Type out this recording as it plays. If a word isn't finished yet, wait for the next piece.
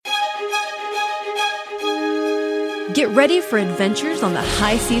Get ready for adventures on the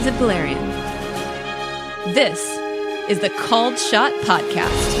high seas of Galarian. This is the Called Shot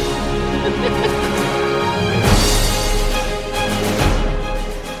Podcast.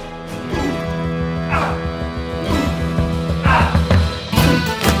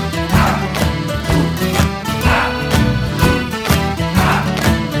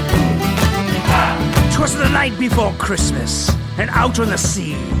 Twas the night before Christmas, and out on the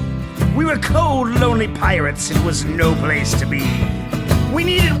sea, we were cold, lonely pirates, it was no place to be. We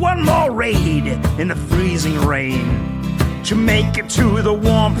needed one more raid in the freezing rain to make it to the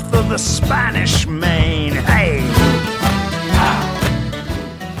warmth of the Spanish Main. Hey!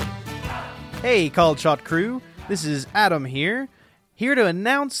 Hey, Called Shot crew, this is Adam here to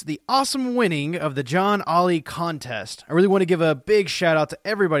announce the awesome winning of the John Ollie contest. I really want to give a big shout out to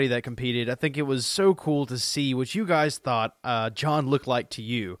everybody that competed. I think it was so cool to see what you guys thought John looked like to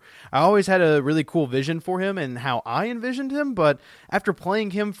you. I always had a really cool vision for him and how I envisioned him, but after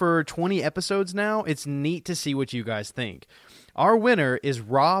playing him for 20 episodes now, it's neat to see what you guys think. Our winner is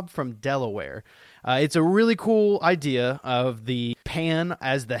Rob from Delaware. It's a really cool idea of the pan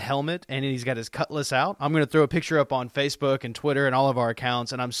as the helmet, and he's got his cutlass out. I'm going to throw a picture up on Facebook and Twitter and all of our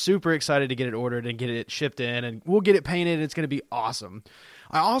accounts, and I'm super excited to get it ordered and get it shipped in, and we'll get it painted, and it's going to be awesome.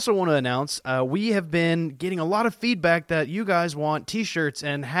 I also want to announce we have been getting a lot of feedback that you guys want t-shirts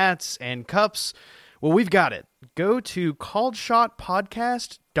and hats and cups. Well, we've got it. Go to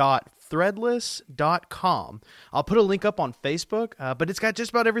calledshotpodcast.threadless.com. I'll put a link up on Facebook, but it's got just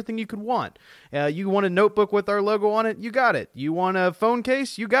about everything you could want. You want a notebook with our logo on it? You got it. You want a phone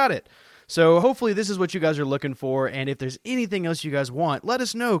case? You got it. So hopefully this is what you guys are looking for, and if there's anything else you guys want, let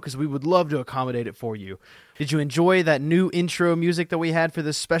us know, because we would love to accommodate it for you. Did you enjoy that new intro music that we had for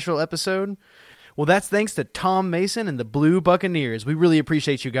this special episode? Well, that's thanks to Tom Mason and the Blue Buccaneers. We really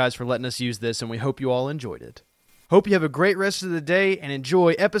appreciate you guys for letting us use this, and we hope you all enjoyed it. Hope you have a great rest of the day and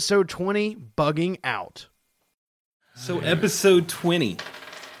enjoy episode 20, Bugging Out. So episode 20,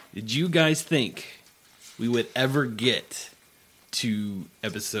 did you guys think we would ever get to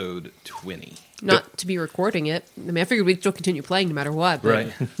episode 20? Not to be recording it. I mean, I figured we'd still continue playing no matter what. But...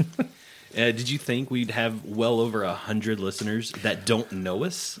 Right. Did you think we'd have well over 100 listeners that don't know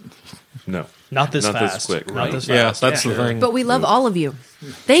us? No. Not this Not fast. this quick. Not this Yeah, fast. that's the thing. But we love all of you.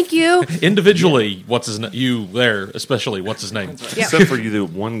 Thank you. Individually, what's his name? You there, especially, what's his name? Yeah. Except for you, the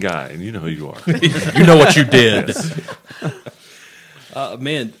one guy, and you know who you are. You know what you did.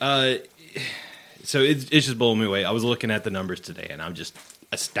 So it's just blowing me away. I was looking at the numbers today, and I'm just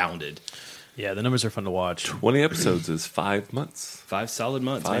astounded. Yeah, the numbers are fun to watch. 20 episodes is 5 months. 5 solid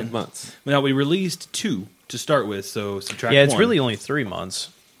months, 5 man. months. Now, we released 2 to start with, so subtract 1. Yeah, it's really only 3 months.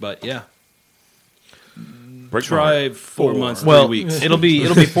 But, yeah. Break my Try heart. 4 months, 3 Well, weeks. it'll be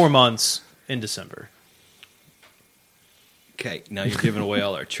 4 months in December. Okay, now you're giving away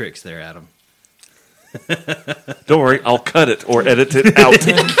all our tricks there, Adam. Don't worry, I'll cut it or edit it out.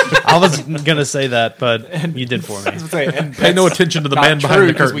 I was gonna say that, but you did for me, Pay no attention to the man behind the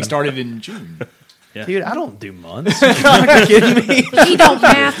because we curtain. started in June. Yeah. dude. I don't do months. You're not kidding me. He don't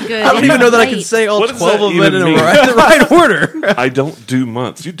math good. I don't even know that I can say all What does 12 that of them in even the mean? right order. I don't do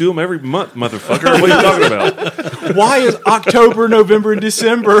months. You do them every month, motherfucker. What are you talking about? Why is October, November, and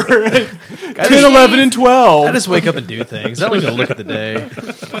December 10, 11, and 12? I just wake up and do things. I don't even look at the day.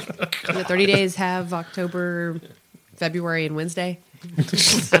 The 30 days have October, February, and Wednesday. I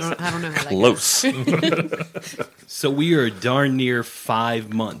don't know how that goes. Close. So we are darn near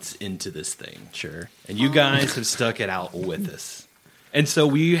 5 months into this thing. Sure. And you guys have stuck it out with us. And so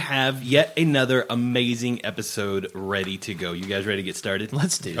we have yet another amazing episode ready to go. You guys ready to get started?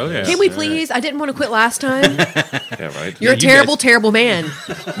 Let's do. Oh, this. yeah. Can we please? I didn't want to quit last time. Yeah, right. You're a you terrible, guys- terrible man.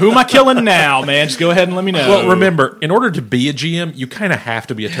 Who am I killing now, man? Just go ahead and let me know. Well, remember, in order to be a GM, you kind of have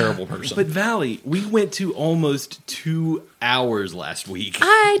to be a terrible person. But Valley, we went to almost 2 hours last week.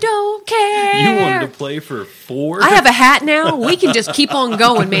 I don't care. You wanted to play for 4? I have a hat now. We can just keep on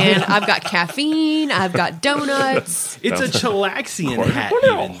going, man. I've got caffeine. I've got donuts. It's a chillaxian hat,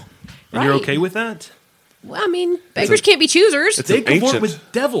 even. And you're Right. okay with that? Well, I mean, beggars can't be choosers. It's They an comport ancient,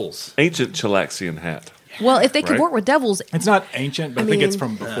 with devils. ancient Chilaxian hat. Well, if they Right. comport with devils, it's not ancient, but I, think mean- it's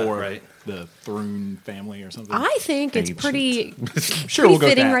from before right. the Thrune family or something. I think it's pretty, Sure, we'll go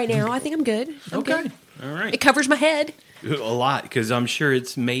with fitting that. right now. I think I'm good. I'm good. All right. It covers my head. A lot, because I'm sure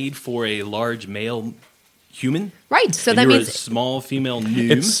it's made for a large male human. Right. So And that you're means a small female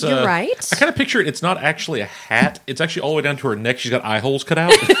nude. It's, you're right. I kind of picture it. It's not actually a hat. It's actually all the way down to her neck. She's got eye holes cut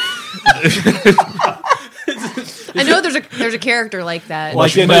out. I know there's a character like that.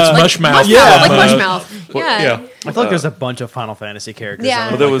 Like in, it's Mushmouth. Yeah. Like Mushmouth. Yeah. I feel like there's a bunch of Final Fantasy characters. Yeah.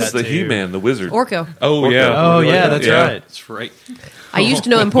 that Well, look there like was that the too. He-Man, the wizard. Orko. Oh, yeah. Oh yeah, that's Yeah. right. That's right. I used to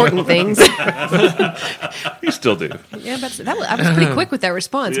know important things. You still do. Yeah, but I was pretty quick with that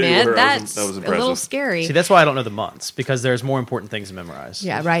response, Yeah, you man. were. That's That was a little impressive. scary. See, that's why I don't know the months, because there's more important things to memorize.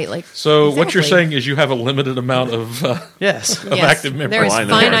 Yeah, right. Like So what you're Exactly. saying is you have a limited amount of Yes. of active memory. There is Well, I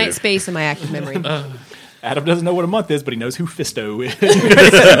know I finite do. space in my active memory. Adam doesn't know what a month is, but he knows who Fisto is.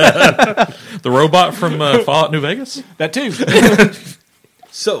 The robot from Fallout New Vegas? That too.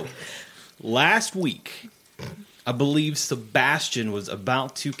 So, last week, I believe Sebastian was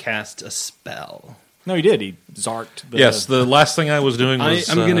about to cast a spell. No, he did. He zarked. Yes, the last thing I was doing was...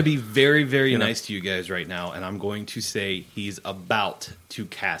 I'm going to be very, very nice to you guys right now, and I'm going to say he's about to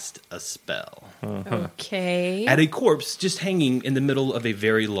cast a spell. Okay. At a corpse just hanging in the middle of a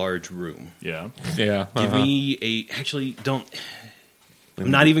very large room. Yeah. Yeah. Give me a... Actually, don't... I'm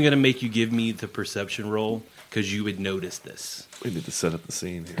not even going to make you give me the perception roll, because you would notice this. We need to set up the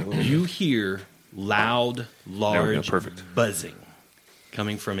scene here. a little You hear loud, large perfect. buzzing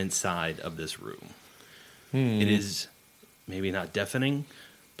coming from inside of this room. It is maybe not deafening,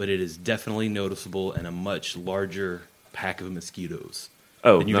 but it is definitely noticeable and a much larger pack of mosquitoes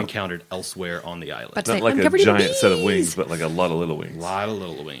Oh, than you've no. encountered elsewhere on the island. But- Not Say, like I'm a covered in giant set of bees. wings, but like a lot of little wings. A lot of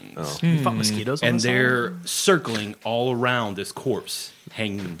little wings. Oh. You fought mosquitoes on And this they're circling all around this corpse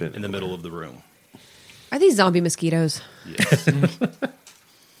hanging Been in the middle of the room. Are these zombie mosquitoes? Yes. Can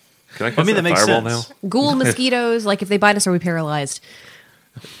I cast that that makes fireball sense. now? Ghoul mosquitoes. Like if they bite us, are we paralyzed?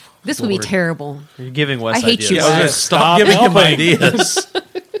 This would be terrible. You're giving Wes I hate ideas. you, Yeah, I was gonna Wes. stop giving him ideas.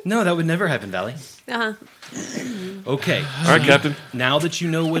 No, that would never happen, Valley. Uh-huh. Okay. All right, Captain. Now that you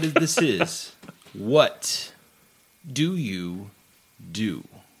know what this is, what do you do?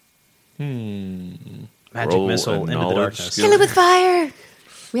 Magic Roll missile a into the knowledge darkness. skill. Kill it with fire.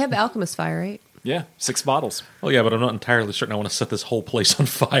 We have alchemist fire, right? Yeah. 6 bottles. Oh, yeah, but I'm not entirely certain I want to set this whole place on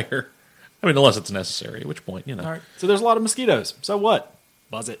fire. I mean, unless it's necessary, at which point, you know. All right. So there's a lot of mosquitoes. So what?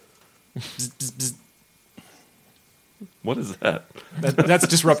 Buzz it. Bzz, bzz, bzz. What is that? That's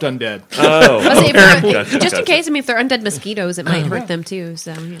disrupt undead. Oh, I was saying, if Gotcha, just in gotcha. case, I mean, if they're undead mosquitoes, it might hurt them too.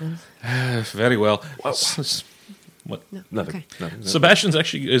 So you know. Very well. What? nothing. Okay. Nothing. Sebastian's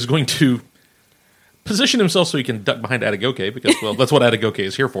actually is going to position himself so he can duck behind Atagoke, because, well, that's what Atagoke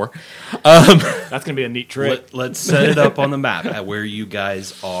is here for. That's going to be a neat trick. Let's set it up on the map at where you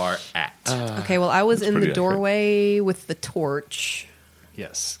guys are at. Okay. Well, I was in pretty the accurate. doorway with the torch.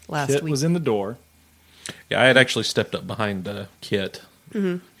 Yes. Last Kit week. was in the door. Yeah, I had actually stepped up behind Kit.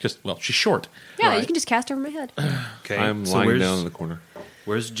 Because, well, she's short. Yeah, you can just cast over my head. Okay, I'm so lying where's, down in the corner.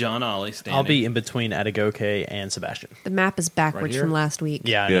 where's John Ollie standing? I'll be in between Atagoke and Sebastian. The map is backwards here? from last week.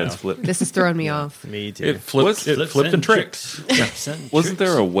 Yeah, I Yeah, know. it's flipped. This is throwing me off. Me too. It flipped, What's- it Flips flipped and tricked. Flips and Wasn't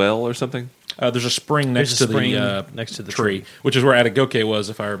tricks. there a well or something? There's a spring There's next a to spring the next to the tree, tree. which is where Atagoke was,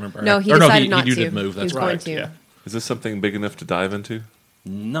 if I remember. No, he Or decided not he to. did move. He That's was going right. to. Yeah. Is this something big enough to dive into?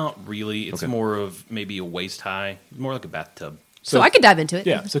 Not really. It's Okay. more of maybe a waist high, more like a bathtub. So I could dive into it.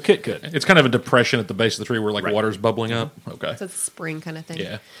 Yeah. So Kit could. It's kind of a depression at the base of the tree where like Right. water's bubbling up. Okay. So it's a spring kind of thing.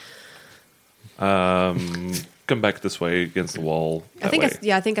 Yeah. Come back this way against the wall. I think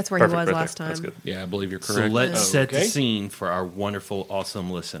I think that's where Perfect, he was right last there. time. That's good. Yeah, I believe you're So correct. let's set the Okay. scene for our wonderful, awesome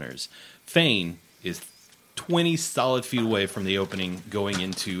listeners. Fane is 20 solid feet away from the opening going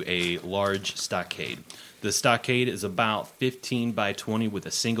into a large stockade. The stockade is about 15 by 20 with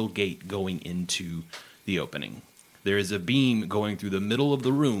a single gate going into the opening. There is a beam going through the middle of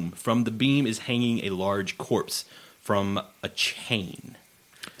the room. From the beam is hanging a large corpse from a chain.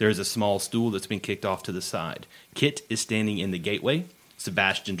 There is a small stool that's been kicked off to the side. Kit is standing in the gateway,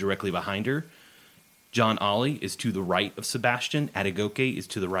 Sebastian directly behind her. John Ollie is to the right of Sebastian. Atagoke is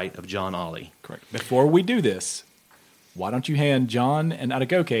to the right of John Ollie. Correct. Before we do this, why don't you hand John and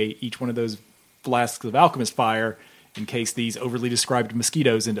Atagoke each one of those flasks of alchemist fire in case these overly described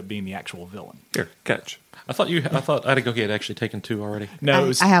mosquitoes end up being the actual villain? Here, catch. I thought Atagoke had actually taken 2 already. No, it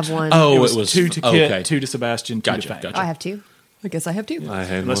was, I have one. Oh, it was, it was 2 to Kit, okay. 2 to Sebastian, 2 Gotcha, to Fang. gotcha. I have 2. I guess I have 2. I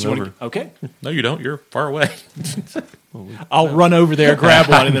hand Unless one you over. want to. Okay. No, you don't. You're far away. I'll run over there, grab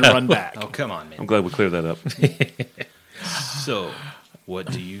one, and then run back. Oh, come on, I'm man. glad we cleared that up. So,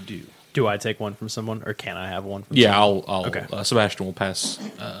 what do you do? Do I take one from someone, or can I have one from Yeah, someone? I'll Okay. Sebastian will pass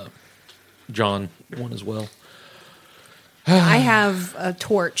John one as well. I have a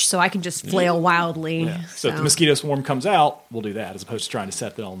torch, so I can just flail wildly. Yeah. So if the mosquito swarm comes out, we'll do that as opposed to trying to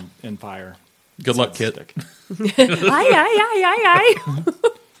set them in fire. Good luck, Kit. Stick. Aye.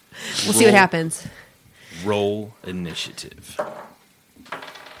 We'll see what happens. Roll initiative.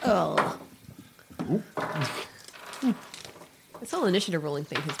 Oh. This whole initiative rolling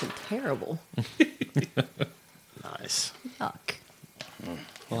thing has been terrible. Nice. Yuck.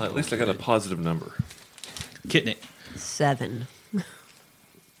 Well, at least I got a positive number. Kitnik. 7.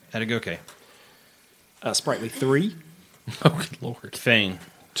 Atagoke. Sprightly 3. Oh, good lord. Fane.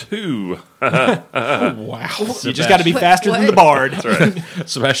 2. Wow. You just got to be faster than the bard. That's right.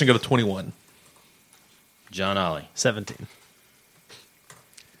 Sebastian got a 21. John Ollie. 17.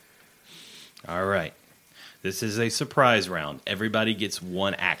 All right. This is a surprise round. Everybody gets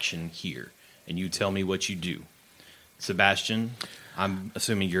one action here, and you tell me what you do. Sebastian, I'm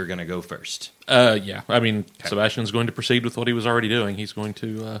assuming you're going to go first. Yeah. I mean, Sebastian's going to proceed with what he was already doing. He's going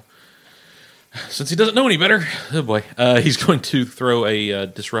to, since he doesn't know any better, oh boy, he's going to throw a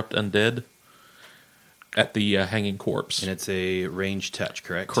Disrupt Undead at the hanging corpse. And it's a ranged touch,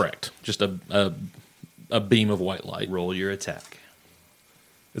 correct? Correct. Just a beam of white light. Roll your attack.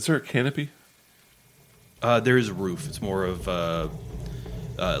 Is there a canopy? There is a roof. It's more of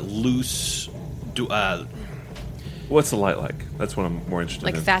loose. What's the light like? That's what I'm more interested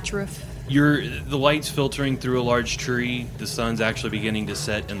Like in. thatch roof. The light's filtering through a large tree. The sun's actually beginning to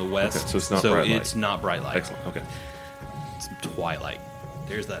set in the west. Okay, so it's not bright light. It's not bright light. Excellent. Okay. It's twilight.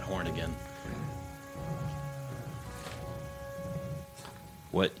 There's that horn again.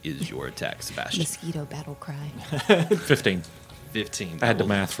 What is your attack, Sebastian? Mosquito battle cry. 15. 15. I had to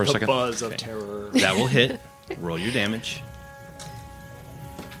math for a The second. buzz of terror. That will hit. Roll your damage.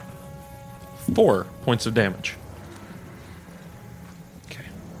 4 points of damage. Okay.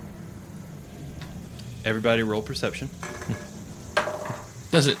 Everybody roll perception.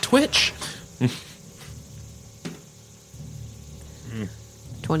 Does it twitch?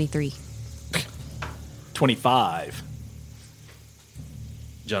 23. 25.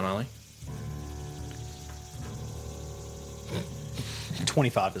 John Ollie?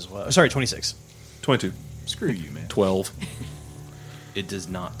 25 as well. Sorry, 26. 22. Screw you, man. 12. It does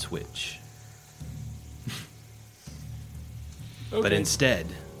not twitch. But Okay. instead,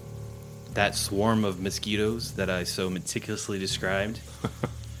 that swarm of mosquitoes that I so meticulously described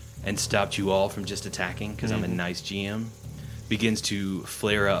and stopped you all from just attacking because I'm a nice GM begins to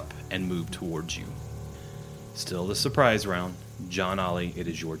flare up and move towards you. Still the surprise round. John Ollie, it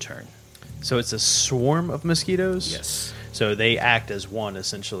is your turn. So it's a swarm of mosquitoes? Yes. So they act as one,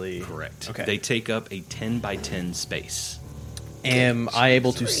 essentially. Correct. Okay. They take up a 10 by 10 space. Am I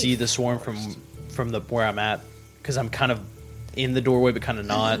able to see the swarm from the where I'm at? Because I'm kind of in the doorway, but kind of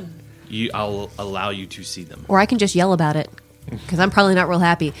not. I'll allow you to see them. Or I can just yell about it. Because I'm probably not real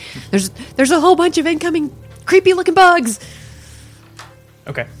happy. There's a whole bunch of incoming creepy looking bugs.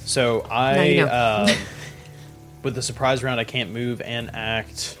 Okay. So Now you know. with the surprise round, I can't move and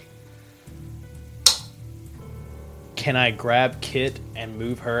act. Can I grab Kit and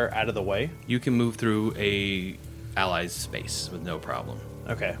move her out of the way? You can move through a ally's space with no problem.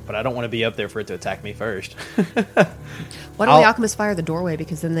 Okay, but I don't want to be up there for it to attack me first. Why don't we alchemist fire the doorway?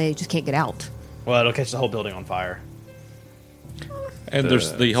 Because then they just can't get out. Well, it'll catch the whole building on fire. And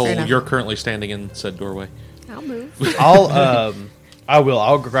there's the whole, Fair enough. you're currently standing in said doorway. I'll move. I'll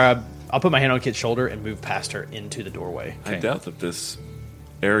put my hand on Kit's shoulder and move past her into the doorway. I doubt that this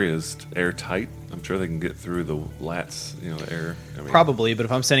area is airtight. I'm sure they can get through the lats, the air. I mean, Probably, but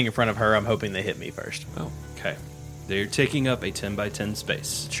if I'm standing in front of her, I'm hoping they hit me first. Oh, Okay. They're taking up a 10 by 10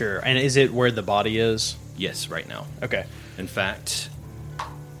 space. Sure. And is it where the body is? Yes, right now. Okay. In fact,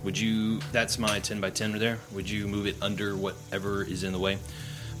 that's my 10 by 10 there. Would you move it under whatever is in the way?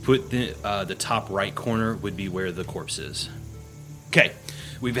 Put the top right corner would be where the corpse is. Okay.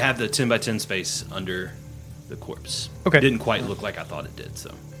 We've had the 10 by 10 space under the corpse. Okay. Didn't quite look like I thought it did,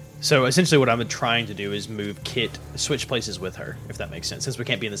 so. So essentially what I'm trying to do is move Kit, switch places with her, if that makes sense, since we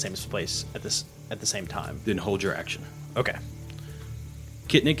can't be in the same place at the same time. Then hold your action. Okay.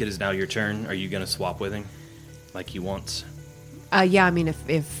 Kitnik, it is now your turn. Are you going to swap with him like he wants? Yeah, I mean,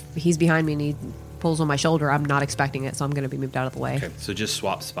 if he's behind me and he pulls on my shoulder, I'm not expecting it, so I'm going to be moved out of the way. Okay, so just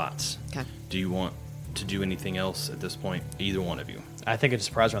swap spots. Okay. Do you want to do anything else at this point? Either one of you. I think it's a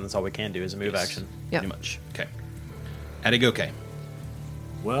surprise round. That's all we can do is a move Yes, action. Yep. Pretty much. Okay. Adigoke.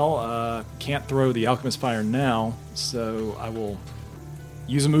 Well, can't throw the Alchemist Fire now, so I will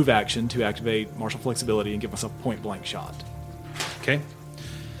use a move action to activate Martial Flexibility and give myself a point-blank shot. Okay.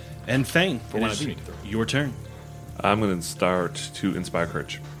 And Fane, For when I do need to throw. your turn. I'm going to start to Inspire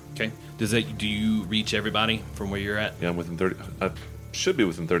Courage. Okay. Do you reach everybody from where you're at? Yeah, I'm within 30. I should be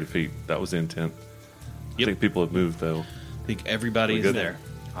within 30 feet. That was the intent. Yep. I think people have moved, though. I think everybody We is good? there.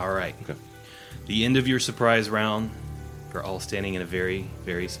 All right. Okay. The end of your surprise round. You're all standing in a very,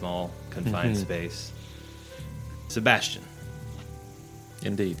 very small, confined Mm-hmm. space. Sebastian,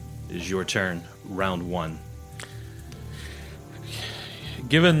 Indeed. it is your turn. Round one.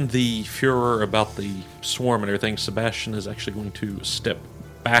 given the furor about the swarm and everything, Sebastian is actually going to step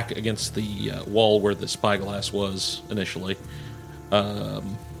back against the wall where the spyglass was initially.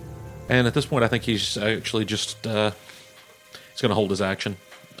 And at this point, I think he's actually just he's going to hold his action.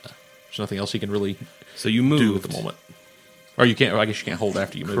 There's nothing else he can really So you do moved. at the moment. Or you can't. I guess you can't hold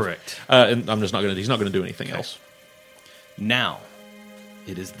after you move. Correct. And I'm just not going to. He's not going to do anything else. Now,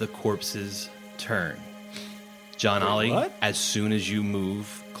 it is the corpse's turn. John Ollie, what? as soon as you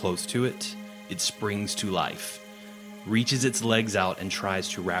move close to it, it springs to life, reaches its legs out, and tries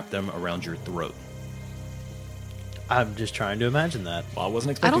to wrap them around your throat. I'm just trying to imagine that. Well, I wasn't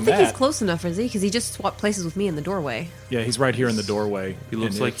I expecting don't think that. he's close enough, is he? Because he just swapped places with me in the doorway. Yeah, he's right here in the doorway. He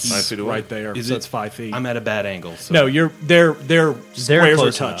looks and like it's he's 5 feet away. right there. Is so it- it's 5 feet. I'm at a bad angle. So No, they're squares are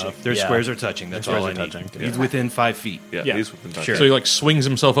close touching. enough. their Yeah. squares are touching. That's Their all I squares are need. touching. He's within 5 feet. Yeah, Yeah. he's within touch. Sure. So he like swings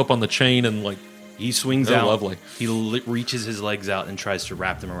himself up on the chain and like He swings Oh, out. lovely. He reaches his legs out and tries to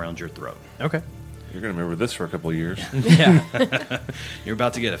wrap them around your throat. Okay. You're going to remember this for a couple of years. Yeah. You're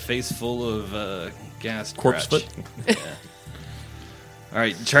about to get a face full of gas. corpse crutch. foot. All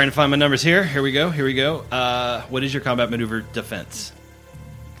right, trying to find my numbers here. Here we go. What is your combat maneuver defense?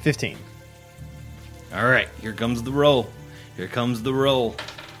 15. All right, here comes the roll.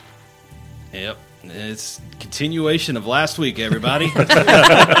 Yep, it's continuation of last week, everybody.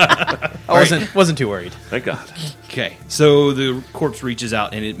 I wasn't too worried. Thank God. Okay, so the corpse reaches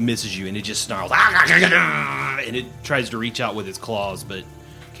out and it misses you, and it just snarls, and it tries to reach out with its claws, but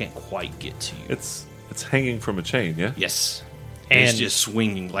can't quite get to you. It's hanging from a chain, yeah? Yes, And- it's just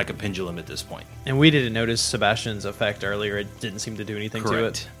swinging like a pendulum at this point. And we didn't notice Sebastian's effect earlier. It didn't seem to do anything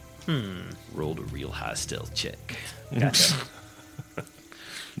Correct. to it. Rolled a real high stealth check. Gotcha.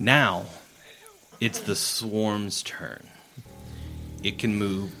 Now, it's the swarm's turn. It can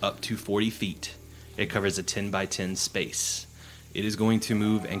move up to 40 feet. It covers a 10 by 10 space. It is going to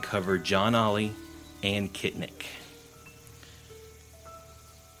move and cover John Ollie and Kitnick.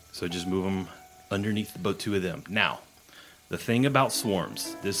 So just move them underneath both two of them. Now, the thing about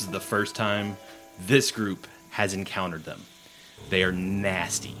swarms, this is the first time this group has encountered them. They are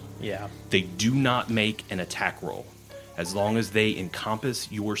nasty. Yeah. They do not make an attack roll. As long as they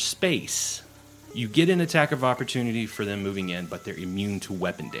encompass your space, you get an attack of opportunity for them moving in, but they're immune to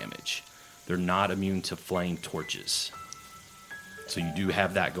weapon damage. They're not immune to flame torches. So you do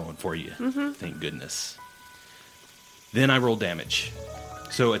have that going for you. Thank goodness. Then I roll damage.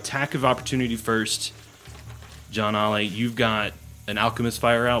 So attack of opportunity first. John Ollie, you've got an alchemist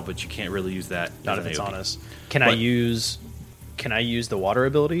fire out, but you can't really use that. Not as if it's an on AoE. us. Can I But- use the water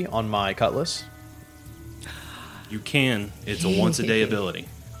ability on my cutlass? You can. It's a once a day ability.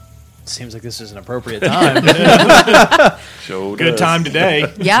 Seems like this is an appropriate time. Show Good does. time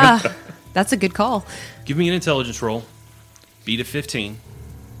today. Yeah, that's a good call. Give me an intelligence roll. Beat a 15.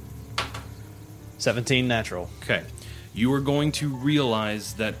 17 natural. Okay. You are going to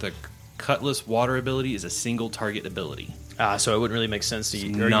realize that the Cutlass water ability is a single target ability. So it wouldn't really make sense to It's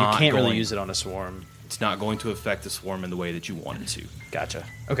use, or you not can't really going- use it on a swarm. It's not going to affect the swarm in the way that you want it to. Gotcha.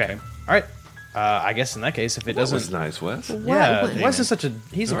 Okay. All right. I guess in that case, if it That was doesn't, nice, Wes. yeah, Why- Wes is such a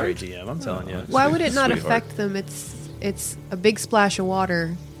he's a great GM. I'm telling you. Why would it not Sweetheart. affect them? It's a big splash of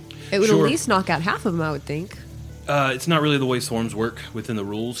water. It would Sure. at least knock out half of them, I would think. It's not really the way swarms work within the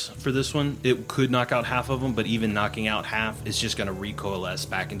rules for this one. It could knock out half of them, but even knocking out half is just going to recoalesce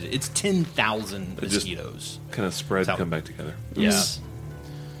back into... It's 10,000 It just- mosquitoes. Kind of spread, So- come back together. Yeah.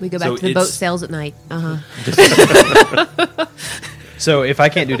 We go back So to the boat it's- sails at night. So if I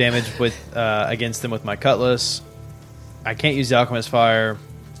can't do damage with against them with my cutlass, I can't use the alchemist fire.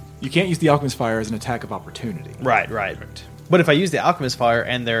 You can't use the alchemist fire as an attack of opportunity. Right. But if I use the alchemist fire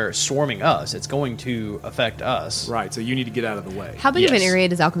and they're swarming us, it's going to affect us. Right, so you need to get out of the way. How big of an Yes. area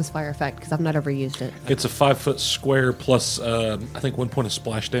does Alchemist Fire affect? Because I've not ever used it. It's a 5-foot square plus, I think, 1 point of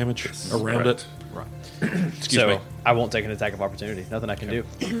splash damage around it. Right. Excuse so me. I won't take an attack of opportunity. Nothing I can do.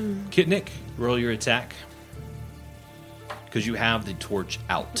 Kitnick, roll your attack. Because you have the torch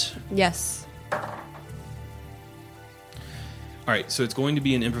out. Yes. All right, so it's going to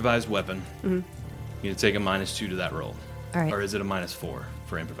be an improvised weapon. You need to take a -2 to that roll. All right. Or is it a -4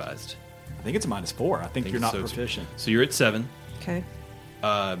 for improvised? I think it's a -4. I think you're not so, too. proficient. So you're at 7. Okay.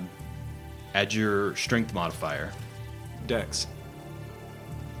 Add your strength modifier. Dex.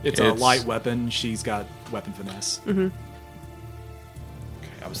 It's a It's- light weapon. She's got weapon finesse.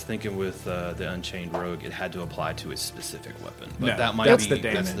 I was thinking with the Unchained Rogue, it had to apply to a specific weapon. But No, that might that's be the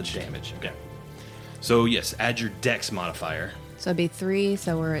That's damage. the damage. Okay. So, yes, add your Dex modifier. So it'd be 3,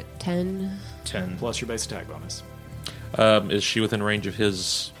 so we're at 10. 10. Plus your base attack bonus. Is she within range of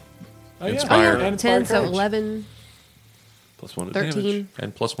his Oh, yeah. Inspire? Oh, yeah. And 10, Inspired so Courage. 11. +1 to 13. damage.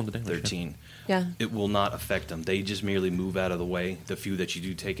 And +1 to damage. 13. Yeah. It will not affect them. They just merely move out of the way. The few that you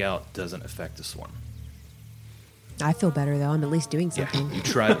do take out doesn't affect the swarm. I feel better though. I'm at least doing something. You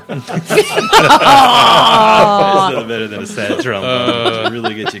tried. It's a little better than a sad trombone. To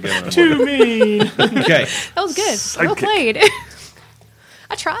really get you going. Too mean. Okay. That was good. Well played.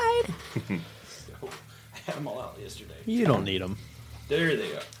 I tried. I had them all out yesterday. You don't need them. There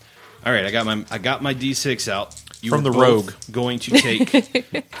they are. All right, I got my D6 out. You From were the both rogue. going to take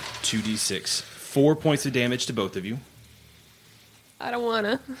 2d6, 4 points of damage to both of you. I don't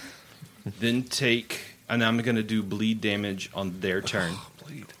wanna. Then take, and I'm going to do bleed damage on their turn.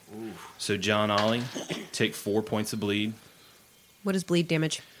 Bleed. So John Ollie, take 4 points of bleed. What is bleed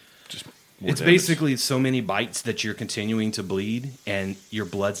damage? Just more It's damage. basically so many bites that you're continuing to bleed, and your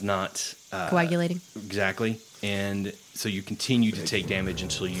blood's not Coagulating. exactly, and so you continue to take damage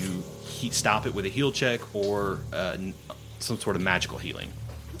until you stop it with a heal check or some sort of magical healing.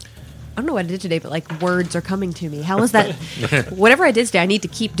 I don't know what I did today, but like words are coming to me. How is that? Whatever I did today, I need to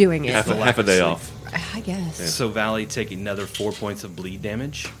keep doing it. half a day off. I guess. So Valley, take another 4 points of bleed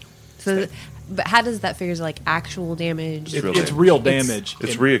damage. So, but how does that figure as like actual damage? Real It's damage. real damage.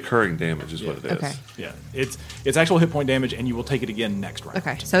 It's And- reoccurring damage is what it is. Okay. Yeah, it's actual hit point damage, and you will take it again next round.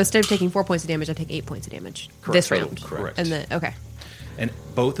 Okay, so instead of taking 4 points of damage, I take 8 points of damage this round. Correct. And then okay, And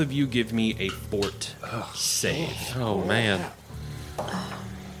both of you give me a fort save. Oh, man.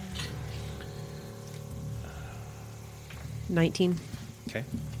 19. Okay.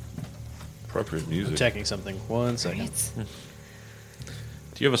 Appropriate I'm music. checking something. 1 second.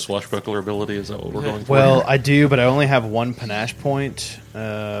 Do you have a swashbuckler ability? Is that what we're going for? Well, I do, but I only have 1 panache point.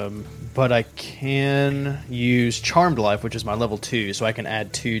 But I can use Charmed Life, which is my level 2, so I can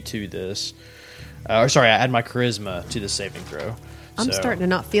add 2 to this. I add my charisma to the saving throw. I'm So- starting to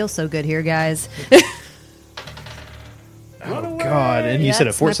not feel so good here, guys. Oh God! And you said a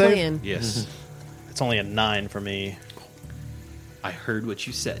That's fort my save. plan. Yes. It's only a 9 for me. I heard what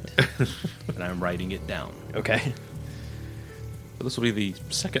you said, and I'm writing it down. Okay. But this will be the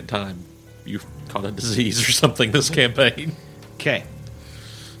second time you've caught a disease or something this campaign. Okay.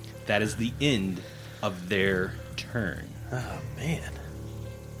 That is the end of their turn. Oh man,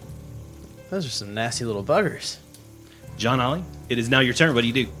 those are some nasty little buggers. John Ollie, it is now your turn. What do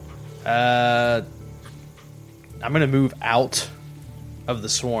you do? I'm gonna move out of the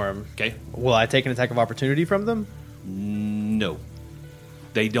swarm. Okay. Will I take an attack of opportunity from them? No.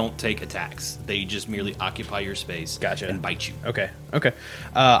 They don't take attacks. They just merely occupy your space Gotcha. and bite you. Okay.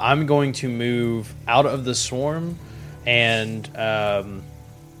 I'm going to move out of the swarm and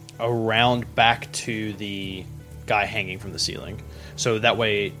around back to the guy hanging from the ceiling. So that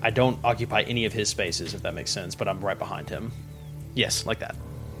way I don't occupy any of his spaces, if that makes sense, but I'm right behind him. Yes, like that.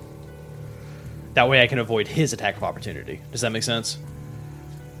 That way I can avoid his attack of opportunity. Does that make sense?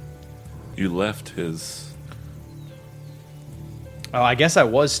 You left his. Oh, I guess I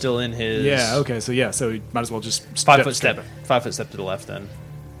was still in his... Yeah. Okay. So you might as well just 5 foot step. 5 foot step to the left then.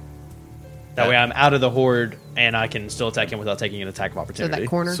 That way I'm out of the horde and I can still attack him without taking an attack of So opportunity. that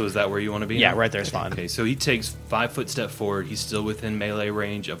corner. So is that where you want to be? Yeah, now? right there's fine. Okay, so he takes 5 foot step forward. He's still within melee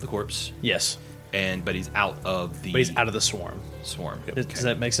range of the corpse, Yes. but he's out of the But he's out of the swarm. swarm. Does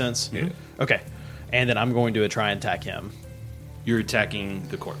that make sense? Yeah. Okay. And then I'm going to try and attack him. You're attacking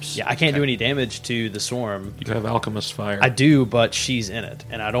the corpse. Yeah, I can't do Okay. any damage to the swarm. You have Alchemist Fire. I do, but she's in it,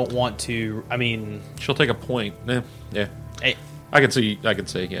 and I don't want to. I mean, She'll take a point. Yeah. hey, I can see,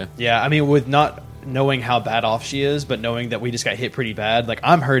 yeah. yeah. I mean, with not knowing how bad off she is, but knowing that we just got hit pretty bad, like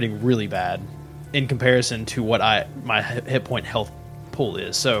I'm hurting really bad in comparison to what my hit point health pool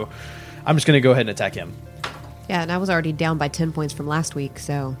is. So I'm just going to go ahead and attack him. Yeah, and I was already down by 10 points from last week,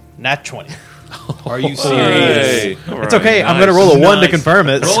 so Nat 20. Are you serious? Hey, all It's right. okay. I'm going to roll a 1 to Nice. confirm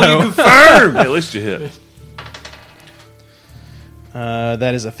it. Roll so. you confirm. Hey, at least you hit.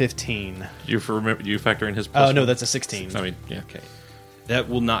 That is a 15. You factor in his. Oh no, that's a 16. I mean, yeah. Okay. That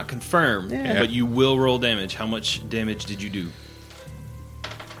will not confirm, Yeah. but you will roll damage. How much damage did you do?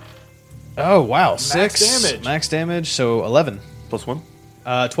 Oh wow, 6 damage. max damage. So 11.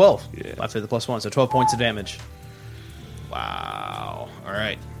 +1? 12. Yeah. After the +1, so 12 points of damage. Wow. All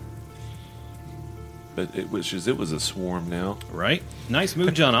right. But it was a swarm now. Right. Nice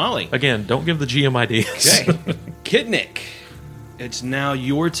move, John Ollie. Again, don't give the GM ideas. Okay. Kidnick, it's now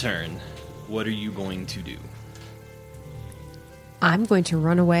your turn. What are you going to do? I'm going to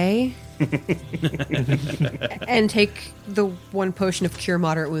run away and take the 1 potion of cure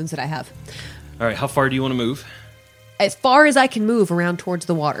moderate wounds that I have. All right. How far do you want to move? As far as I can move around towards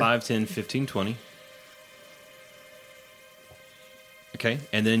the water. 5, 10, 15, 20. Okay,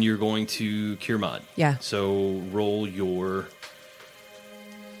 and then you're going to Cure Mod. Yeah. So roll your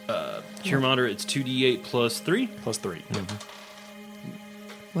Cure Modder. It's 2d8 plus 3. Plus 3.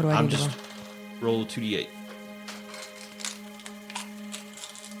 What do I I'm need to just roll 2d8.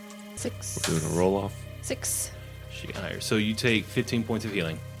 6. Doing a roll off. 6. She got higher. So you take 15 points of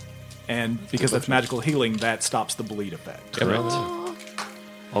healing. And because that's magical healing, that stops the bleed effect. Correct.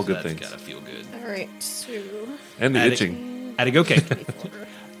 All good That's things. gotta feel good. All right. So And the Attic- itching. Atagoke.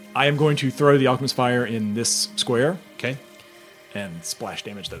 I am going to throw the Alchemist Fire in this square Okay. and splash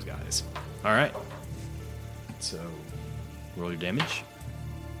damage those guys. All right. So Roll your damage.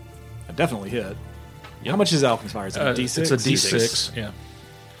 I definitely hit. How much is Alchemist Fire? Is it a D6? It's a D6. Yeah.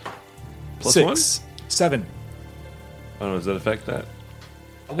 Plus 6. 7. I don't know, does that affect that?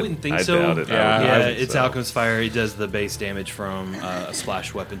 I wouldn't think I so. doubt it. Yeah, I think it's so. Alchemist Fire. It does the base damage from a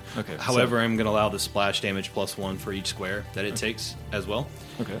splash weapon. Okay, However, I'm going to allow the splash damage plus 1 for each square that it takes as well.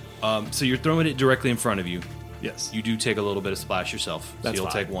 Okay. So you're throwing it directly in front of you. Yes. You do take a little bit of splash yourself. So That's you'll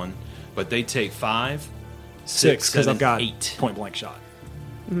fine. take 1. But they take 5, 6 because 7, I've got 8, point blank shot.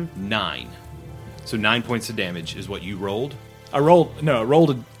 9. So 9 points of damage is what you rolled. I rolled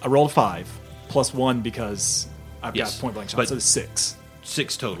a 5 plus 1 because I've Yes, got point blank shot. but- So 6.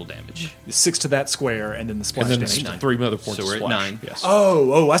 6 total damage. 6 to that square and then the splash And then damage. it's 3 other points So of we're at splash. 9. Yes.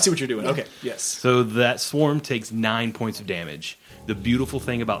 Oh, I see what you're doing. Okay, yes. So that swarm takes 9 points of damage. The beautiful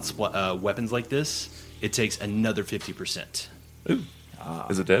thing about weapons like this, it takes another 50%.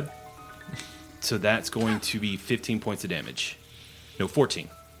 Is it dead? So that's going to be 15 points of damage. No, 14.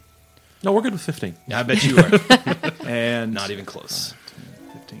 No, we're good with 15. I bet you are. And Not even close.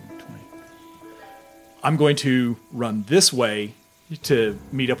 15, 20. I'm going to run this way to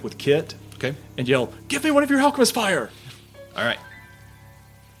meet up with Kit Okay. and yell, "Give me one of your Alchemist Fire!" All right.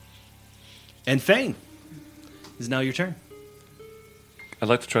 And Fane, is now your turn. I'd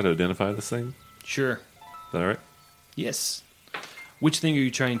like to try to identify this thing. Sure. Is that all right? Yes. Which thing are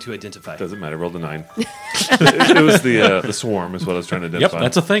you trying to identify? Doesn't matter. Rolled a 9. it was the swarm is what I was trying to Yep, identify.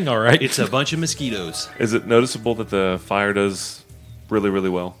 that's a thing, all right. It's a bunch of mosquitoes. Is it noticeable that the fire does really, really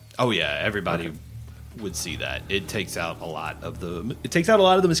well? Oh yeah, everybody would see that. It takes out a lot of the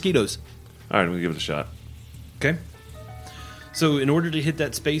mosquitoes. All right, I'm going to give it a shot. Okay. So in order to hit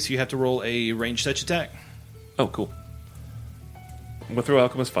that space, you have to roll a ranged touch attack. Oh, cool. I'm going to throw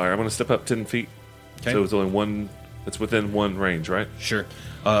Alchemist Fire. I'm going to step up 10 feet. Okay. So it's only one. It's within one range, right? Sure.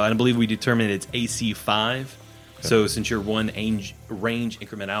 I believe we determined it's AC 5. Okay. So since you're one range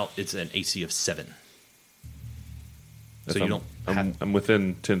increment out, it's an AC of 7. If So you don't have... I'm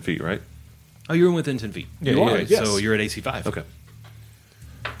within 10 feet, right? Oh, you're within 10 feet. Yeah, You yeah, are. yes. So you're at AC 5. Okay.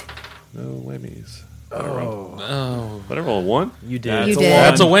 No whammies. Oh, But I roll a 1. You did. You a did.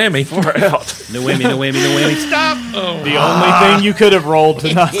 that's a whammy. Far out. No whammy, no whammy, no whammy. Stop! The only thing you could have rolled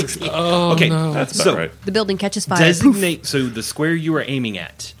tonight. Okay, That's about so right. The building catches fire. designate. So the square you are aiming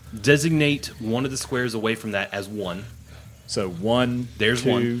at, designate one of the squares away from that as 1. So 1, There's 2,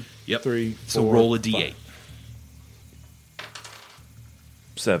 1. Yep. 3, 4. So roll a d8.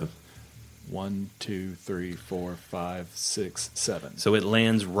 7. 1, 2, 3, 4, 5, 6, 7. So it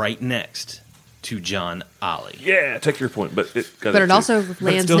lands right next to John Ollie. Yeah, take your point, but it got But it too. also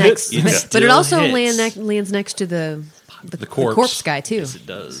lands still next. hits. It But it still also hits. lands next to the corpse. corpse guy too. Yes, it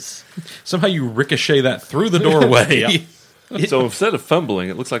does. Somehow you ricochet that through the doorway. So instead of fumbling,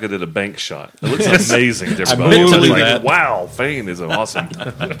 it looks like I did a bank shot. It looks amazing to everybody. meant to It's do like, that. wow, Fane is awesome.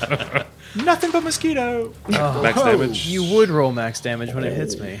 Nothing but mosquito. Max damage. You would roll max damage when it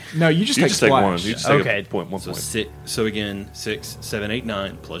hits me. No, you just You take just take splash. 1. You just take Okay. a point, 1 So point. so again, 6, 7, 8,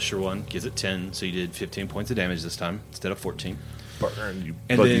 9 plus your 1 gives it 10. So you did 15 points of damage this time instead of 14. Burn, you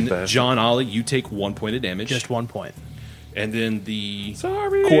And buggy then bastard. John Ollie, you take 1 point of damage. Just 1 point. And then the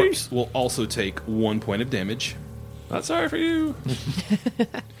Sorry. corpse will also take 1 point of damage. Not sorry for you.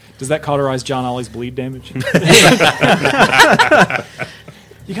 Does that cauterize John Ollie's bleed damage?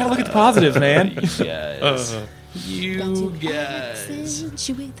 You gotta look at the positives, man. Yes. You guys.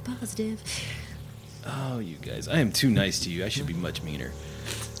 Accentuate the positive. Oh, you guys. I am too nice to you. I should be much meaner.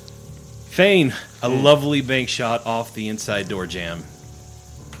 Fane, a lovely bank shot off the inside door jam.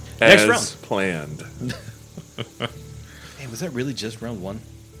 Next As round. planned. Hey, was that really just round 1?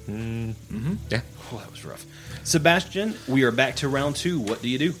 Yeah. Oh, that was rough. Sebastian, we are back to round 2. What do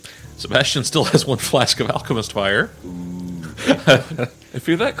you do? Sebastian still has 1 flask of Alchemist Fire. If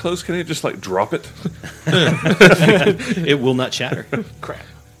you're that close, can you just like drop it? It will not shatter. Crap.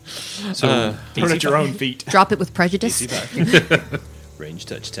 So, Turn at your own feet. Drop it with prejudice. range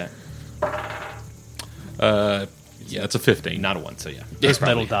touch attack. Yeah, it's a 15. Not a 1, so yeah. Those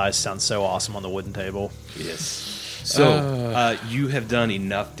metal dice sound so awesome on the wooden table. Yes. So you have done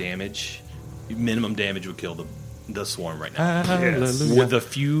enough damage. Minimum damage would kill the swarm right now. Hallelujah. With the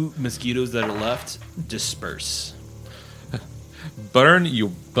few mosquitoes that are left, disperse. Burn, you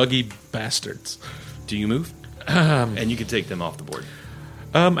buggy bastards. Do you move? And you can take them off the board.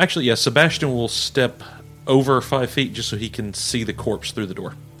 Actually, yes. Sebastian will step over 5 feet just so he can see the corpse through the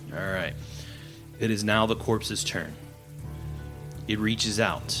door. All right. It is now the corpse's turn. It reaches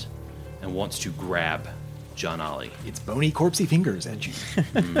out and wants to grab John Ollie. It's bony, corpsey fingers at you.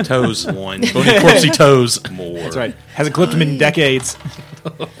 Toes. One Bony, corpsey toes. more. That's right. Hasn't clipped him in decades.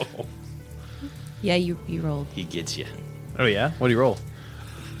 Yeah, you rolled. He gets you Oh yeah, what do you roll?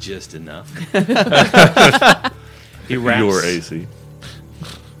 just enough. He wraps. Your AC.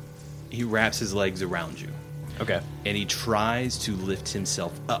 He wraps his legs around you, Okay. and he tries to lift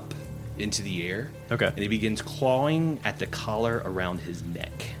himself up into the air. Okay. And he begins clawing at the collar around his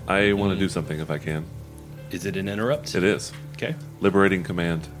neck. I want to do something if I can. Is it an interrupt? It is. Okay. Liberating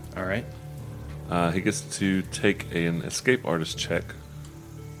command. All right. He gets to take an escape artist check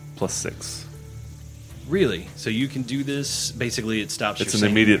 +6. Really? So you can do this. Basically, it stops. It's your an sane-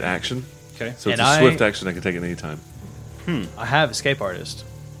 immediate action. Okay. So it's And a I- swift action. I can take it anytime. I have escape artist.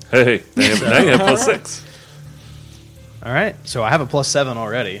 Hey, now you have +6. All right, so I have a +7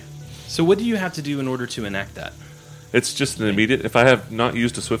 already. So what do you have to do in order to enact that? It's just an immediate. If I have not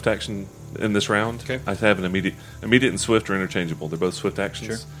used a swift action in this round, Okay. I have an immediate. Immediate and swift are interchangeable. They're both swift actions.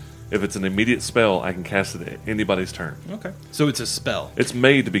 Sure. If it's an immediate spell, I can cast it at anybody's turn. Okay. So it's a spell. It's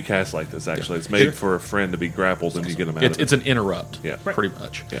made to be cast like this. Actually, it's made Sure. for a friend to be grappled and you get them out. It's an interrupt. Yeah. Pretty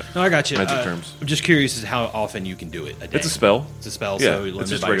much. yeah. No, I got you. Magic terms. I'm just curious as how often you can do it. A day. It's a spell. It's a spell. Yeah, So you're it's limited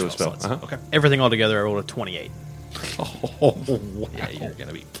just by a your regular spell spell. slots. Uh-huh. Okay. Everything all together, I rolled a 28. Yeah, you're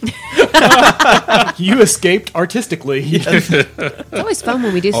gonna be. You escaped artistically. It's always fun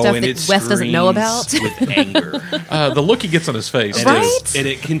when we do stuff and that it Wes doesn't know about. screams with anger. The look he gets on his face. And Right? it- and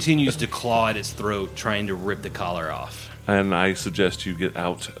it continues to claw at his throat, trying to rip the collar off. And I suggest you get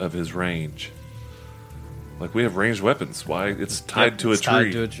out of his range. Like we have ranged weapons. Why? It's tied to a it's tree.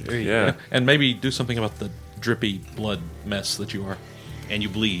 tied to a tree. Yeah. And maybe do something about the drippy blood mess that you are. And you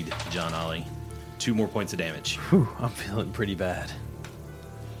bleed, John Ollie. 2 more points of damage. Whew, I'm feeling pretty bad.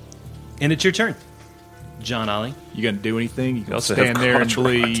 And it's your turn, John Ollie. You gonna do anything? You can also stand have there and crotch rot.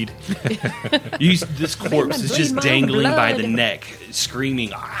 bleed. This corpse is just my dangling by the blood. neck,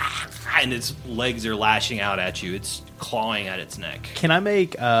 screaming, "Ah!" and its legs are lashing out at you. It's clawing at its neck. Can I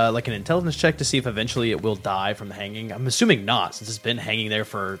make like an intelligence check to see if eventually it will die from the hanging? I'm assuming not, since it's been hanging there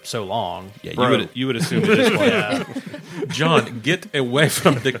for so long. Yeah, you would assume at this point. Yeah. John, get away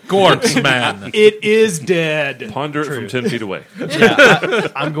from the corpse, man. It is dead. Ponder it from 10 feet away.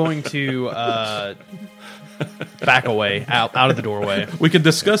 I'm going to back away, out of the doorway. We can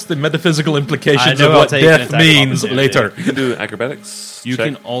discuss the metaphysical I implications know of I'll what take an death attack means opportunity. later. You can do acrobatics. You check.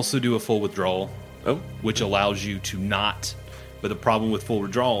 can also do a full withdrawal, Oh, which allows you to not. But the problem with full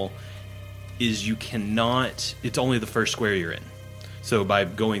withdrawal is you cannot. It's only the first square you're in. So by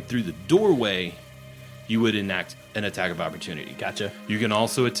going through the doorway, you would enact an attack of opportunity. Gotcha. You can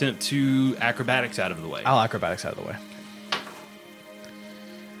also attempt to acrobatics out of the way. I'll acrobatics out of the way.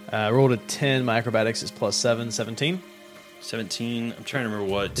 I rolled a 10. My acrobatics is +7, 17. 17. I'm trying to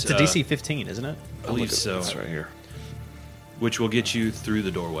remember what. It's a DC 15, isn't it? I believe so. It's right here. Which will get you through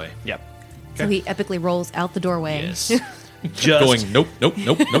the doorway. Yep. So he epically rolls out the doorway. Yes. Just Going, nope, nope,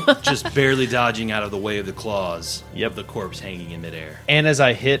 nope, nope. just barely dodging out of the way of the claws Yep. of the corpse hanging in midair. And as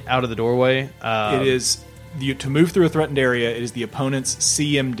I hit out of the doorway, It is to move through a threatened area. It is the opponent's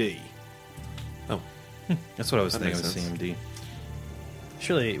CMD. Oh, That's what I was That thinking makes with sense. CMD.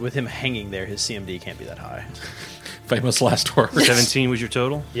 surely with him hanging there, his CMD can't be that high. Famous last words. 17 was your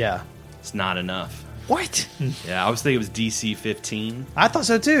total? Yeah. It's not enough. What? Yeah, I was thinking it was DC 15, I thought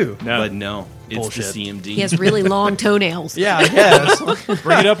so too. but no, it's Bullshit. the CMD. He has really long toenails. Yeah, I guess.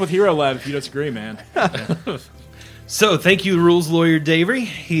 Bring it up with Hero Lab if you disagree, man. So thank you, rules lawyer Davery.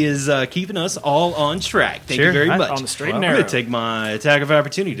 He is keeping us all on track. Thank you Sure. very I- much. on the straight and I'm narrow. going to take my attack of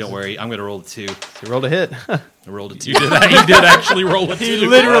opportunity. Don't worry, I'm going to roll a 2. You rolled a hit. I rolled a 2. You did actually roll a He 2.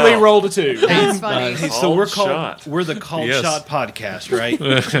 literally rolled a 2. That's funny. So we're Called called shot. we're the called Yes. shot podcast, right?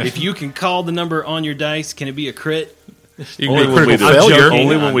 If you can call the number on your dice, can it be a crit? You Only can when be we a do critical it. failure.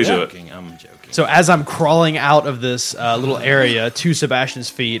 Only when I'm we do it. joking. I'm joking. So as I'm crawling out of this little area to Sebastian's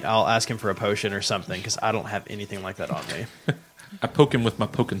feet, I'll ask him for a potion or something because I don't have anything like that on me. I poke him with my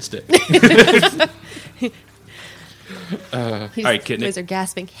poking stick. He's- all right, Kitten. You guys are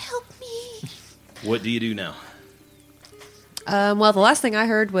gasping. Help me. What do you do now? Well, the last thing I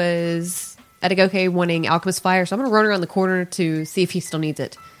heard was Adagoke wanting Alchemist Fire, so I'm going to run around the corner to see if he still needs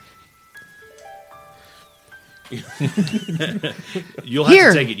it. You'll have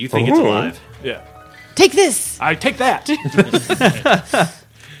Here. to take it. You think it's alive. Yeah. Take this. I take that.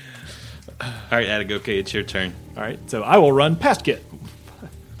 All right, Atagoke, it's your turn. All right. So I will run past Kit.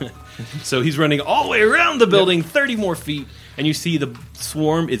 So he's running all the way around the building, 30 more feet, and you see the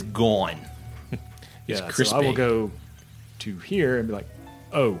swarm is gone. Yeah. So crispy. I will go to here and be like,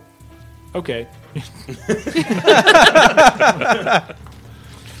 oh, okay.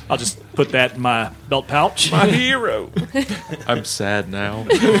 I'll just put that in my belt pouch. My hero. I'm sad now.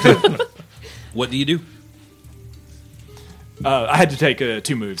 What do you do? I had to take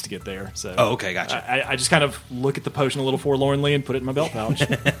 2 moves to get there. So Oh, okay, gotcha. I just kind of look at the potion a little forlornly and put it in my belt pouch.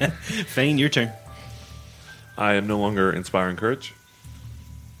 Fane, your turn. I am no longer inspiring courage.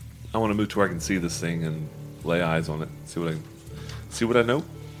 I want to move to where I can see this thing and lay eyes on it. See what I know.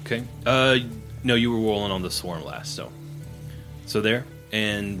 Okay. No, you were rolling on the swarm last, so there,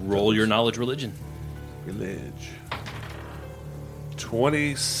 and roll your knowledge religion. Village.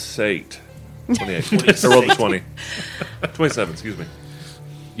 28. I rolled a 20. 27, excuse me.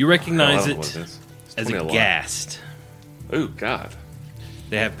 You recognize I don't know what it it is. It's as 20 a lot. ghast. Oh, God.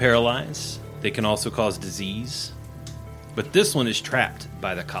 They have paralyze. They can also cause disease. But this one is trapped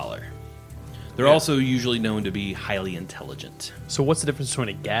by the collar. They're also usually known to be highly intelligent. So what's the difference between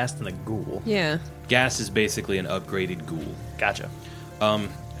a ghast and a ghoul? Yeah. Ghast is basically an upgraded ghoul. Gotcha.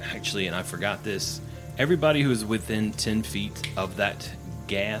 Actually, and I forgot this, everybody who is within 10 feet of that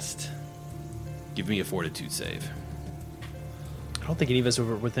ghast, give me a fortitude save. I don't think any of us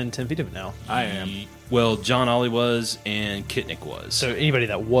are within 10 feet of it now. I am. Well, John Ollie was, and Kitnick was. So anybody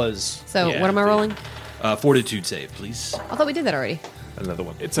that was... So Yeah, what am I rolling? Fortitude save, please. I thought we did that already. Another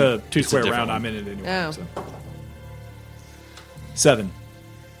one. It's a 2 square different round. one. I'm in it anyway. Oh. So. 7.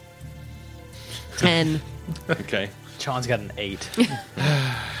 10. Okay. Sean's got an 8.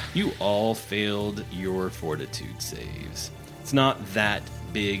 You all failed your fortitude saves. It's not that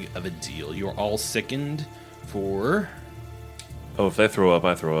big of a deal. You're all sickened for... Oh, if they throw up,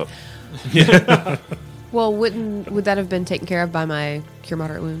 I throw up. Well, would that have been taken care of by my cure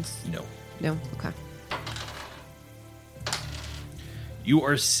moderate wounds? No. No? Okay. You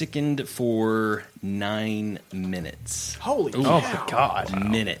are sickened for 9 minutes. Holy Oh, my God.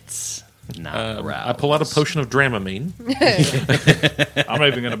 Minutes. Not rounds. I pull out a potion of Dramamine. I'm not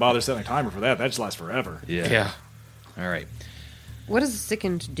even going to bother setting a timer for that. That just lasts forever. Yeah. All right. What does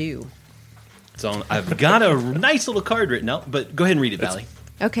sickened do? So I've got a nice little card written out, but go ahead and read it, Valley.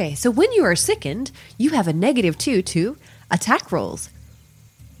 Okay, so when you are sickened, you have a -2 to attack rolls,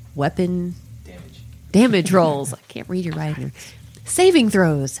 weapon damage rolls. I can't read your writing. Saving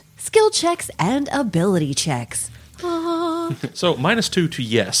throws, skill checks, and ability checks. So -2 to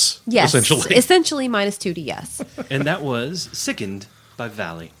yes. Yes, Essentially. essentially -2 to yes. And that was Sickened by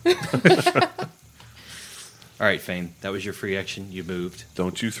Valley. All right, Fane, that was your free action. You moved.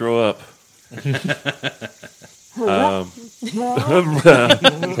 Don't you throw up.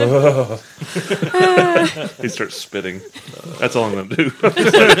 He starts spitting. That's all I'm going to do.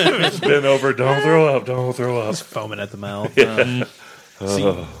 Spin over. Don't throw up. Don't throw up. Foaming at the mouth. See,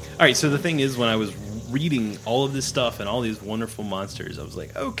 all right, so the thing is, when I was reading all of this stuff and all these wonderful monsters, I was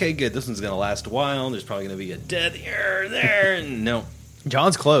like, okay, good. This one's going to last a while. There's probably going to be a death here or there. And no,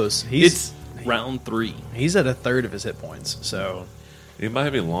 John's close. it's round 3. He's at a third of his hit points, so... Anybody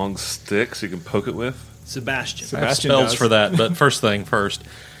have any long sticks you can poke it with? Sebastian. I have Sebastian spells does. for that, but first thing first.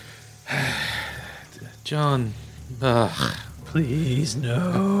 John, Please,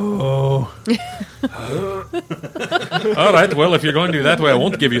 no. all right, well, if you're going to do that way, I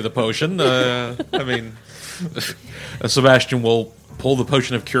won't give you the potion. I mean, Sebastian will pull the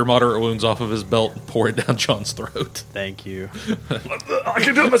potion of cure moderate wounds off of his belt and pour it down John's throat. Thank you. I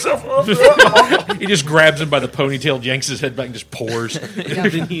can do it myself. He just grabs him by the ponytail, yanks his head back, and just pours. And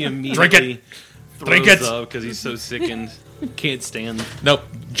then he immediately Drink it. Drink throws it. up because he's so sickened. Can't stand. Nope,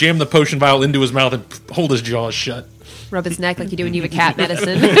 jam the potion vial into his mouth and hold his jaws shut. Rub his neck like you do when you have a cat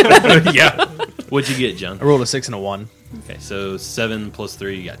medicine. Yeah. What'd you get, John? I rolled a 6 and a 1. Okay, so 7 plus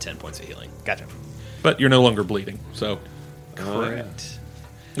 3, you got 10 points of healing. Gotcha. But you're no longer bleeding, so Correct.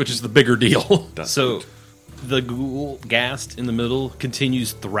 which is the bigger deal. So the ghoul ghast in the middle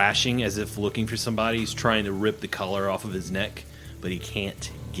continues thrashing as if looking for somebody. He's trying to rip the collar off of his neck, but he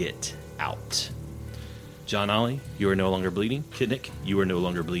can't get out. John Ollie, you are no longer bleeding. Kitnick, you are no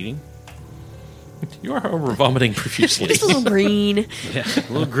longer bleeding. You are however vomiting profusely. Just a little green. Yeah,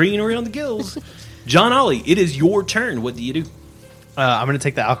 a little green around the gills. John Ollie, it is your turn. What do you do? I'm going to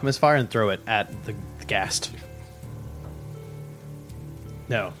take the Alchemist Fire and throw it at the ghast.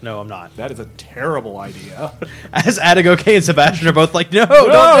 No, I'm not. That is a terrible idea. As Adagoke and Sebastian are both like, no, No,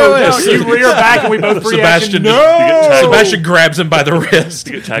 don't do it. you rear back and we both free action. Sebastian, No! Sebastian grabs him by the wrist.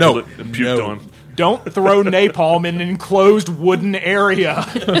 You get tackled and puked on. Don't throw napalm in an enclosed wooden area.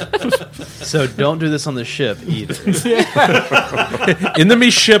 So don't do this on the ship either. Enemy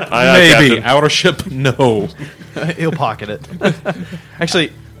ship, Aye, maybe. Captain. Outer ship, no. He'll pocket it.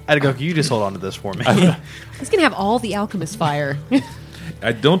 Actually, Adagoke, you just hold on to this for me. He's going to have all the alchemist fire.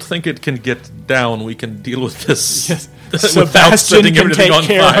 I don't think it can get down. We can deal with this without Sebastian setting can everything take on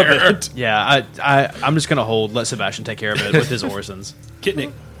care fire. of it. Yeah, I'm just gonna let Sebastian take care of it with his orisons.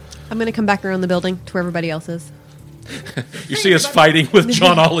 Kitnick. I'm going to come back around the building to where everybody else is. You see us fighting with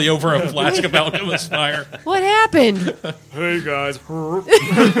John Ollie over a flask of alchemist fire. What happened? Hey, guys.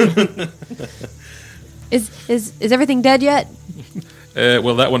 Is everything dead yet?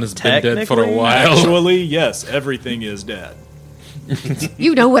 Well, that one has been dead for a Technically, while. Actually, yes, everything is dead.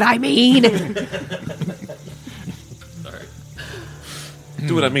 You know what I mean.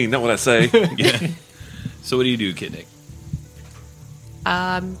 Do what I mean, not what I say. So what do you do, Kitnick?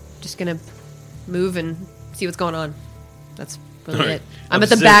 I'm just going to move and see what's going on. That's really All right. it. I'm at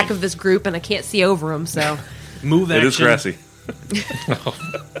the back of this group and I can't see over them, so. Move It action. is grassy.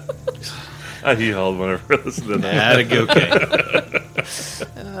 I he-hauled whenever I listened to that. Adagoke.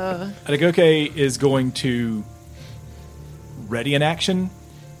 Adagoke is going to ready an action.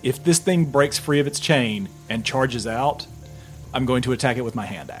 If this thing breaks free of its chain and charges out, I'm going to attack it with my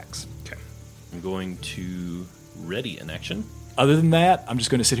hand axe. Okay. I'm going to ready an action. Other than that, I'm just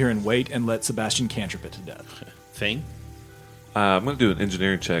going to sit here and wait and let Sebastian cantrip it to death. Fane. I'm going to do an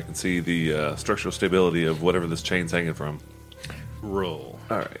engineering check and see the structural stability of whatever this chain's hanging from. Roll.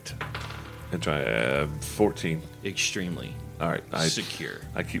 All right. And try 14. Extremely All right. secure.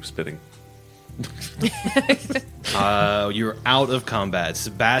 I keep spitting. You're out of combat.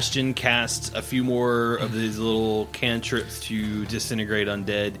 Sebastian casts a few more of these little cantrips to disintegrate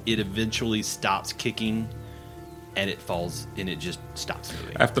undead. It eventually stops kicking, and it falls, and it just stops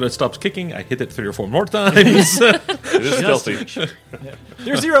moving. After it stops kicking, I hit it 3 or 4 more times. It is Just stealthy. to make sure.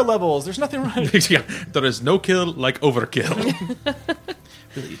 There's 0 levels. There's nothing wrong. Yeah, there is no kill like overkill.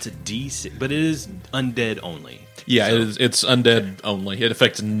 Really, it's a D6, but it is undead only. Yeah, it's undead only. It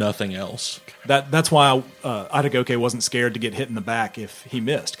affects nothing else. That's why Adagoke wasn't scared to get hit in the back if he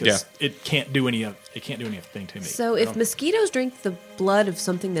missed, because it can't do anything to me. So if mosquitoes drink the blood of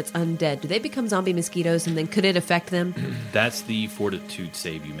something that's undead, do they become zombie mosquitoes and then could it affect them? That's the fortitude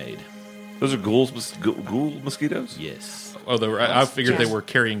save you made. Those are ghoul mosquitoes? Yes. Oh, I figured they were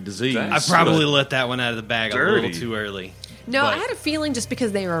carrying disease. I probably let that one out of the bag a Dirty. little too early. No, But- I had a feeling just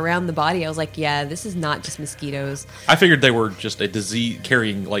because they were around the body, I was like, yeah, this is not just mosquitoes. I figured they were just a disease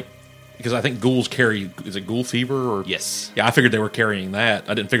carrying, like, because I think ghouls carry, is it ghoul fever? Or Yes. Yeah, I figured they were carrying that.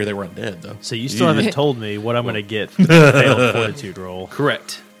 I didn't figure they were undead, though. So you still haven't told me what I'm going to get for the failed fortitude roll.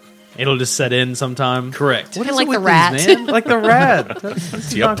 Correct. It'll just set in sometime. Correct. What Kinda is like it with the rat. these, man? Like the rat.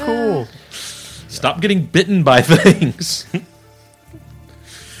 That's Yep. not cool. Stop getting bitten by things.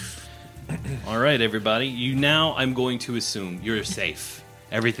 All right, everybody. I'm going to assume you're safe.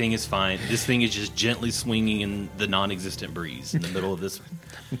 Everything is fine. This thing is just gently swinging in the non-existent breeze in the middle of this.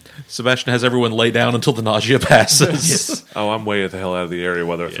 Sebastian has everyone lay down until the nausea passes. Yes. Oh, I'm way the hell out of the area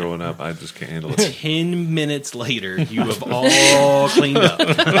while they're throwing up. I just can't handle it. 10 minutes later, you have all cleaned up.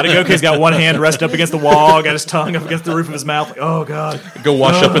 Adagoke's got one hand rested up against the wall, got his tongue up against the roof of his mouth. Like, oh, God. Go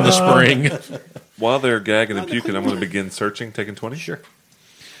wash up in the spring. While they're gagging and puking, I'm going to begin searching, taking 20. Sure.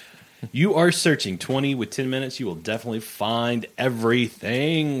 You are searching 20 with 10 minutes. You will definitely find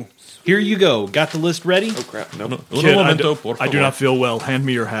everything. Here you go. Got the list ready? Oh, crap. Nope. Kid, I momento, do, por I do favor. not feel well. Hand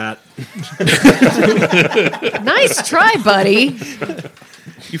me your hat. Nice try, buddy.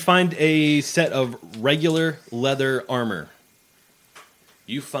 You find a set of regular leather armor.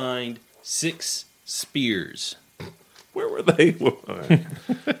 You find 6 spears. Where were they? All right.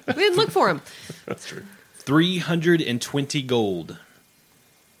 We didn't look for him. That's true. 320 gold.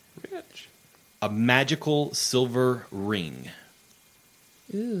 Rich. A magical silver ring.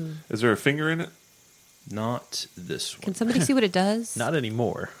 Ooh. Is there a finger in it? Not this one. Can somebody see what it does? Not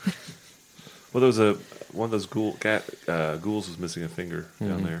anymore. Well, there was one of those ghouls was missing a finger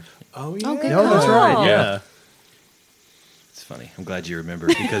down there. Oh, yeah. Oh, good No, that's call. right. Yeah. It's funny. I'm glad you remember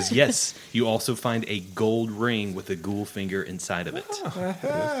because yes, you also find a gold ring with a ghoul finger inside of it.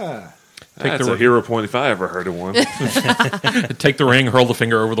 That's a hero point if I ever heard of one. Take the ring, hurl the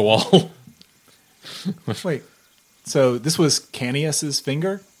finger over the wall. Wait. So this was Canius's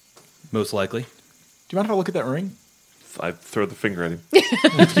finger? Most likely. Do you mind if I look at that ring? I throw the finger at him.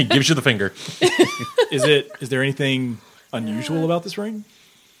 He gives you the finger. Is there anything unusual about this ring?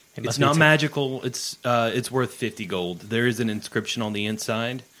 It's not magical. It's worth 50 gold. There is an inscription on the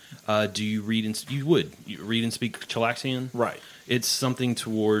inside. Do you read? You read and speak Chalaxian? Right. It's something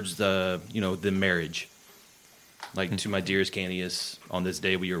towards the marriage, like to my dearest Canius, on this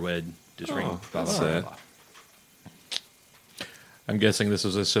day we are wed. Just ring. That's sad. I'm guessing this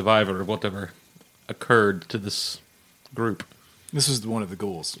was a survivor of whatever occurred to this group. This was one of the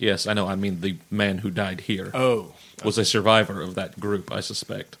ghouls. Yes, I know. I mean, the man who died here Oh. was a survivor of that group, I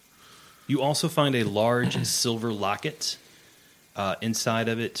suspect. You also find a large silver locket. Inside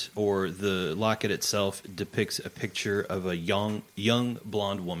of it, or the locket itself, depicts a picture of a young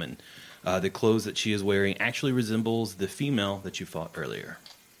blonde woman. The clothes that she is wearing actually resembles the female that you fought earlier.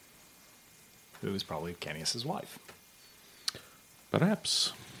 It was probably Canius's wife.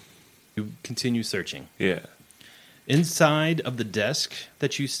 Perhaps. You continue searching. Yeah. Inside of the desk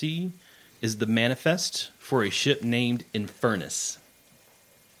that you see is the manifest for a ship named Infernus.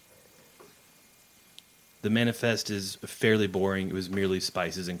 The manifest is fairly boring. It was merely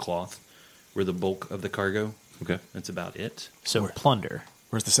spices and cloth were the bulk of the cargo. Okay. That's about it. So plunder.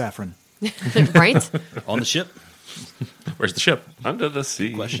 Where's the saffron? Right? On the ship, Where's the ship? Under the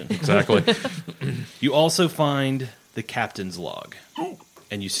sea. question. Exactly. You also find the captain's log,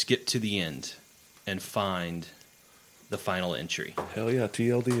 and you skip to the end and find the final entry. Hell yeah,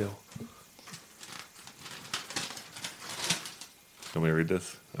 TLDL. Can we read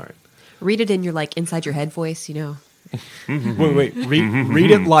this? All right. Read it in your inside your head voice, Wait.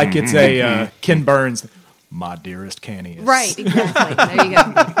 Read it like it's a Ken Burns, my dearest Canius. Right, exactly. There you go.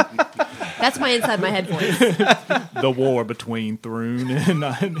 That's my inside my head voice. The war between Thrune and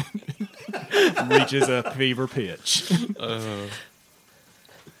reaches a fever pitch.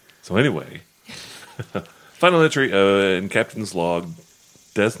 So anyway, final entry in Captain's Log,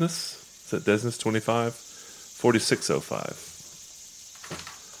 Desnus. Is that Desnus 25? 4605.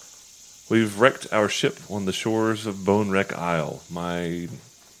 We've wrecked our ship on the shores of Bone Wreck Isle. My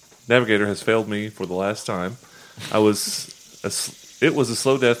navigator has failed me for the last time. It was a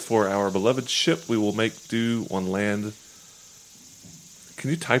slow death for our beloved ship. We will make do on land. Can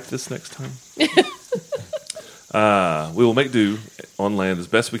you type this next time? We will make do on land as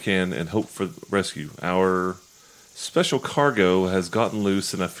best we can and hope for rescue. Our special cargo has gotten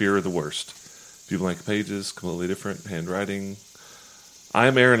loose and I fear the worst. Few blank pages, completely different handwriting. I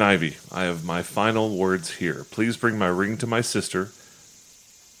am Aaron Ivy. I have my final words here. Please bring my ring to my sister,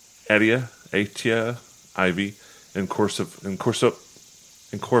 Atia Ivy, in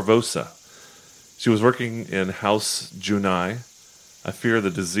Corvosa. She was working in House Junai. I fear the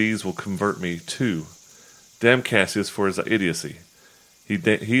disease will convert me too. Damn Cassius for his idiocy.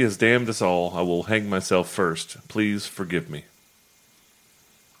 He has damned us all. I will hang myself first. Please forgive me.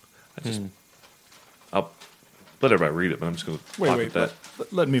 I'll let everybody read it, but I'm just going to Wait. that.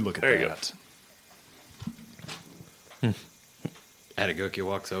 Let me look at There you that. Atagokia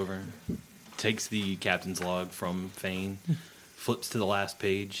walks over, takes the captain's log from Fane, flips to the last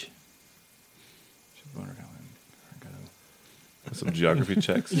page. Some geography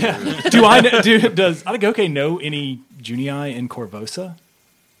checks. Yeah. Does Atagoke know any Junii in Corvosa?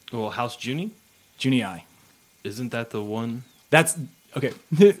 Well, House Junie? Junii. Isn't that the one? That's okay.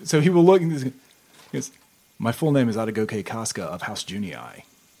 So he will look. He goes, my full name is Atagoke Casca of House Junii.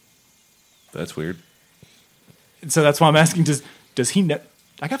 That's weird. So that's why I'm asking. Does he know?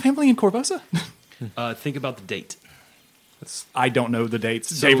 I got family in Corvosa. Think about the date. I don't know the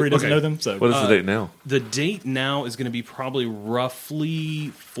dates. Avery doesn't know them. So What is the date now? The date now is going to be probably roughly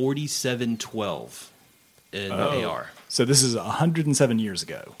 4712 in AR. So this is 107 years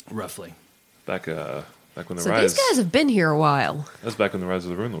ago. Roughly. Back when the So rise. these guys have been here a while. That's back when the rise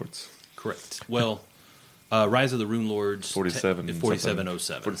of the Rune Lords. Correct. Well, Rise of the Rune Lords 4707.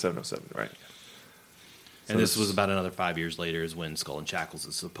 4707. 4707, right. And So this was about another 5 years later is when Skull and Shackles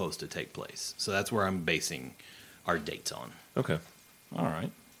is supposed to take place. So that's where I'm basing our dates on. Okay. All right.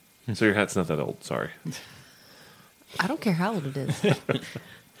 So your hat's not that old. Sorry. I don't care how old it is. It's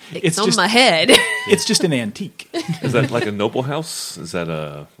It's on just- my head. It's just an antique. Is that like a noble house? Is that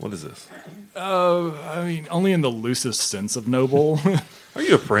what is this? I mean, only in the loosest sense of noble. Are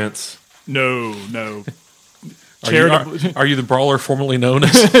you a prince? No. Are you the brawler formerly known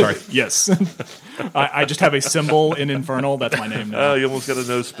as? Sorry. Yes. I just have a symbol in Infernal. That's my name now. Oh, you almost got a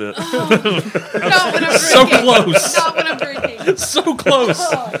nose spit. Not when I'm So drinking. close. Not when I'm drinking. So close.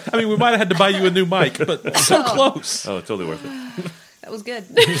 I mean, we might have had to buy you a new mic, but so close. Oh, totally worth it. That was good.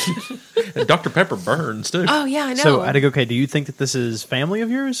 And Dr. Pepper burns, too. Oh, yeah, I know. So, Atagoke, do you think that this is family of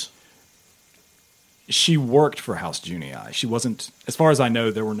yours? She worked for House Junii. She wasn't, as far as I know,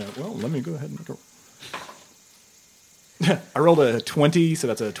 there were no. Well, let me go ahead and go. I rolled a 20, so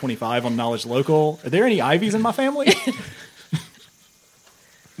that's a 25 on knowledge local. Are there any Ivies in my family?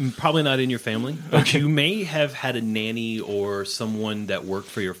 Probably not in your family, but you may have had a nanny or someone that worked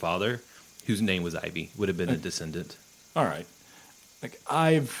for your father whose name was Ivy. Would have been a descendant. All right. Like,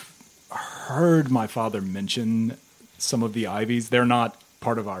 I've heard my father mention some of the Ivies. They're not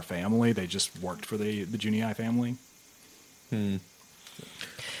part of our family. They just worked for the Junii family.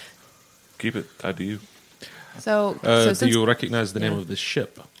 Keep it. I do. So, Do since, you recognize the name of this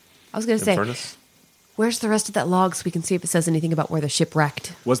ship? I was going to say, Infernus? where's the rest of that log so we can see if it says anything about where the ship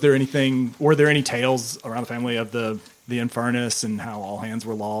wrecked? Were there any tales around the family of the Infernus and how all hands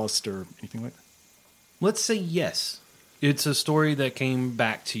were lost or anything like that? Let's say yes. It's a story that came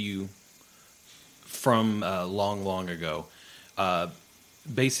back to you from long, long ago.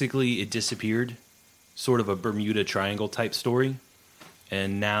 Basically, it disappeared, sort of a Bermuda Triangle type story.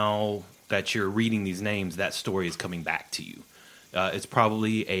 And now that you're reading these names, that story is coming back to you. It's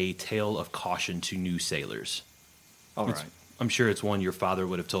probably a tale of caution to new sailors. All right. I'm sure it's one your father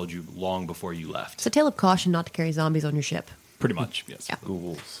would have told you long before you left. It's a tale of caution not to carry zombies on your ship. Pretty much, yes. Yeah.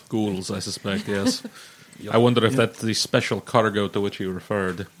 Ghouls. Ghouls, I suspect, yes. I wonder if that's the special cargo to which you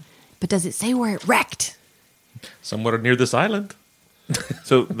referred. But does it say where it wrecked? Somewhere near this island.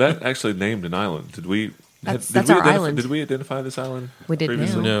 So that actually named an island. Did we? That's we our island. Did we identify this island? We did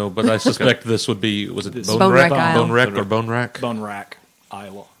previously? now. No, but I suspect this would be, was it This- Bone Rack Bone Isle. Rack or Bone Rack? Bone Rack,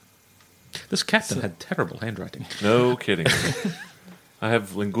 Isla. This captain had terrible handwriting. No kidding. I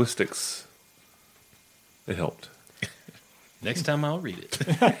have linguistics. It helped. Next time I'll read it.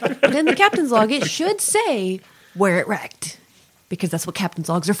 But in the captain's log, it should say where it wrecked. Because that's what captain's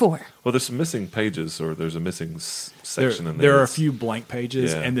logs are for. Well, there's some missing pages, or there's a missing section in there. There are a that's- few blank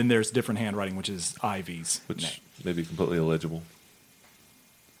pages, Yeah. and then there's different handwriting, which is Ivy's which name. may be completely illegible.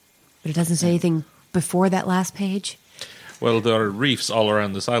 But it doesn't say anything before that last page. Well, there are reefs all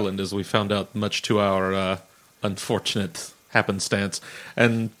around this island, as we found out, much to our unfortunate happenstance.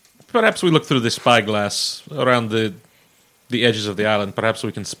 And perhaps we look through the spyglass around the edges of the island. Perhaps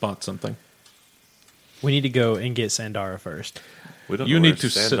we can spot something. We need to go and get Sandara first. We don't You know need where to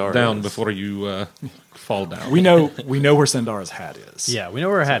sit Sandar down is. before you fall down. We know where Sandara's hat is. Yeah, we know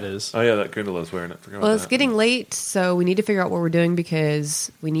where her hat is. Oh yeah, that Grindelows wearing it. Forgot Well, about it's that. getting late, so we need to figure out what we're doing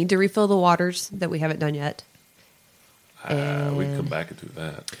because we need to refill the waters that we haven't done yet. We can come and- back and do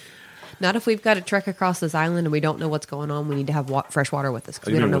that. Not if we've got to trek across this island and we don't know what's going on. We need to have fresh water with us because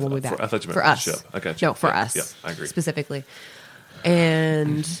Oh, we you don't know mean when we'll with- be back. I thought you meant for with the us. ship. I got you. No, for Yeah, us. yeah, I agree. Specifically.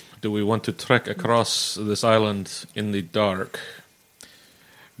 And Do we want to trek across this island in the dark?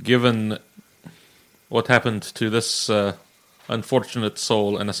 Given what happened to this unfortunate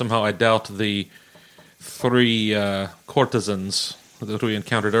soul, and somehow I doubt the three courtesans that we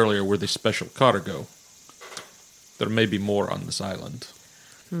encountered earlier were the special cargo. There may be more on this island.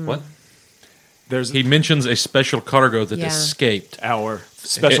 What? He mentions a special cargo that Yeah. escaped. Our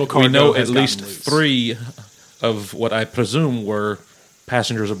special cargo We know has at least gotten loose. 3 of what I presume were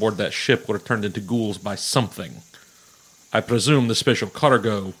passengers aboard that ship were turned into ghouls by something. I presume the special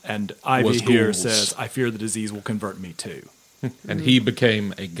cargo, And Ivy was here ghouls. says, "I fear the disease will convert me too." and he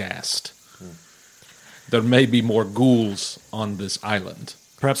became a ghast. There may be more ghouls on this island.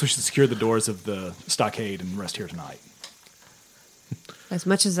 Perhaps we should secure the doors of the stockade and rest here tonight. as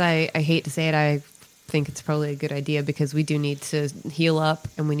much as I hate to say it, I think it's probably a good idea because we do need to heal up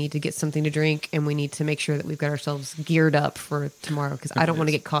and we need to get something to drink and we need to make sure that we've got ourselves geared up for tomorrow because I don't want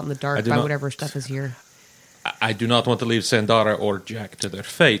to get caught in the I dark do by not- whatever stuff is here. I do not want to leave Sandara or Jack to their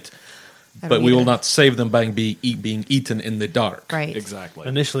fate, I but don't we will either. not save them by being eaten in the dark. Right. Exactly.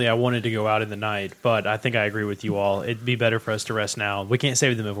 Initially, I wanted to go out in the night, but I think I agree with you all. It'd be better for us to rest now. We can't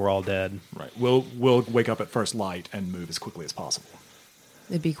save them if we're all dead. Right. We'll wake up at first light and move as quickly as possible.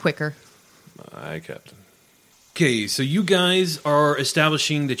 It'd be quicker. Aye, Captain. Okay, so you guys are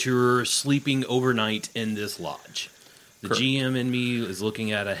establishing that you're sleeping overnight in this lodge. The Correct. GM in me is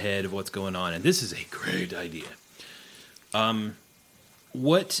looking at ahead of what's going on, and this is a great idea.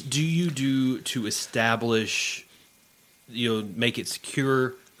 What do you do to establish, make it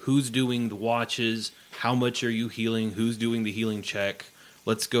secure? Who's doing the watches? How much are you healing? Who's doing the healing check?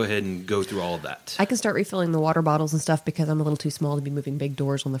 Let's go ahead and go through all of that. I can start refilling the water bottles and stuff because I'm a little too small to be moving big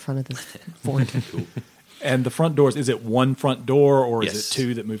doors on the front of this fort. And the front doors, is it one front door or is Yes. it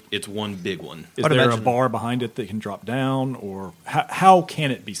two that move? It's one big one. Is I'd there imagine- a bar behind it that can drop down, or how can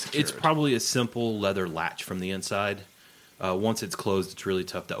it be secured? It's probably a simple leather latch from the inside. Once it's closed, it's really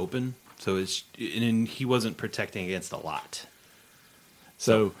tough to open. So and he wasn't protecting against a lot.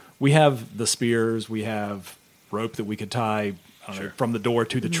 So we have the spears, we have rope that we could tie I don't know, from the door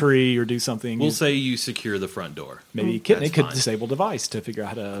to the tree or do something. We'll say you secure the front door. Maybe Kitten That's could fine. disable device to figure out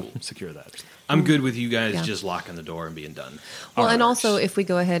how to secure that. I'm good with you guys Yeah. just locking the door and being done. Well, and Ours. also if we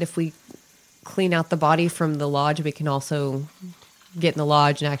go ahead, if we clean out the body from the lodge, we can also get in the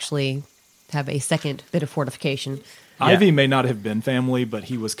lodge and actually have a second bit of fortification. Ivy may not have been family, but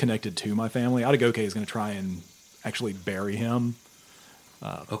he was connected to my family. Atagoke is going to try and actually bury him.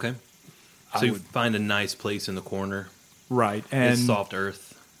 Okay. I So you would- find a nice place in the corner. Right. And And soft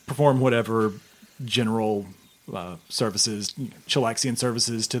earth. perform whatever general services, Chilaxian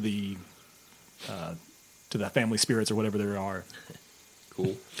services to the family spirits or whatever there are.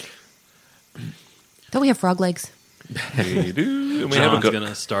 Cool. Don't we have frog legs? We do. And we have a John's cook. going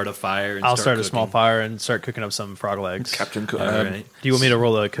to start a fire and I'll start start a small cooking. fire and start cooking up some frog legs. Captain Cook. All right. Do you want me to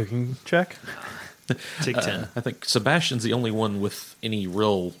roll a cooking check? Take 10. I think Sebastian's the only one with any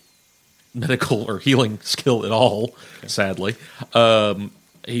real medical or healing skill at all, sadly.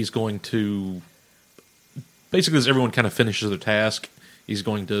 He's going to, basically as everyone kind of finishes their task, he's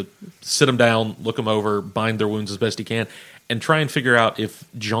going to sit them down, look them over, bind their wounds as best he can, and try and figure out if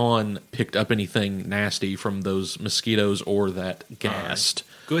John picked up anything nasty from those mosquitoes or that gas.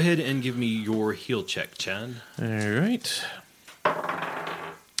 Go ahead and give me your heal check, Chad. All right.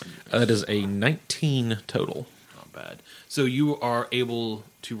 That is a 19 total. Not bad. So you are able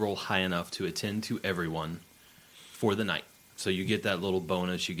to roll high enough to attend to everyone for the night. So you get that little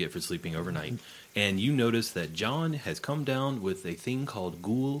bonus you get for sleeping overnight. And you notice that John has come down with a thing called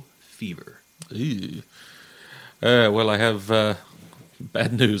ghoul fever. Ew. Well, I have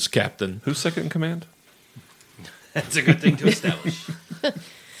bad news, Captain. Who's second in command? That's a good thing to establish.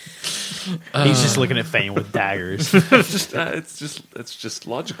 He's just looking at Fane with daggers. It's just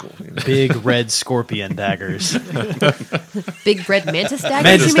logical. You know? Big red scorpion daggers. Big red mantis daggers?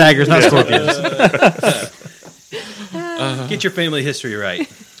 Mantis you mean? daggers, not scorpions. Get your family history right.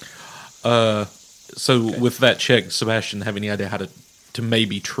 So with that check, Sebastian, have any idea how to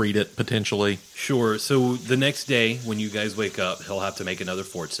maybe treat it potentially? Sure. So the next day, when you guys wake up, he'll have to make another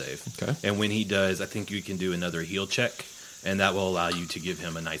fort save. Okay. And when he does, I think you can do another heal check, and that will allow you to give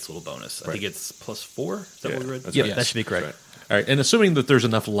him a nice little bonus. I think it's +4. Is that what we read? that's Yep, right. that should be correct. Right. All right, and assuming that there's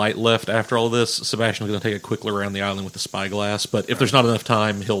enough light left after all this, Sebastian's going to take a quick look around the island with the spyglass. But if there's not enough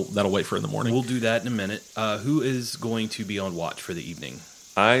time, that'll wait for in the morning. We'll do that in a minute. Who is going to be on watch for the evening?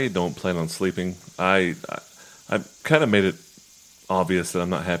 I don't plan on sleeping. I kind of made it obvious that I'm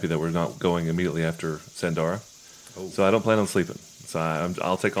not happy that we're not going immediately after Sandara. Oh. So I don't plan on sleeping. So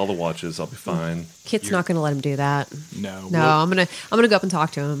I'll take all the watches. I'll be fine. Kit's not going to let him do that. No. No, I'm gonna go up and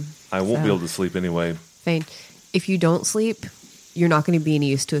talk to him. I won't So- be able to sleep anyway. Fane, if you don't sleep, you're not going to be any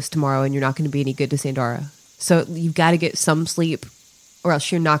use to us tomorrow, and you're not going to be any good to Sandara. So you've got to get some sleep, or else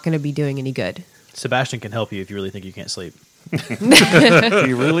you're not going to be doing any good. Sebastian can help you if you really think you can't sleep.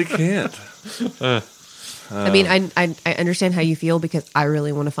 You really can't. I mean, I understand how you feel because I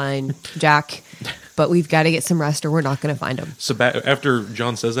really want to find Jack, but we've got to get some rest, or we're not going to find him. After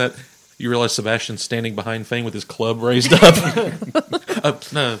John says that, you realize Sebastian's standing behind Fane with his club raised up.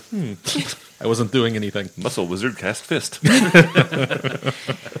 I wasn't doing anything. Muscle wizard cast fist.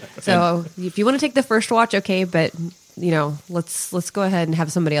 So if you want to take the first watch, okay, but let's go ahead and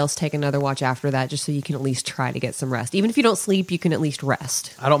have somebody else take another watch after that, just so you can at least try to get some rest. Even if you don't sleep, you can at least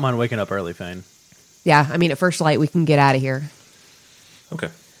rest. I don't mind waking up early, Fane. Yeah, I mean, at first light, we can get out of here. Okay.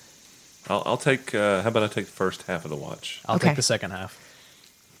 I'll take. How about I take the first half of the watch? I'll Okay. take the second half.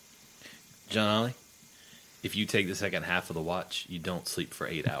 John Ollie, if you take the second half of the watch, you don't sleep for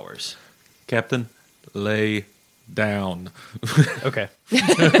 8 hours. Captain, lay down. Okay. Well,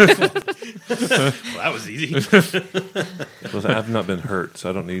 that was easy. Well, I've not been hurt, so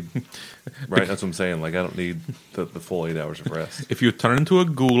I don't need. Right, that's what I'm saying. Like I don't need the full 8 hours of rest. If you turn into a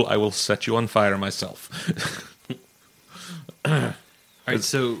ghoul, I will set you on fire myself. All right,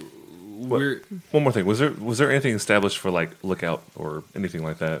 so we're One more thing. Was there anything established for like lookout or anything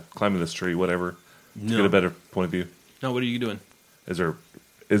like that? Climbing this tree, whatever. To No. get a better point of view. no. What are you doing? Is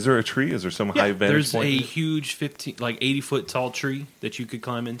there a tree? Is there some high vantage There's point? a huge 80-foot tall tree that you could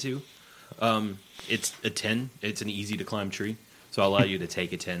climb into. It's a 10. It's an easy to climb tree, so I'll allow you to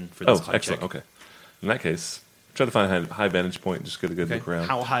take a 10 for this Oh, high excellent. check. Okay. In that case, try to find a high vantage point and just get a good Okay. look around.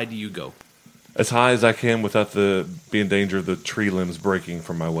 How high do you go? As high as I can without being in danger of the tree limbs breaking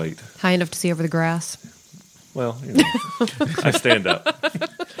from my weight. High enough to see over the grass. Well, I stand up.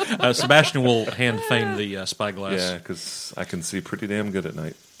 Sebastian will hand Fane the spyglass. Yeah, because I can see pretty damn good at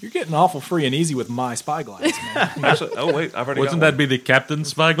night. You're getting awful free and easy with my spyglass, man. Actually, oh wait, I've already Wouldn't got that be the captain's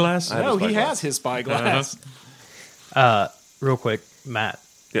spyglass? I have No, a he spyglass. has his spyglass. Real quick, Matt.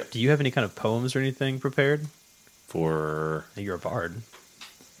 Yep. Do you have any kind of poems or anything prepared? for You're a bard.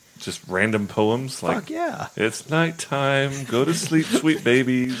 just random poems. Like, Fuck yeah. it's nighttime. Go to sleep, sweet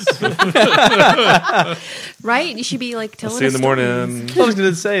babies. Right? You should be like I'll telling see you in us the stories. morning. I was going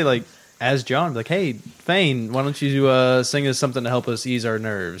to say, like, as John, like, hey, Fane, why don't you sing us something to help us ease our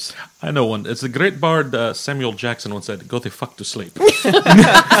nerves? I know one. It's the great bard Samuel Jackson once said, "Go the fuck to sleep."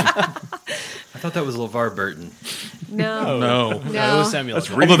 I thought that was LeVar Burton. No. No. That was Samuel. That's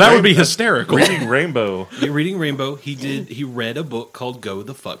Jackson. Although that would be hysterical. Reading Rainbow. You're reading Rainbow. He read a book called "Go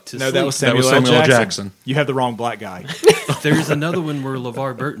the Fuck to No, Sleep." that was That Samuel, was Samuel L. L. Jackson. Jackson. You have the wrong black guy. There's another one where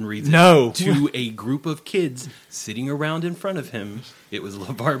LeVar Burton reads it No. to a group of kids sitting around in front of him. It was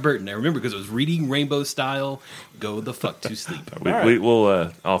LeVar Burton. I remember because it was reading Rainbow style. Go the fuck to sleep.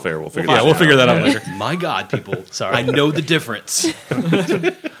 We'll off air. We'll figure that Yeah, out. we'll figure that out later. My God, people! Sorry. I know the difference.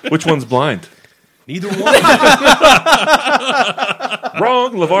 Which one's blind? Neither one.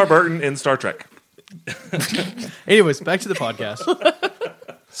 Wrong. LeVar Burton in Star Trek. Anyways, back to the podcast.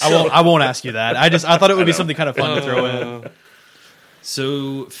 I won't ask you that. I thought it would be something kind of fun to throw in.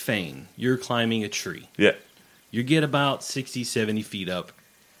 So, Fane, you're climbing a tree. Yeah. You get about 60, 70 feet up.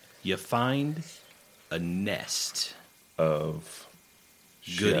 You find a nest Of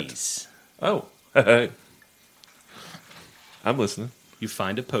goodies. Oh. I'm listening. You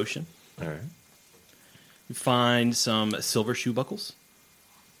find a potion. All right. You find some silver shoe buckles.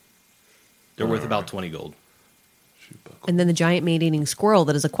 They're worth about 20 gold. And then the giant meat-eating squirrel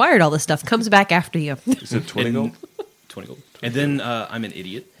that has acquired all this stuff comes back after you. You said 20 And- gold? 20 gold. And then I'm an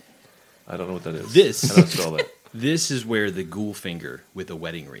idiot. I don't know what that is. This- How do I spell that? This is where the ghoul finger with a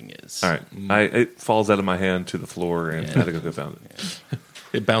wedding ring is. All right. It falls out of my hand to the floor, and Attica found it.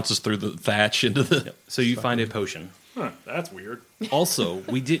 It bounces through the thatch into the. So you find a potion. Huh, that's weird. Also,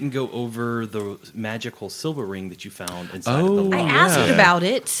 we didn't go over the magical silver ring that you found inside of the Oh. I lock. asked about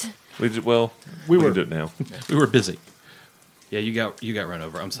it. We can do it now. We were busy. Yeah, you got run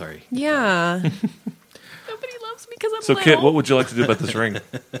over. I'm sorry. Yeah. Nobody loves me because I'm So, little. Kit, what would you like to do about this ring?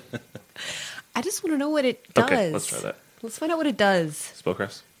 I just want to know what it does. Okay, let's try that. Let's find out what it does.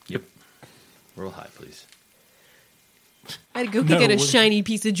 Spellcraft? Yep. Roll high, please. I'd go get a shiny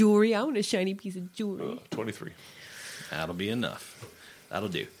piece of jewelry. I want a shiny piece of jewelry. 23. That'll be enough. That'll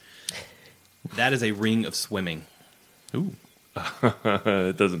do. That is a ring of swimming. Ooh.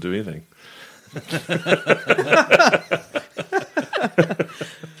 It doesn't do anything.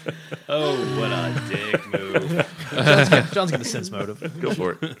 Oh, what a dick move. John's got the sense motive. Go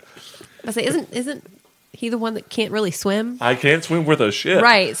for it. I say, isn't he the one that can't really swim? I can't swim worth a shit.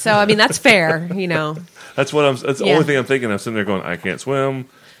 Right. So I mean, that's fair. You know. That's the Yeah. only thing I'm thinking. I'm sitting there going, I can't swim.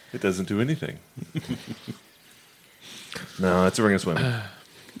 It doesn't do anything. No, it's a ring of swimming.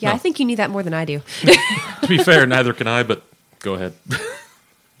 Yeah, I think you need that more than I do. To be fair, neither can I, but go ahead.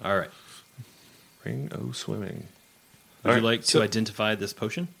 All right. Ring of swimming. Would you like to identify this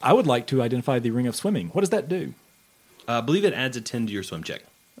potion? I would like to identify the ring of swimming. What does that do? I believe it adds a 10 to your swim check.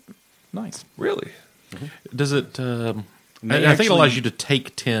 Nice. Really? Does it? I May think it allows actually- you to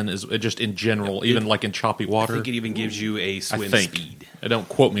take 10 is just in general, even like in choppy I water. think it even gives you a I swim think. speed, Don't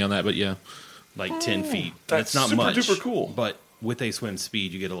quote me on that, but yeah. like 10 feet. That's That's not super much. duper cool. But with a swim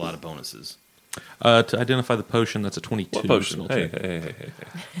speed, you get a lot of bonuses. To identify the potion, that's a 22. What potion? spell Hey, check.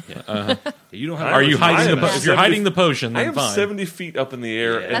 hey. You don't have. Are you I hiding am the? If you're 70 hiding the potion, I then am fine. 70 feet up in the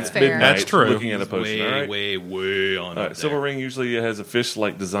air Yeah. at That's fair. midnight That's true. looking at a potion. way, all right? way on All up right, there. Silver Ring usually has a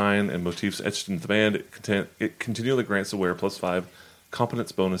fish-like design and motifs etched into the band. It continually grants the wearer +5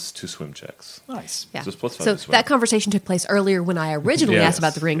 competence bonus to swim checks. Nice. Yeah. Just +5 So to swim. that conversation took place earlier when I originally Yes, asked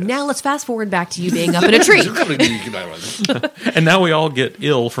about the ring. yes. Now let's fast forward back to you being up in a tree. And now we all get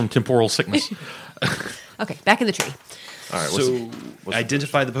ill from temporal sickness. Okay, back in the tree. All right, So what's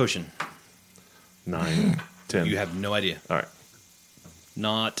identify the potion. 9, 10. You have no idea. All right.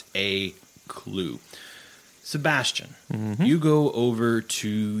 Not a clue. Sebastian, you go over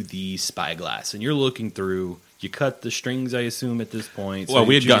to the spyglass and you're looking through. You cut the strings, I assume, at this point. so Well,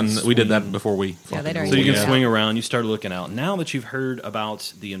 we that had you can gotten. We did that swing- before we. Yeah, fucking- they'd already So you can Yeah. swing around. You start looking out. Now that you've heard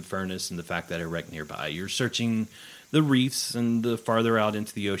about the Infernus and the fact that it wrecked nearby, you're searching the reefs and the farther out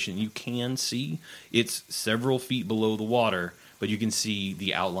into the ocean. You can see it's several feet below the water, but you can see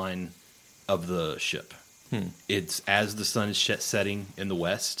the outline of the ship. It's as the sun is setting in the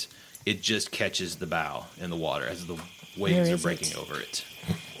west. It just catches the bow in the water as the waves Where are is breaking it? over it.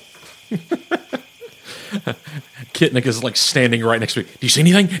 Kitnick is like standing right next to me. Do you see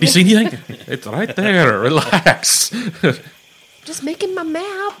anything? Do you see anything? It's right there. Relax. Just making my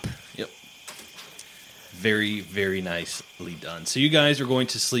map. Yep. Very, very nicely done. So you guys are going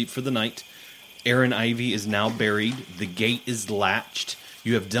to sleep for the night. Aaron Ivy is now buried. The gate is latched.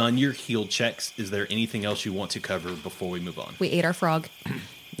 You have done your heal checks. Is there anything else you want to cover before we move on? We ate our frog.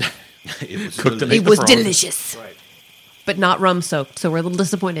 It was Cooked and really- ate It the was frog. delicious. Right. But not rum soaked, so we're a little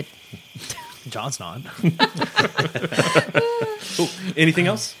disappointed. John's not. Cool. Anything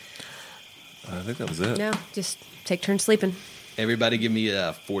else? I think that was it. No, just take turns sleeping. Everybody give me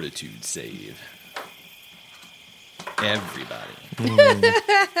a fortitude save. Everybody.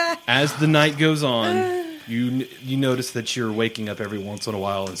 As the night goes on, you notice that you're waking up every once in a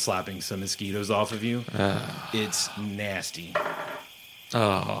while and slapping some mosquitoes off of you. It's nasty.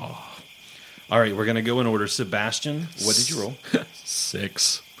 Oh, All right, we're going to go in order. Sebastian, what did you roll?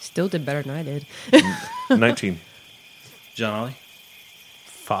 6. Still did better than I did. 19. John Ollie,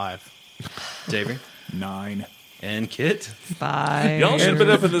 5. Xavier, 9. and Kit. 5. Y'all should have been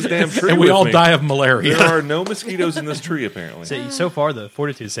up in this damn tree And we with all me. die of malaria. There are no mosquitoes in this tree, apparently. So far, the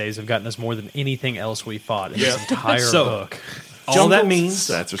fortitude saves have gotten us more than anything else we fought in this entire So- book. All that means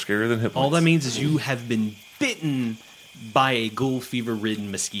Stats are scarier than hit all points. that means is you have been bitten by a ghoul fever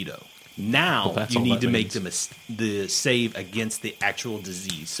ridden mosquito. Now Well, that's you all need that to make means. the save against the actual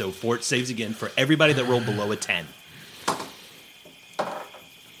disease. So Fort saves again for everybody that rolled below a 10.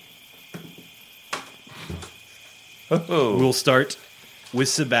 Oh. We'll start with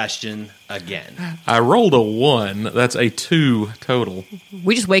Sebastian again. I rolled a 1. That's a 2 total.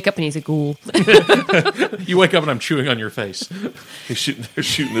 We just wake up and he's a ghoul. You wake up and I'm chewing on your face. He's shooting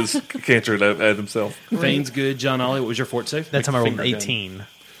his cancer at himself. Fane's good. John Ollie, what was your fort save? That time I rolled an Finger gun. 18.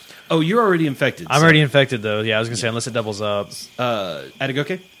 Oh, you're already infected. I'm so- already infected, though. Yeah, I was going to say, unless it doubles up.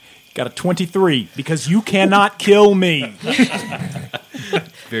 Atagoke? Got a 23 because you cannot kill me.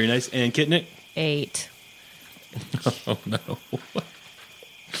 Very nice. And Kitnik? 8. Oh, no.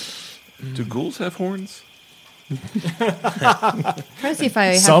 Do ghouls have horns? Trying to see if I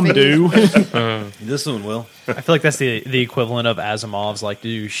have Some any- do. This one will. I feel like that's the equivalent of Asimov's, like,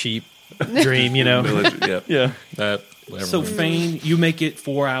 do sheep dream, you know? Yeah. Yeah. Whatever. So, Fane, you make it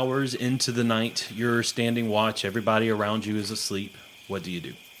 4 hours into the night. You're standing watch. Everybody around you is asleep. What do you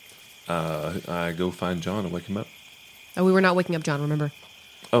do? I go find John and wake him up. Oh, we were not waking up John, remember?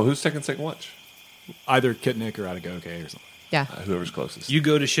 Oh, who's taking second watch? Either Kitnik or Atagoke or something. Yeah. Whoever's closest. You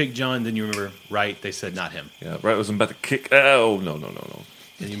go to shake John, then you remember, right, they said not him. Yeah, right. Was I'm about to kick. Oh, no.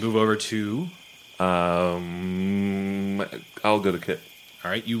 Then you move over to, I'll go to Kit.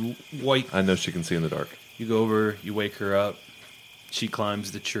 all right, you wake, I know she can see in the dark. you go over, you wake her up. She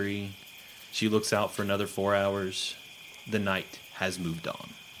climbs the tree. She looks out for another 4 hours. The night has moved on.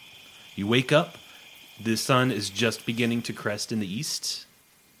 You wake up. The sun is just beginning to crest in the east.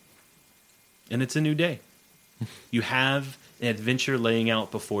 And it's a new day. You have an adventure laying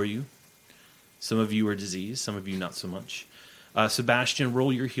out before you. Some of you are diseased, some of you not so much. Sebastian,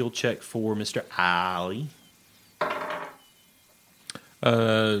 roll your heal check for Mr. Ali.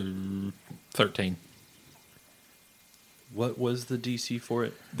 13. What was the DC for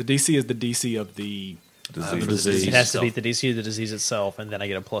it? The DC is the DC of the Disease. disease. It has to beat the DC of the disease itself, and then I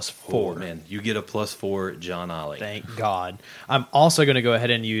get a +4. Oh, man. You get a +4, John Ali. Thank God. I'm also going to go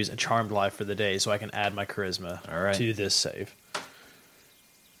ahead and use a Charmed Life for the day so I can add my Charisma All right. to this save.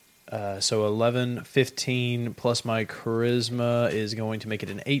 So 11, 15 plus my Charisma is going to make it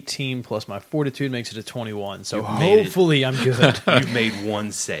an 18 plus my Fortitude makes it a 21. So You've made it. hopefully I'm good. You've made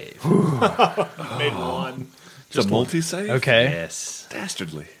one save. made one. It's a multi-save? Okay. Yes.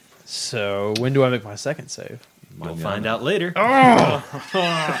 Dastardly. So when do I make my second save? We'll find out later. All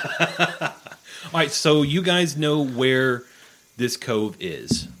right, so you guys know where this cove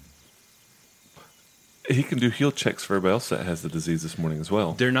is. He can do heal checks for everybody else that has the disease this morning as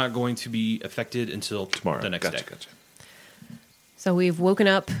well. They're not going to be affected until Tomorrow. the next Gotcha. day. So we've woken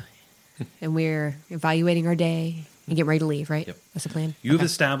up and we're evaluating our day and getting ready to leave, right? Yep. That's the plan? You've Okay.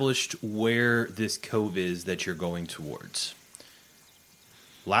 established where this cove is that you're going towards.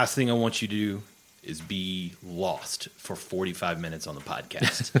 Last thing I want you to do is be lost for 45 minutes on the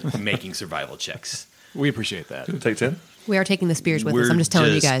podcast making survival checks. We appreciate that. Take 10? We are taking the spears with us. We're I'm just telling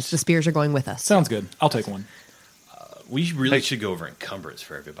you just- guys, the spears are going with us. Sounds good. I'll take one. We really should go over encumbrance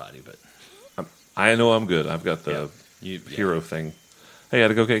for everybody, but I know I'm good. I've got the Yeah. hero thing. Hey,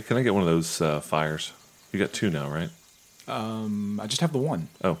 okay, can I get one of those fires? You got 2 now, right? I just have the one.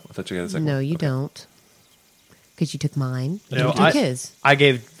 Oh, I thought you had a second No, one. you Okay. don't. Because you took mine. No, you took his. I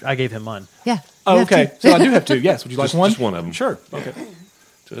gave him mine. Yeah. Oh, you have okay. two. So I do have 2. Yes. Would you like Just- one? just one of 'em. Sure. Okay.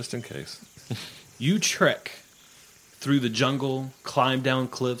 Just in case. you trek through the jungle, climb down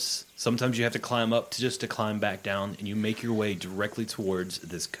cliffs. Sometimes you have to climb up to climb back down, and you make your way directly towards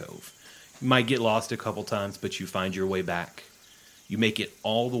this cove. You might get lost a couple times, but you find your way back. You make it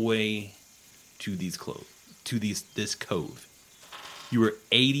all the way to this cove. You are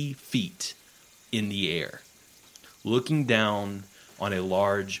 80 feet in the air, looking down on a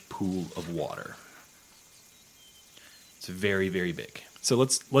large pool of water. It's very, very big. So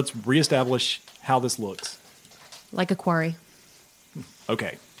let's reestablish how this looks. Like a quarry.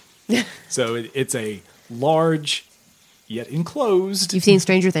 Okay. So it's a large yet enclosed. You've seen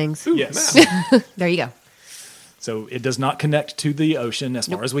Stranger Things. Yes. There you go. So it does not connect to the ocean as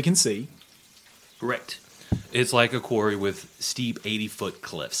far as we can see. Correct. It's like a quarry with steep 80-foot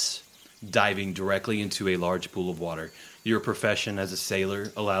cliffs, diving directly into a large pool of water. Your profession as a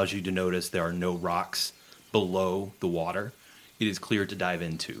sailor allows you to notice there are no rocks below the water. It is clear to dive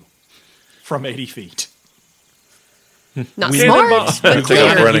into. From 80 feet. Not We- smart, but Take clear.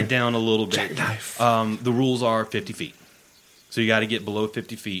 off Get running. down a little bit. The rules are 50 feet. So you got to get below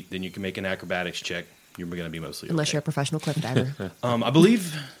 50 feet, then you can make an acrobatics check. You're going to be mostly Unless okay. you're a professional cliff diver. I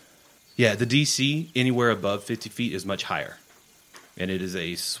believe, the DC anywhere above 50 feet is much higher. And it is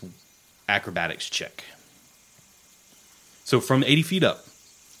a acrobatics check. So from 80 feet up,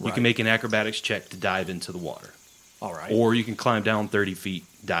 you Right. can make an acrobatics check to dive into the water. All right. Or you can climb down 30 feet,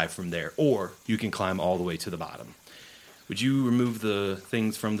 dive from there. Or you can climb all the way to the bottom. Would you remove the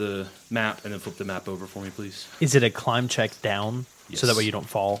things from the map and then flip the map over for me, please? Is it a climb check down so that Yes. way you don't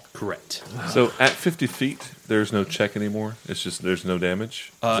fall? Correct. So at 50 feet, there's no check anymore. It's just there's no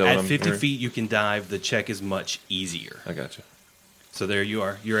damage. Is that what At I'm 50 hearing? feet, you can dive. The check is much easier. I got you. So there you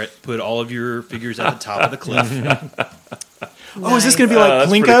are. You're at put all of your figures at the top of the cliff. Oh, is this going to be like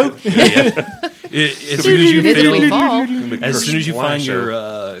that's Plinko? As soon as you It is if we fail, fall. as soon as you find Splash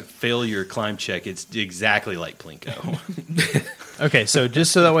your fail your climb check, it's exactly like Plinko. Okay, so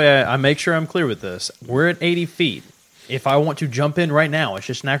just so that way I make sure I'm clear with this, we're at 80 feet. If I want to jump in right now, it's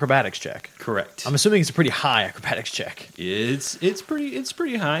just an acrobatics check. Correct. I'm assuming it's a pretty high acrobatics check. It's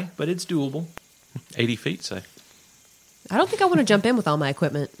pretty high, but it's doable. 80 feet, say. I don't think I want to jump in with all my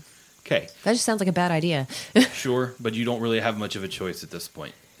equipment. Okay, That just sounds like a bad idea. sure, but you don't really have much of a choice at this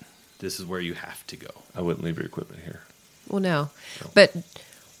point. This is where you have to go. I wouldn't leave your equipment here. Well, no. But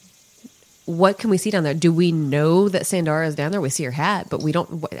what can we see down there? Do we know that Sandara is down there? We see her hat, but we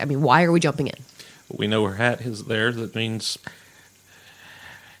don't. I mean, why are we jumping in? We know her hat is there. That means,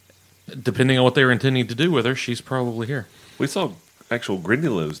 depending on what they were intending to do with her, she's probably here. We saw actual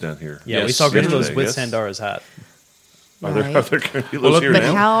Grindylows down here. Yeah, we Yes, saw Grindylows yesterday, with yes. Sandara's hat. Are there Right. other Grindylows here But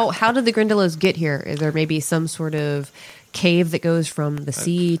now? how did the Grindylows get here? Is there maybe some sort of cave that goes from the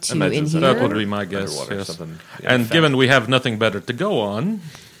sea to imagine in so. here? That would be my guess. Underwater or Yes. something. Yeah, And given we have nothing better to go on,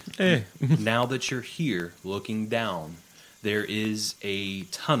 Now that you're here looking down, there is a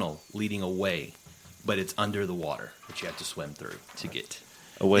tunnel leading away, but it's under the water that you have to swim through to get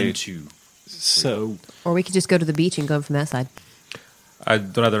Away. into. So Or we could just go to the beach and go in from that side.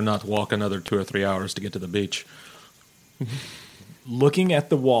 I'd rather not walk another 2 or 3 hours to get to the beach. looking at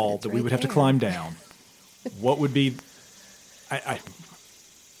the wall that we right would have to there. climb down, what would be...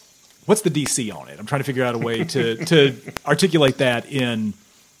 what's the DC on it? I'm trying to figure out a way to articulate that in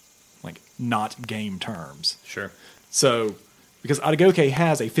like not game terms. Sure. So, because Adagoke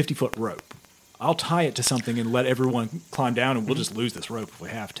has a 50-foot rope, I'll tie it to something and let everyone climb down, and we'll just lose this rope if we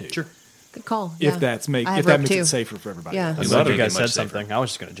have to. Sure. Good call. If yeah. that I makes have it rope too. safer for everybody. Yeah. I'm It's glad not you gonna guys get said much safer. something. I was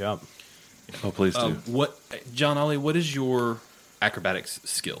just going to jump. Oh, please do. John Ollie, what is your acrobatics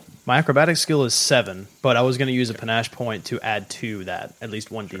skill? My acrobatics skill is 7, but I was going to use a panache point to add to that, at least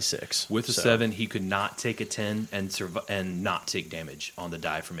 1d6. With a So, 7, he could not take a 10 and not take damage on the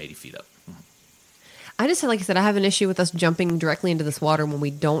dive from 80 feet up. I just like I said, I have an issue with us jumping directly into this water when we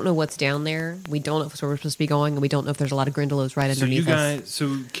don't know what's down there. We don't know if where we're supposed to be going, and we don't know if there's a lot of Grindylows right So you underneath us. guys, so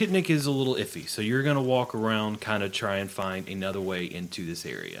Kitnick is a little iffy. So you're going to walk around, kind of try and find another way into this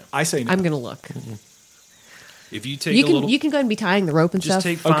area. I say no. I'm gonna look. If you take You a can little, you can go and be tying the rope and just stuff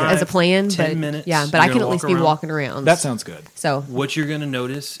take Okay. 5, as a plan, 10 but minutes. yeah, but You're I can gonna at least walk be around. walking around. That sounds good. so. What you're going to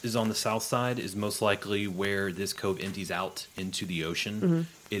notice is on the south side is most likely where this cove empties out into the ocean. Mm-hmm.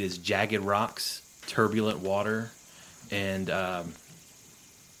 It is jagged rocks, turbulent water, and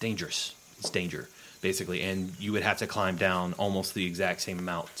dangerous. It's danger, basically. And you would have to climb down almost the exact same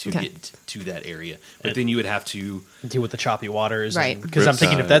amount to Okay. get to that area. But then you would have to... deal with the choppy waters. Right. Because I'm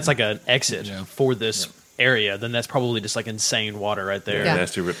thinking if Riptide. that's like an exit for this area, then that's probably just like insane water right there. Yeah.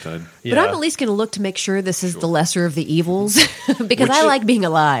 Nasty Riptide. Yeah. But I'm at least going to look to make sure this is the lesser of the evils because I Which- like being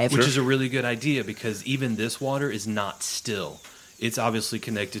alive. Which is a really good idea because even this water is not still. It's obviously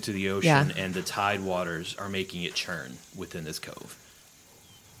connected to the ocean, Yeah. and the tide waters are making it churn within this cove.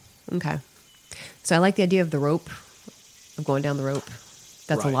 Okay. So I like the idea of the rope, of going down the rope.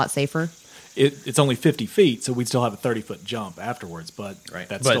 That's Right. a lot safer. It's only 50 feet, so we'd still have a 30-foot jump afterwards, but Right.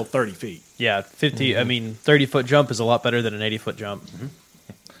 that's But- still 30 feet. Yeah, 50. I mean, 30-foot jump is a lot better than an 80-foot jump.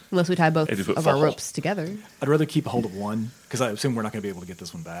 Unless we tie both 80-foot of our fall. ropes together. I'd rather keep a hold of one, because I assume we're not going to be able to get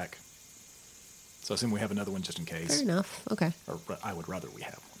this one back. So I assume we have another one just in case. Fair enough. Okay. Or I would rather we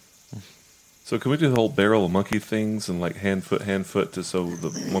have one. So can we do the whole barrel of monkey things and like hand foot to so the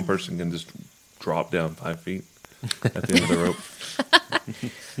one person can just drop down 5 feet at the end of the rope?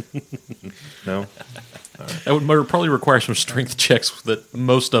 No? That would probably require some strength checks that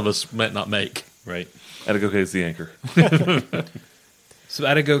most of us might not make. Right. Atagoke is the anchor. So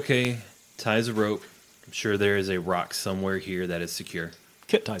Atagoke ties a rope. I'm sure there is a rock somewhere here that is secure.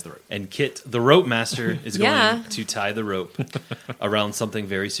 Kit ties the rope. And Kit, the rope master, is Yeah. going to tie the rope around something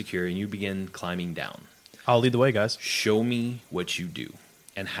very secure, and you begin climbing down. I'll lead the way, guys. Show me what you do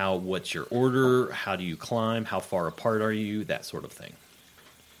and what's your order, how do you climb, how far apart are you, that sort of thing.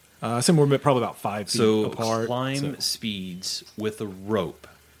 I assume we're probably about 5 feet So apart. climb so- speeds with a rope.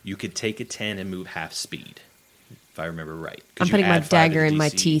 You could take a 10 and move half speed, if I remember right. 'Cause I'm you putting my add 5 to the dagger in my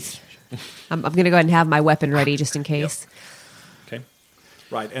DC. teeth. I'm going to go ahead and have my weapon ready just in case. Okay,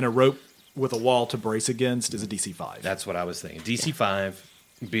 Right, and a rope with a wall to brace against is a DC 5. that's what I was thinking. DC 5,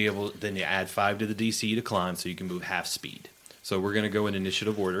 then you add 5 to the DC to climb, so you can move half speed. So we're going to go in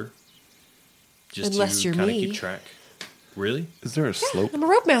initiative order, just Unless to you're kind of me. keep track. Really? Is there a slope? I'm a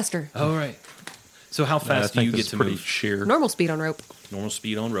rope master. Oh, right. So how I fast do think you this get is to pretty move? sheer. Normal speed on rope, Normal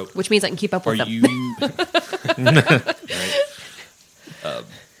speed on rope. which means I can keep up Are with them. you? Right. All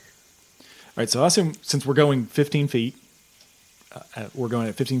right, so I assume since we're going 15 feet, we're going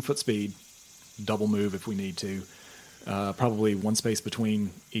at 15-foot speed, double move if we need to. Probably one space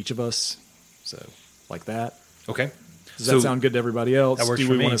between each of us, so like that. Okay. Does that sound good to everybody else? That works Do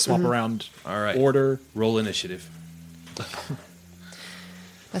for we me. want to swap around All right. order? Roll initiative.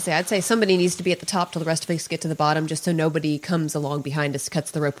 I'd say somebody needs to be at the top till the rest of us get to the bottom, just so nobody comes along behind us,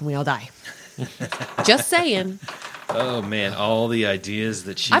 cuts the rope, and we all die. Just saying. Oh man, all the ideas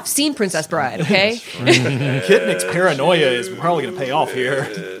that she. I've seen Princess Bride, okay? Kitnick's paranoia is probably going to pay off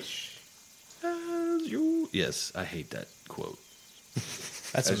here. Yes, I hate that quote.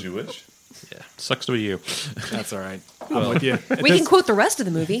 As you wish. Yeah. Sucks to be you. That's all right. I'm with you. We can quote the rest of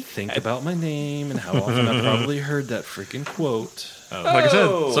the movie. Think about my name and how often I've probably heard that freaking quote. Like I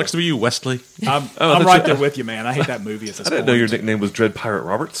said, sucks to be you, Wesley. I'm right there with you, man. I hate that movie at this I didn't know your nickname was Dread Pirate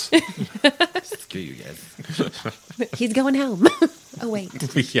Roberts. Screw you guys. He's going home. Oh,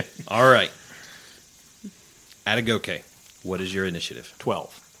 wait. Yeah. All right. Atagoke, what is your initiative?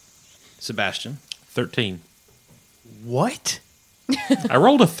 12. Sebastian, 13. What? I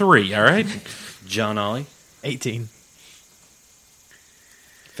rolled a 3, all right? John Ollie, 18.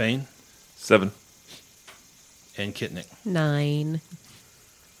 Fane, 7. and Kitnick. 9.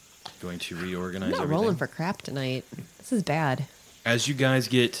 Going to I'm reorganize not everything. rolling for crap tonight. This is bad. As you guys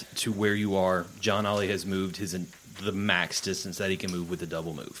get to where you are, John Ollie has moved the max distance that he can move with the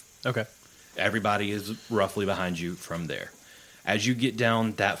double move. Okay. Everybody is roughly behind you from there. As you get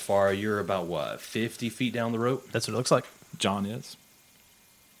down that far, you're about, 50 feet down the rope? That's what it looks like. John is.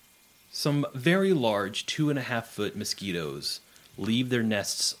 Some very large 2.5-foot mosquitoes leave their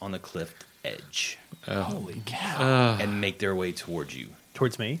nests on the cliff edge Holy cow. and make their way towards you.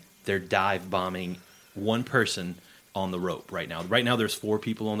 Towards me. They're dive bombing one person on the rope right now. Right now, there's 4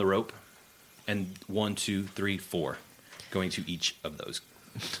 people on the rope, and 1, 2, 3, 4 going to each of those.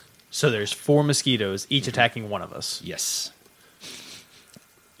 So there's 4 mosquitoes, each attacking one of us. Yes.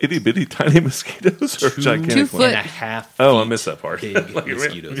 Itty bitty tiny mosquitoes or 2 gigantic 2 ones? foot. and a half. Oh, I feet missed that part. Big Like,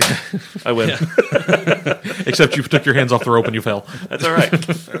 mosquitoes. I win. Except you took your hands off the rope and you fell. That's all right.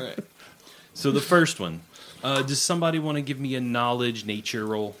 All right. So the first one. Does somebody want to give me a knowledge nature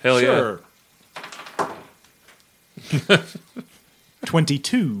roll? Hell Sure.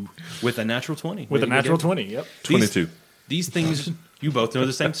 22 With a natural 20. with Way a to natural begin. 20. Yep. 22. These things, you both know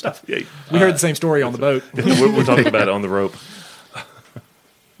the same stuff. Yay. We heard the same story on the boat. We're talking about it on the rope.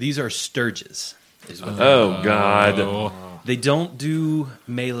 These are sturges. Is what Oh, God. they don't do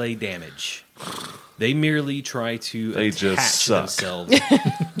melee damage. They merely try to They just attach suck. themselves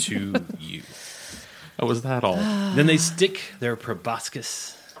to you. Oh, was that all? Then they stick their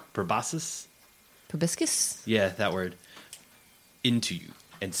proboscis, Proboscis? yeah, that word, into you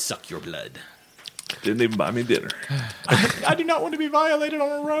and suck your blood. Didn't even buy me dinner. I do not want to be violated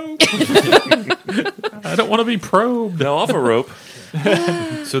on a rope. I don't want to be probed. Now off a rope.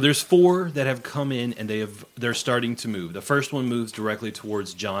 So there's 4 that have come in and they're starting to move. The first one moves directly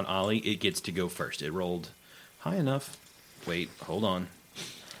towards John Ollie. It gets to go first. It rolled high enough. Wait, hold on.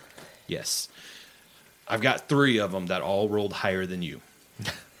 Yes. I've got 3 of them that all rolled higher than you.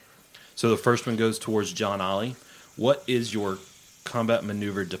 So the first one goes towards John Ollie. What is your combat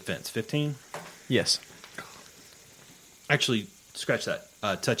maneuver defense? 15? Yes. Actually, scratch that.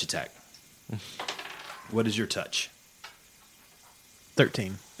 Touch attack. What is your touch?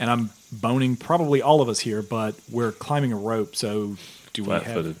 13. And I'm boning probably all of us here, but we're climbing a rope, so do we have...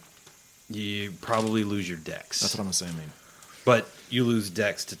 Flat-footed. You probably lose your dex. That's what I'm assuming. But you lose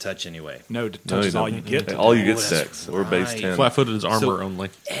dex to touch anyway. No, to No, touch you is all don't. you get. All you get Oh, is that's dex or base right. 10. Flat-footed is armor So- only.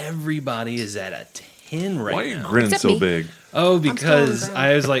 Everybody is at a 10 right Why are you now. grinning Except so me. big? Oh, still on the because ground.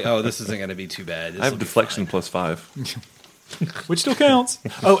 I was like, oh, this isn't going to be too bad. I have deflection plus 5. Which still counts.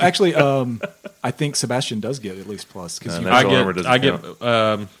 Oh, actually, I think Sebastian does get at least plus. Because No. I Natural armor get, doesn't I get,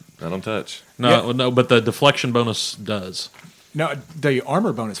 Not on touch. no, Yeah. no, but the deflection bonus does. no, the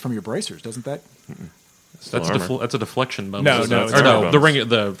armor bonus from your bracers, doesn't that? Still That's armor. that's a deflection bonus. No, isn't no, it? it's or no, armor the bonus. ring,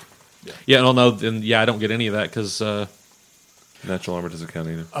 no, then I don't get any of that because Natural armor doesn't count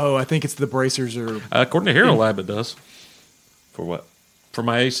either. Oh, I think it's the bracers are... according to Hero Lab, it does. For what? For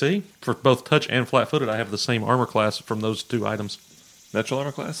my AC, for both touch and flat-footed, I have the same armor class from those two items. Natural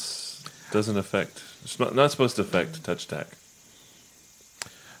armor class doesn't affect. It's not supposed to affect touch attack.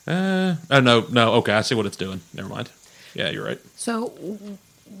 Oh no. Okay, I see what it's doing. Never mind. Yeah, you're right. So,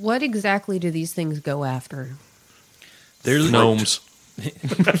 what exactly do these things go after? They're Gnomes.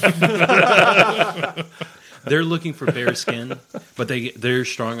 They're looking for bear skin, but they're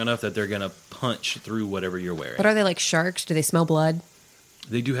strong enough that they're going to punch through whatever you're wearing. But are they like sharks? Do they smell blood?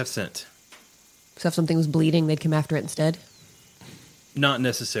 They do have scent. So if something was bleeding, they'd come after it instead? Not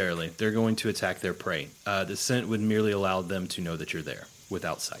necessarily. They're going to attack their prey. The scent would merely allow them to know that you're there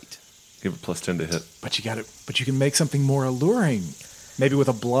without sight. Give it plus 10 to hit. But you can make something more alluring. Maybe with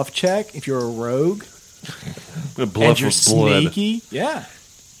a bluff check if you're a rogue. I'm gonna And bluff you're with blood. sneaky. Yeah.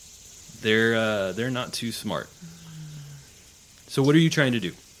 They're not too smart. So what are you trying to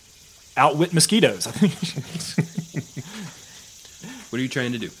do? Outwit mosquitoes. I think. What are you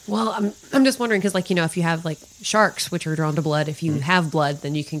trying to do? Well, I'm just wondering because, if you have like sharks, which are drawn to blood, if you have blood,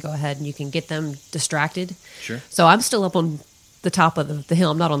 then you can go ahead and you can get them distracted. Sure. So I'm still up on the top of the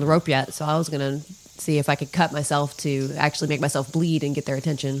hill. I'm not on the rope yet, so I was gonna see if I could cut myself to actually make myself bleed and get their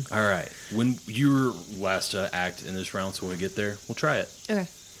attention. All right. When your last act in this round, so when we get there, we'll try it. Okay.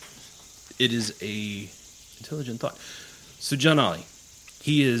 It is a intelligent thought. So John Ollie,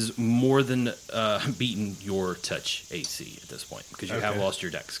 he is more than beaten your touch AC at this point because you have lost your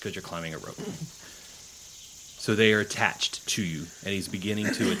dex because you're climbing a rope. So they are attached to you, and he's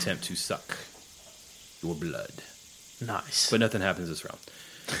beginning to attempt to suck your blood. Nice. But nothing happens this round.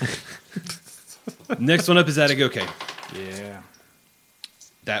 Next one up is Atagoke. Yeah.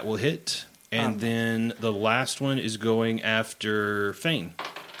 That will hit. And then the last one is going after Fane.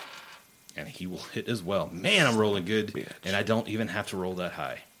 And he will hit as well. Man, I'm rolling good. Bitch. And I don't even have to roll that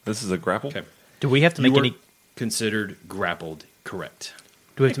high. This is a grapple. Okay. Do we have to make You are any? considered grappled. Correct.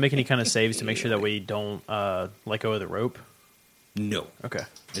 Do we have to make any kind of saves to make sure that we don't let go of the rope? No. Okay.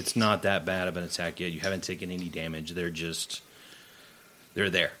 It's not that bad of an attack yet. You haven't taken any damage. They're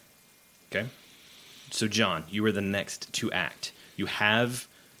there. Okay? So, John, you are the next to act. You have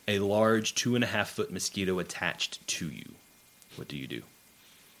a large 2.5-foot mosquito attached to you. What do you do?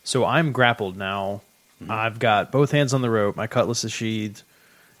 So I'm grappled now. I've got both hands on the rope. My cutlass is sheathed.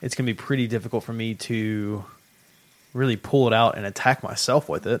 It's going to be pretty difficult for me to really pull it out and attack myself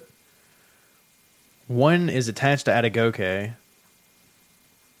with it. One is attached to Atagoke,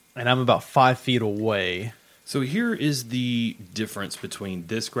 and I'm about 5 feet away. So here is the difference between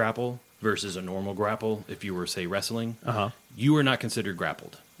this grapple versus a normal grapple. If you were, say, wrestling, you are not considered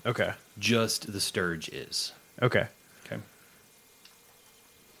grappled. Okay. Just the Sturge is. Okay. Okay.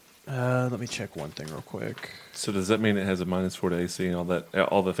 Let me check one thing real quick. So does that mean it has a -4 to AC and all that?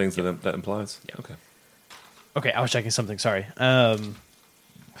 All the things that implies? Yeah. Okay. Okay, I was checking something. Sorry.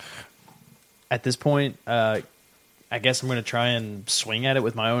 At this point, I guess I'm going to try and swing at it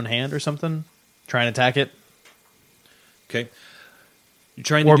with my own hand or something. Try and attack it. Okay. You're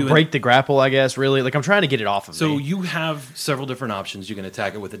trying Or to do break the grapple, I guess, really. Like, I'm trying to get it off of So me. you have several different options. You can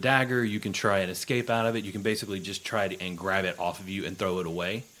attack it with a dagger. You can try and escape out of it. You can basically just try and grab it off of you and throw it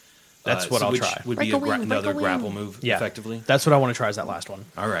away. That's what I'll which try. Would Break be a wing, break another a wing. grapple move, Yeah. effectively. That's what I want to try is that last one.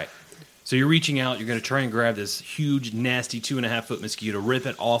 All right. So you're reaching out. You're going to try and grab this huge, nasty 2.5-foot mosquito, rip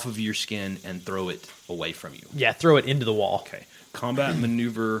it off of your skin, and throw it away from you. Yeah, throw it into the wall. Okay. Combat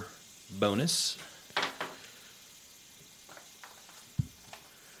maneuver bonus.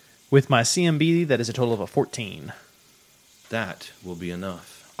 With my CMB, that is a total of a 14. That will be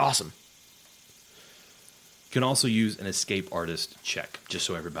enough. Awesome. You can also use an escape artist check, just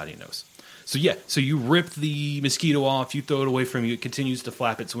so everybody knows. So you rip the mosquito off, you throw it away from you, it continues to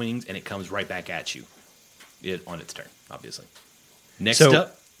flap its wings, and it comes right back at you. On its turn, obviously. Next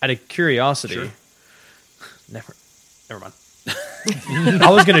up, out of curiosity, Sure. never mind.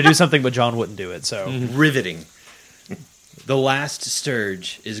 I was going to do something, but John wouldn't do it. So riveting. The last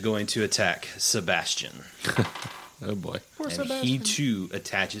Sturge is going to attack Sebastian. Oh boy. And he too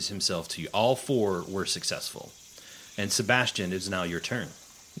attaches himself to you. All 4 were successful. And Sebastian, it is now your turn.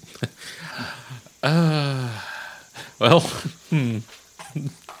 Well,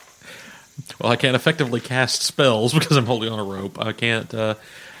 well, I can't effectively cast spells because I'm holding on a rope. I can't.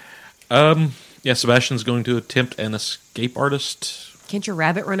 Yeah, Sebastian's going to attempt an escape artist. Can't your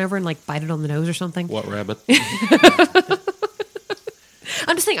rabbit run over and like bite it on the nose or something? What rabbit?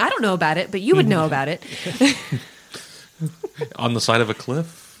 I'm just saying, I don't know about it, but you would know about it. On the side of a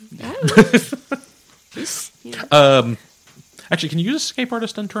cliff? I don't know. Just, you know. Actually, can you use escape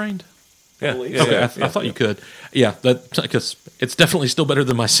artist untrained? Yeah, Okay, I thought you could. Yeah, because it's definitely still better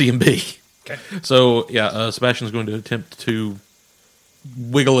than my C&B. Okay. So yeah, Sebastian's going to attempt to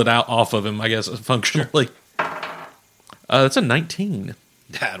wiggle it out off of him, I guess, functionally. That's a 19.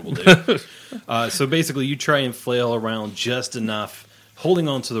 That will do. So basically, you try and flail around just enough, holding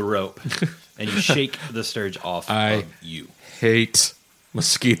onto the rope, and you shake the Sturge off of you. Hate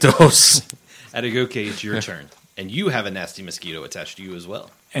mosquitoes. Okay, it's your turn. And you have a nasty mosquito attached to you as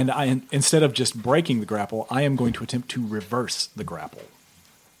well. And instead of just breaking the grapple, I am going to attempt to reverse the grapple.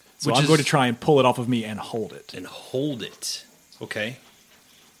 So I'm going to try and pull it off of me and hold it. And hold it. Okay.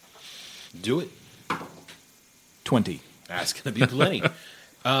 Do it. 20. That's going to be plenty.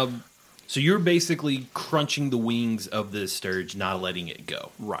 So you're basically crunching the wings of the Sturge, not letting it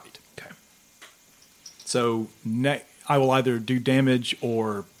go. Right. Okay. So I will either do damage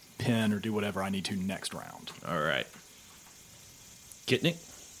or pin or do whatever I need to next round. All right. Kitnick,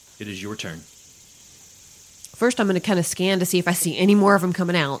 it is your turn. First, I'm going to kind of scan to see if I see any more of them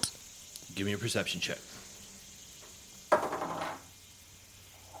coming out. Give me a perception check.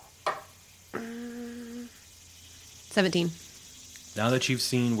 17. Now that you've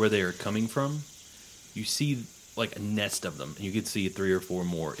seen where they are coming from, you see like a nest of them, and you can see 3 or 4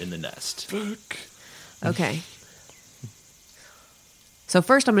 more in the nest. Okay. So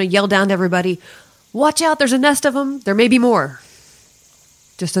first, I'm going to yell down to everybody, watch out, there's a nest of them. There may be more.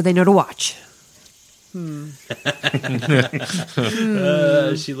 Just so they know to watch. She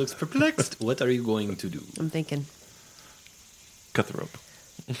looks perplexed. What are you going to do? I'm thinking. Cut the rope.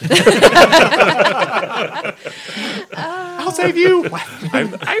 I'll save you.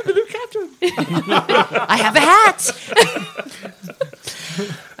 I'm the new captain. I have a hat.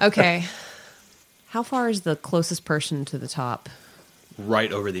 Okay. How far is the closest person to the top?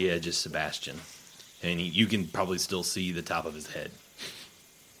 Right over the edge is Sebastian. And you can probably still see the top of his head.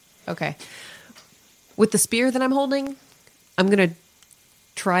 Okay. With the spear that I'm holding, I'm going to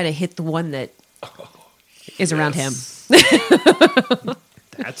try to hit the one that is around him.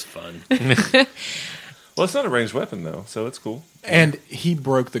 That's fun. Well, it's not a ranged weapon, though, so it's cool. And he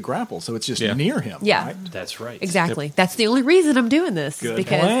broke the grapple, so it's just near him. Yeah. Right? That's right. Exactly. Yep. That's the only reason I'm doing this. Good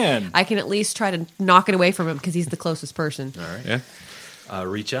because plan. I can at least try to knock it away from him because he's the closest person. All right. Yeah.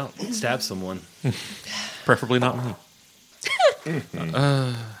 Reach out. Stab someone. Preferably not me.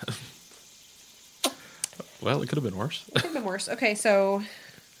 Well, it could have been worse. Could have been worse. Okay, so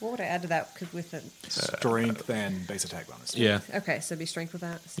what would I add to that with it? Strength and base attack bonus. Yeah. Okay, so be strength with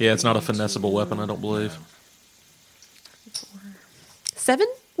that. Yeah, it's not a finessable weapon, I don't believe. 7?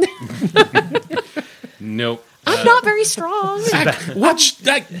 Nope. I'm not very strong. What?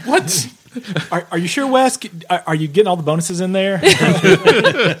 What? Are you sure, Wes? Are you getting all the bonuses in there? Did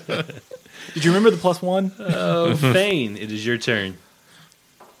you remember the +1? Oh, Thane, it is your turn.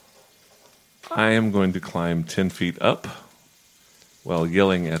 I am going to climb 10 feet up while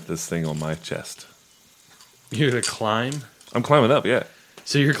yelling at this thing on my chest. You're going to climb? I'm climbing up, yeah.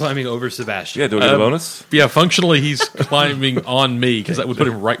 So you're climbing over Sebastian. Yeah, do I get a bonus? Yeah, functionally he's climbing on me because that would put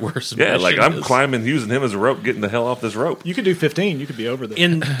him right where Sebastian Yeah, like I'm is. climbing, using him as a rope, getting the hell off this rope. You could do 15. You could be over there.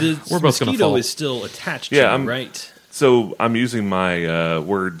 And the We're both gonna mosquito fall. is still attached to Yeah, you, right? So I'm using my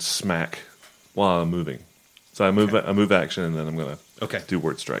word smack while I'm moving. So I move action, and then I'm going to Okay. do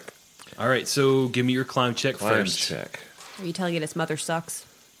word strike. All right, so give me your climb check Climb first. check. Are you telling it its mother sucks?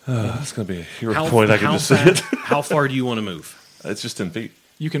 That's going to be a hero point. I can just see far, it. how far do you want to move? It's just 10 feet.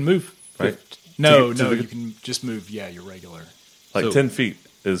 You can move. Right. No, To no, the- you can just move. Yeah, your regular. Like So- 10 feet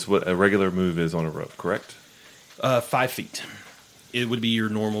is what a regular move is on a rope, correct? 5 feet. It would be your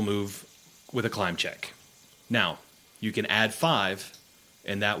normal move with a climb check. Now, you can add 5,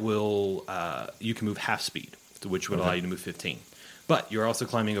 and that will you can move half speed, which would allow you to move 15. But you're also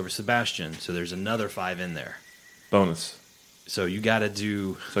climbing over Sebastian, so there's another 5 in there. Bonus. So you got to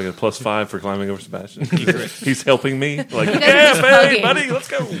do. So I get a +5 for climbing over Sebastian. He's helping me. Like, guys are yeah, just hey, hugging. buddy, let's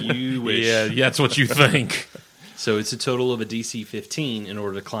go. You wish. Yeah, that's what you think. So it's a total of a DC 15 in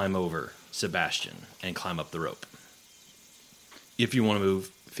order to climb over Sebastian and climb up the rope. If you want to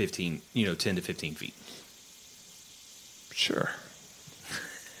move 10 to 15 feet. Sure.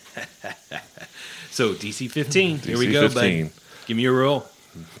 So DC 15. Here we DC go, 15. bud. Give me a roll.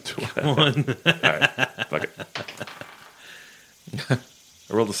 All right, fuck it.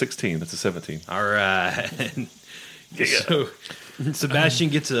 I rolled a 16. That's a 17. All right. Yeah. So Sebastian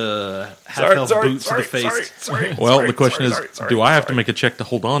gets a half-health boot to the face. Well, the question is, do I have to make a check to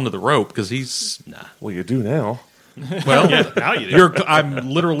hold on to the rope? Because he's Nah. Well, you do now. well. Now you do. I'm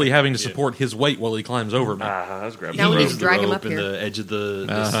literally having to support his weight while he climbs over me. I was grabbing. Now we the need rope. to drag him rope up and here. the edge of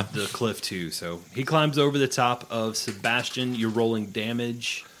the cliff too. So he climbs over the top of Sebastian. You're rolling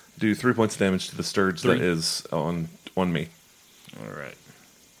damage. Do 3 points of damage to the sturge 3. that is on me. All right.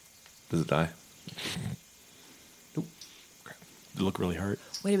 Does it die? You look really hurt.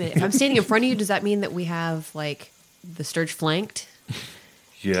 Wait a minute. If I'm standing in front of you, does that mean that we have like the sturge flanked?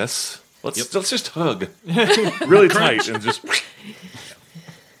 Yes. Let's just hug really tight and just.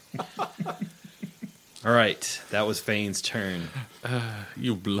 All right. That was Fane's turn.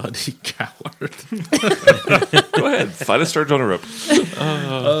 You bloody coward! Go ahead, fight a sturge on a rope.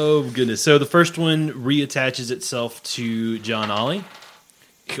 Oh goodness! So the first one reattaches itself to John Ollie.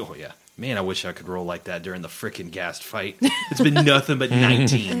 Oh yeah, man! I wish I could roll like that during the frickin' Ghast fight. It's been nothing but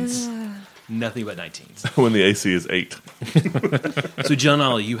 19s. Nothing but 19s. When the AC is 8. So John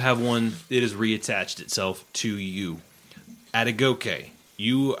Ollie, you have one. It has reattached itself to you. Atagoke,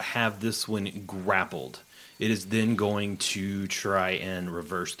 you have this one grappled. It is then going to try and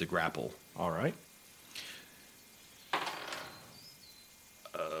reverse the grapple. All right.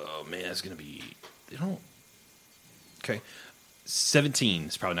 Oh man, it's gonna be. They don't. Okay, 17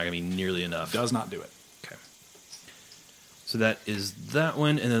 is probably not gonna be nearly enough. Does not do it. Okay. So that is that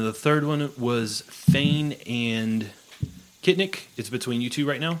one, and then the third one was Fane and Kitnick. It's between you two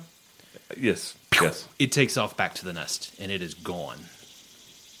right now. Yes. Yes. It takes off back to the nest, and it is gone.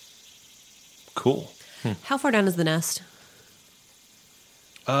 Cool. How far down is the nest?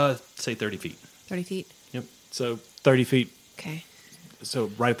 Say 30 feet. 30 feet. Yep. So 30 feet. Okay.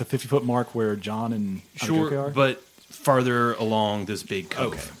 So right at the 50-foot mark where John and Atagoke Sure, are? but farther along this big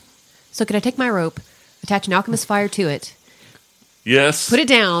cove. Okay. So could I take my rope, attach an alchemist fire to it, Yes. put it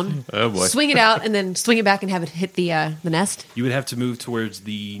down, Oh boy! swing it out, and then swing it back and have it hit the nest? You would have to move towards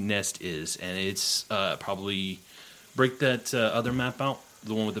the nest is, and it's probably break that other map out,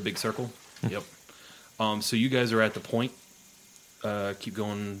 the one with the big circle. Yep. So you guys are at the point. Keep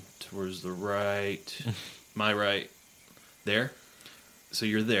going towards the right, my right, there. So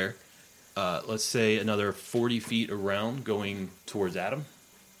you're there. Let's say another 40 feet around, going towards Adam.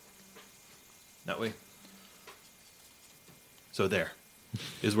 That way. So there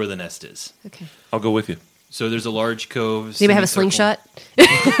is where the nest is. Okay. I'll go with you. So there's a large cove. Does anybody have a semicircle.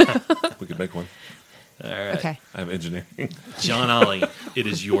 slingshot? We could make one. All right. Okay. I have engineering. John Ollie, it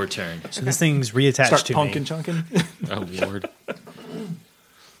is your turn. So this thing's reattached Start to punking, me. chunking. Oh lord!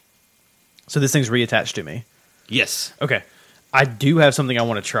 So this thing's reattached to me. Yes. Okay. I do have something I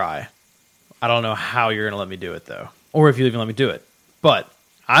want to try. I don't know how you're going to let me do it, though. Or if you even let me do it. But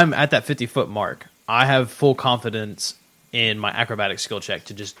I'm at that 50-foot mark. I have full confidence in my acrobatic skill check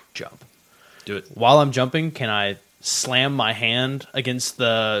to just jump. Do it. While I'm jumping, can I slam my hand against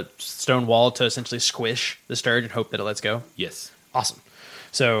the stone wall to essentially squish the sturge and hope that it lets go? Yes. Awesome.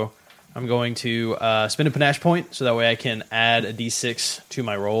 So I'm going to spend a panache point so that way I can add a d6 to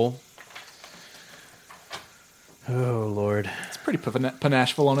my roll. Oh, Lord. It's pretty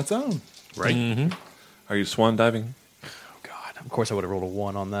panasheful on its own. Right. Are you swan diving? Oh, God. Of course I would have rolled a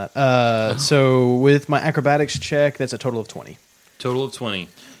 1 on that. So with my acrobatics check, that's a total of 20. Total of 20.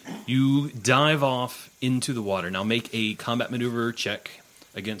 You dive off into the water. Now make a combat maneuver check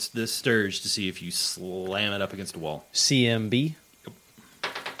against this sturge to see if you slam it up against a wall. CMB.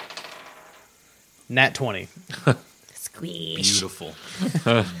 Nat 20. Squeeze. Beautiful.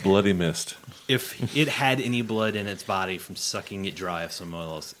 Bloody mist. If it had any blood in its body from sucking it dry of someone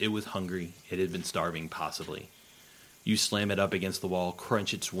else, it was hungry. It had been starving, possibly. You slam it up against the wall,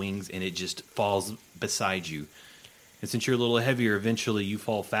 crunch its wings, and it just falls beside you. And since you're a little heavier, eventually you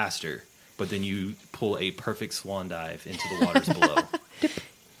fall faster. But then you pull a perfect swan dive into the waters below.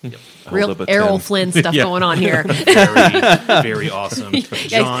 Yep. Real up a Errol 10. Flynn stuff Yeah. going on here. Very, very awesome. Yeah,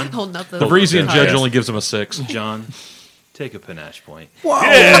 John, holding up the The Parisian cards. judge only gives him a 6. John, take a panache point.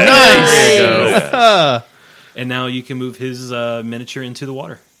 And now you can move his miniature into the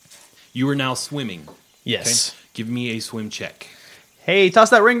water. You are now swimming. Yes. Okay? Give me a swim check. Hey, toss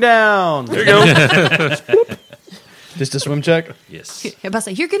that ring down. There you go. Just a swim check. Yes. I'm about to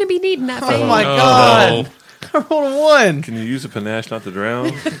say, you're going to be needing that Oh thing. my god! I rolled a 1. Can you use a panache not to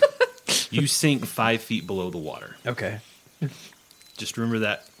drown? You sink 5 feet below the water. Okay. Just remember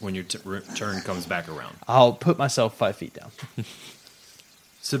that when your turn comes back around. I'll put myself 5 feet down.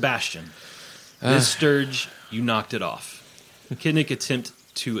 Sebastian, this sturge, you knocked it off. Kidnick attempt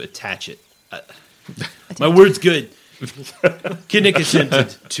to attach it. My word's good. Kidnick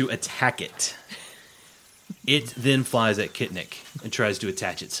attempted to attack it. It then flies at Kidnick and tries to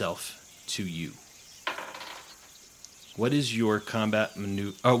attach itself to you. What is your combat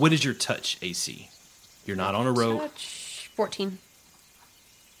maneuver? What is your touch AC? You're not on a rope. Touch 14.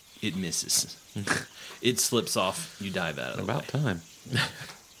 It misses. It slips off. You dive out of the About way. time.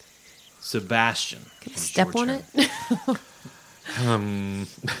 Sebastian. Step on turn. it.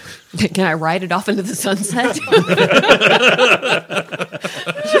 Can I ride it off into the sunset?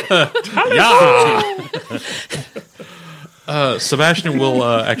 Sebastian will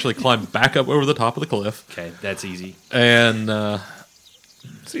actually climb back up over the top of the cliff. Okay, that's easy. And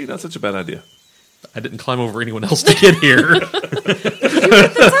See, not such a bad idea. I didn't climb over anyone else to get here.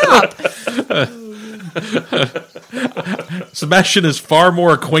 Sebastian is far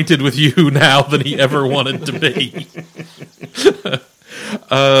more acquainted with you now than he ever wanted to be.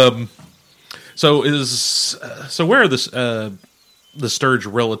 So where are the Sturge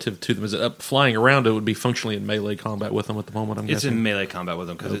relative to them? Is it up flying around? It would be functionally in melee combat with them at the moment. I'm It's guessing. in melee combat with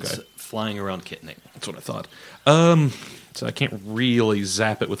him because it's flying around Kidnick. That's what I thought. So I can't really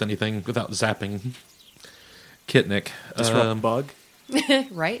zap it with anything without zapping Kidnick. Disrupt bug.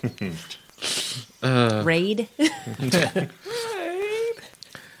 right? Raid.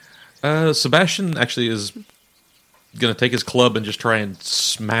 Sebastian actually is going to take his club and just try and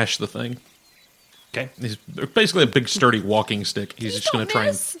smash the thing. Okay. He's basically a big sturdy walking stick. He's just going to try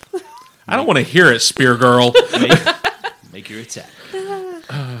and... Miss. I don't want to hear it, Spear Girl. Make your attack.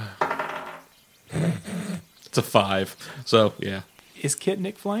 It's a 5. So, yeah. Is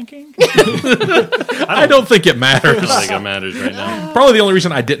Kidnick flanking? I don't think it matters. I don't think it matters right now. Probably the only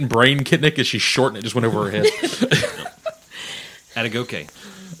reason I didn't brain Kidnick is she's short and it just went over her head. Atagoke.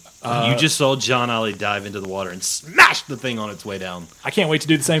 You just saw John Ollie dive into the water and smash the thing on its way down. I can't wait to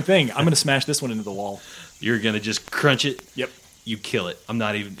do the same thing. I'm going to smash this one into the wall. You're going to just crunch it. Yep. You kill it. I'm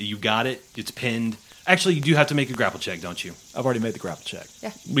not even... You got it. It's pinned. Actually, you do have to make a grapple check, don't you? I've already made the grapple check.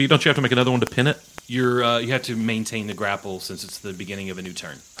 Well, don't you have to make another one to pin it? You have to maintain the grapple since it's the beginning of a new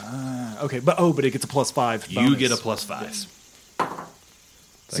turn. Okay, but it gets a +5. You bonus. get a +5. Yes.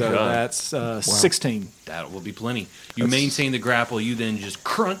 So God. that's 16. That will be plenty. You maintain the grapple. You then just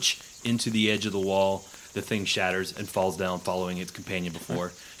crunch into the edge of the wall. The thing shatters and falls down, following its companion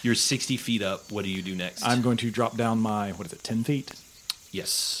before. You're 60 feet up. What do you do next? I'm going to drop down my, 10 feet?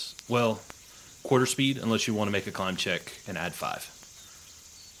 Yes. Well, quarter speed, unless you want to make a climb check and add 5.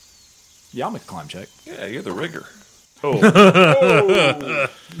 Yeah, I'll make a climb check. Yeah, you're the rigger.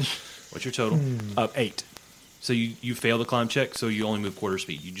 What's your total? 8. So you fail the climb check, so you only move quarter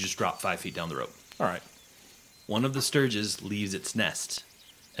speed. You just drop 5 feet down the rope. All right. One of the sturges leaves its nest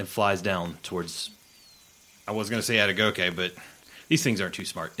and flies down towards... I was going to say Atagoke, but these things aren't too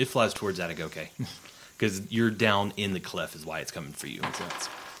smart. It flies towards Atagoke. Because you're down in the cliff is why it's coming for you.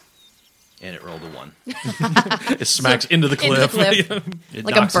 And it rolled a 1. It smacks into the Into the cliff. cliff. It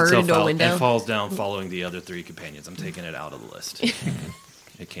Like a knocks bird itself into a out window. and falls down following the other 3 companions. I'm taking it out of the list.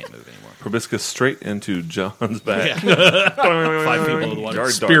 It can't move anymore. Proboscis straight into John's back. 5 feet below the water.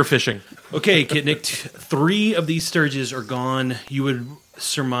 Yard dart. Spearfishing. Okay, Kidnick, 3 of these sturges are gone. You would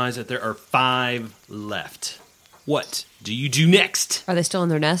surmise that there are 5 left. What do you do next? Are they still in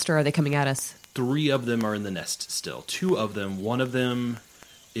their nest or are they coming at us? 3 of them are in the nest still. 2 of them, one of them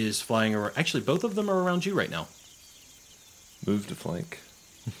is flying around. Actually, both of them are around you right now. Move to flank.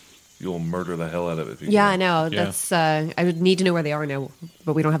 You'll murder the hell out of it. If you Yeah, I can. know. Yeah. That's. I would need to know where they are now,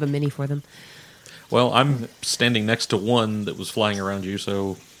 but we don't have a mini for them. Well, I'm standing next to one that was flying around you,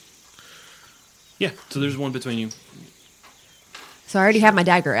 so... Yeah, so there's one between you. So I already have my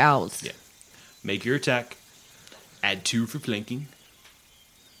dagger out. Yeah. Make your attack. Add 2 for flanking.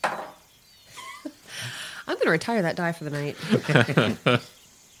 I'm going to retire that die for the night.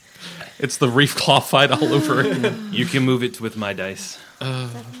 It's the reef claw fight all over again. You can move it with my dice. 10?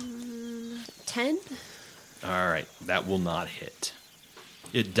 All right, that will not hit.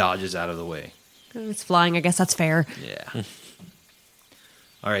 It dodges out of the way. It's flying. I guess that's fair. Yeah.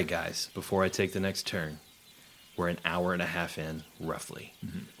 All right, guys, before I take the next turn, we're an hour and a half in, roughly.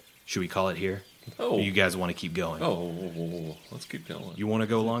 Should we call it here? Oh, You guys want to keep going? let's keep going. You want to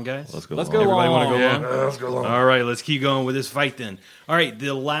go along, guys? Let's go. Let's long. go Everybody long. want to go Yeah. along? Let's go long. All right, let's keep going with this fight then. All right,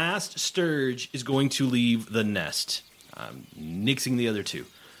 the last Sturge is going to leave the nest. I'm nixing the other two.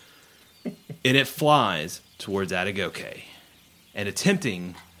 And it flies towards Atagoke and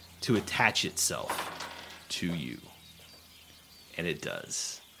attempting to attach itself to you. And it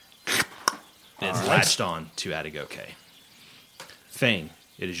does. And it's latched on to Atagoke. Fane,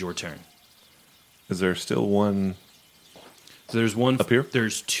 it is your turn. Is there still one? So there's one Up here?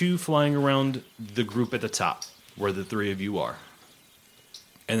 There's two flying around the group at the top, where the three of you are,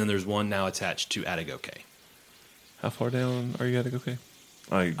 and then there's one now attached to Atagoke. How far down are you at? Okay.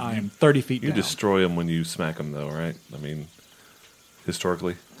 I am 30 feet You down. destroy them when you smack them, though, right? I mean,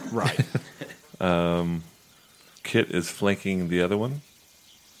 historically, Right. Kit is flanking the other one.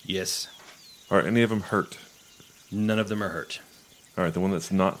 Yes, Are any of them hurt? none of them are hurt. All right, the one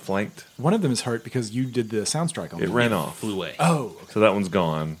that's not flanked, One of them is hurt because you did the sound strike on it me. ran off. Flew away. Oh, So that one's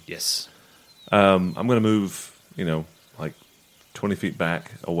gone. Yes. I'm going to move, like 20 feet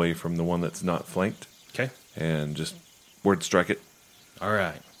back away from the one that's not flanked Okay. and just word strike it. All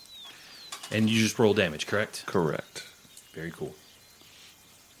right. And you just roll damage, correct? Correct. Very cool.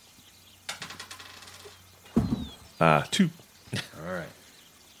 2. All right.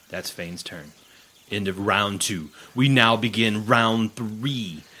 That's Fane's turn. End of round 2. We now begin round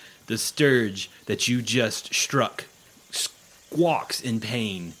 3. The Sturge that you just struck squawks in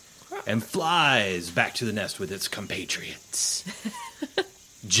pain and flies back to the nest with its compatriots.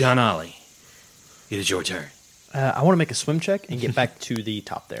 John Ollie, it is your turn. I want to make a swim check and get back to the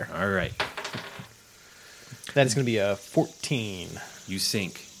top there. All right. That is going to be a 14. You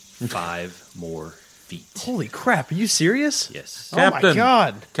sink 5 more feet. Holy crap! Are you serious? Yes. Oh my Captain.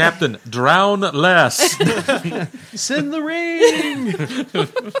 god! Captain, drown less. Send the ring.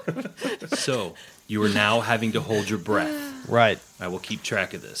 So you are now having to hold your breath. Right. I will keep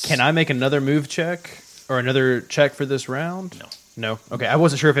track of this. Can I make another move check or another check for this round? No. No. Okay. I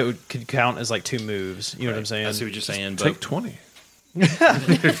wasn't sure if it could count as like 2 moves. You know what I'm saying? I see what you're saying, but Take 20.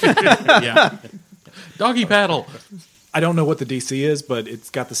 yeah. Doggy paddle. I don't know what the DC is, but it's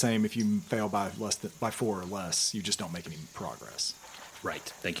got the same. If you fail by by 4 or less, you just don't make any progress. right.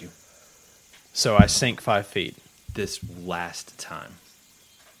 Thank you. So I sink 5 feet. This last time.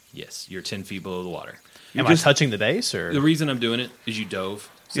 Yes, you're 10 feet below the water. Am just- I touching the base or? The reason I'm doing it is you dove.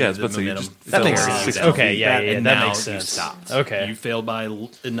 So Yeah, I was the about to say, you momentum just That makes fell sense. 60 Okay, feet. yeah, and that now makes you sense. stopped. Okay. You failed by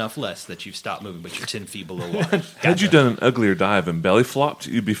enough less that you've stopped moving, but you're 10 feet below water. Had you done an uglier dive and belly flopped,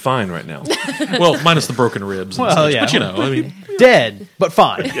 you'd be fine right now. Well, minus the broken ribs. And Well, such, yeah. But, I mean, Dead, but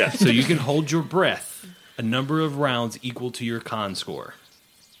fine. So you can hold your breath a number of rounds equal to your con score.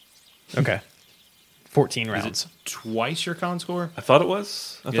 Okay. 14 Is rounds. it twice your con score? I thought it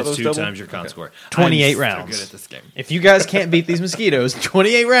was. I thought it It's was 2 double. times your con score. 28 I'm so rounds. good at this game. If you guys can't beat these mosquitoes,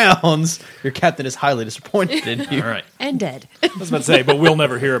 28 rounds, your captain is highly disappointed in you. All right. And dead. I was about to say, but we'll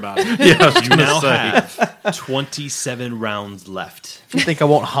never hear about it. You now have 27 rounds left. You think I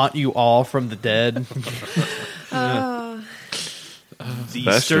won't haunt you all from the dead? The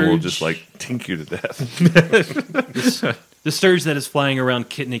Bastion will Sturge- just like tink you to death. The Sturge that is flying around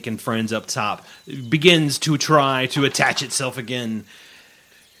Kitnick and friends up top begins to try to attach itself again.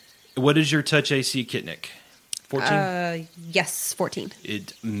 What is your touch AC, Kitnick? 14? Yes, 14.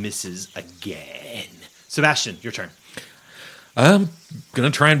 It misses again. Sebastian, your turn. I'm going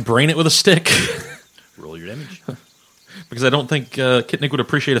to try and brain it with a stick Roll your damage. because I don't think Kitnick would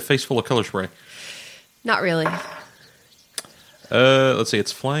appreciate a face full of color spray. Not really. Let's see,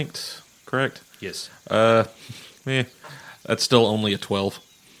 it's flanked, correct? Yes. That's still only a 12.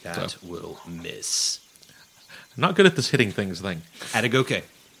 That will miss. I'm not good at this hitting things thing. Atagoke.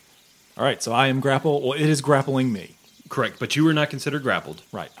 All right, so I am grapple. Well, it is grappling me. Correct, but you were not considered grappled.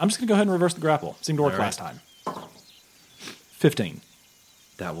 Right. I'm just going to go ahead and reverse the grapple. Seemed to work All right. last time. 15.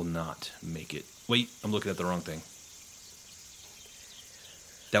 That will not make it. Wait, I'm looking at the wrong thing.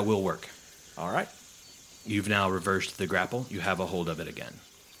 That will work. All right. You've now reversed the grapple. You have a hold of it again.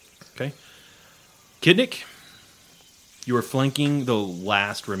 Okay. Kidnick, you are flanking the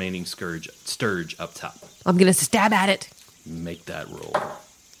last remaining Sturge up top. I'm going to stab at it. Make that roll.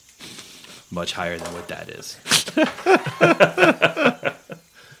 Much higher than what that is.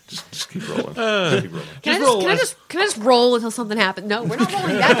 Just keep rolling. Just keep rolling. Can I just roll until something happens? No, we're not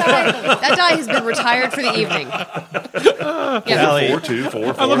rolling. That die has been retired for the evening. Yeah. Allie, 4-2,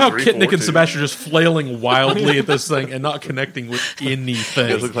 4-4. I love how 3, Kitnick 4, and 2. Sebastian are just flailing wildly at this thing and not connecting with You anything.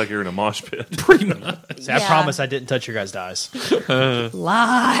 guys look like you're in a mosh pit. Pretty much. see, I Yeah. promise I didn't touch your guys' dice.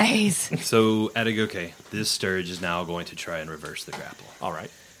 Lies. So, Atagoke, this Sturge is now going to try and reverse the grapple. All right.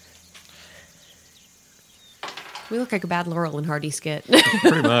 We look like a bad Laurel and Hardy skit.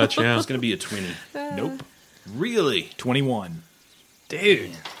 Pretty much, yeah. It's going to be a 20. Nope. Really? 21.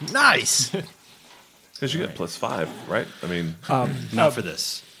 Dude, nice. Because you get +5, right? I mean, Not for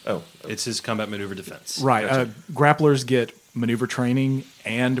this. oh, It's his combat maneuver defense. Right. Grapplers get maneuver training,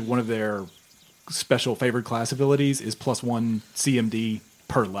 and one of their special favored class abilities is +1 CMD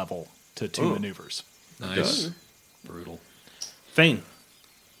per level to 2 maneuvers. Nice. Brutal. Fane.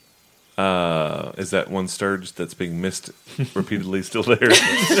 is that one Sturge that's being missed repeatedly still there?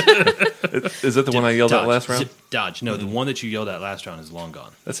 Is that the one I yelled at last round? Zip, dodge. No, the one that you yelled at last round is long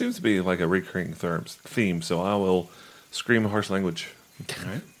gone. That seems to be like a recurring theme, so I will scream harsh language. All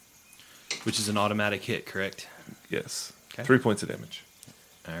right. Which is an automatic hit, correct? Yes. Okay. 3 points of damage.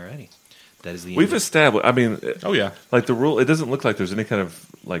 All righty. That is the We've end. established, I mean, Oh, yeah. like the rule, it doesn't look like there's any kind of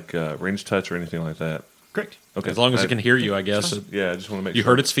like range touch or anything like that. Correct. Okay. As long as it can hear you, I guess. Yeah, I just want to make You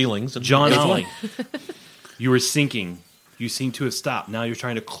sure. heard its feelings. And John it's Ollie. fine. You were sinking. You seem to have stopped. Now you're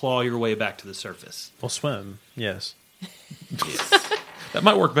trying to claw your way back to the surface. Well, swim. Yes. That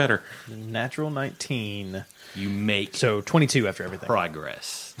might work better. Natural 19. You make So 22 after everything.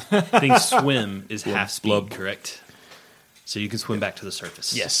 progress. I think swim is half speed, blub. correct? So you can swim back to the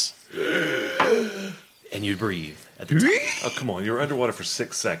surface. Yes. And you breathe at the top. Oh, come on. You were underwater for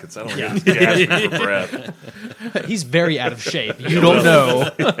 6 seconds. I don't get gasping for breath. He's very out of shape. You don't know.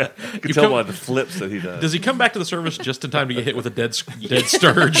 You can tell by the flips that he does. Does he come back to the surface just in time to get hit with a dead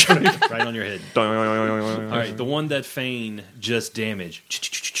sturge? Right on your head. All All right, the one that Fane just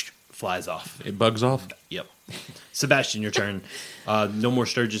damaged flies off. It bugs off. Yep. Sebastian, your turn. No more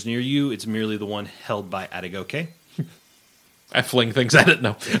sturges near you. It's merely the one held by Atagoke. I fling things at it.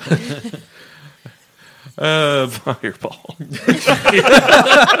 No. Fireball.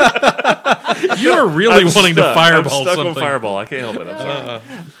 You are really wanting to I'm fireball stuck something. on fireball. I can't help it. I'm sorry.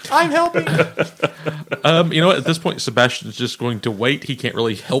 I'm helping. You know what? At this point, Sebastian's just going to wait. He can't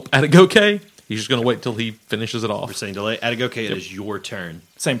really help Atagoke. He's just going to wait till he finishes it We're off. saying delay. Atagoke, it is your turn.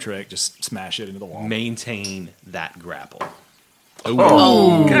 Same trick. Just smash it into the wall. Maintain that grapple.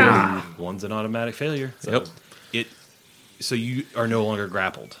 Oh, One's an automatic failure. Yep. So you are no longer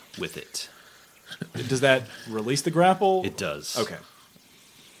grappled with it. Does that release the grapple? It does. Okay.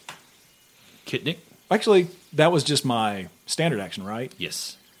 Kitnick? Actually, that was just my standard action, right?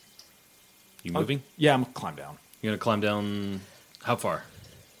 Yes. You moving? Yeah, I'm gonna climb down. You're going to climb down how far?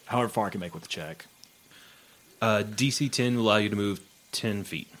 However far I can make with the check. DC 10 will allow you to move 10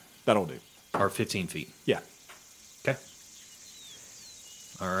 feet That'll do. or 15 feet. Yeah. Okay.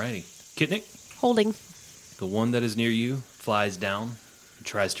 All righty. Kitnick, Holding. the one that is near you flies down and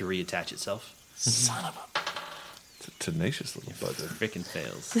tries to reattach itself. Son of a. It's a tenacious little bugger. Freaking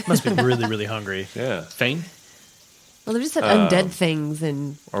fails. Must be really, really hungry. Yeah. Fane? Well, they're just said undead things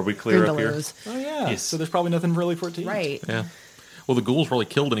and Are we clear up here? Grindelows. Oh yeah. Yes. So there's probably nothing really for it to eat. Right. yeah. Well, the ghouls really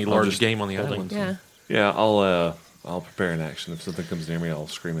killed any large just game on the island. Yeah. Yeah, I'll prepare an action. If something comes near me, I'll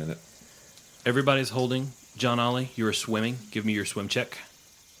scream at it. Everybody's holding. John Ollie, you are swimming. Give me your swim check.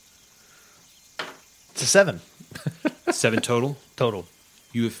 It's a 7 7 total. total.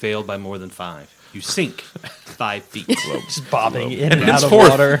 You have failed by more than 5. You sink 5 feet. Just bobbing in And and out of henceforth,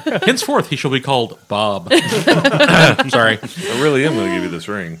 water. henceforth, he shall be called Bob. Sorry. I really am going to give you this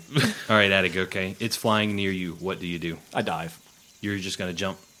ring. All right, Atagoke. It's flying near you. What do you do? I dive. You're just going to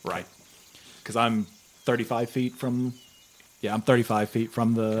jump? Right. Because I'm 35 feet from. Yeah, I'm 35 feet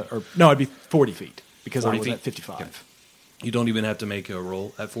from the. Or no, I'd be 40 feet because I 40 was feet? at 55. Okay. You don't even have to make a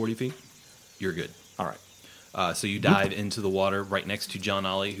roll at 40 feet. You're good. All right. So you dive into the water right next to John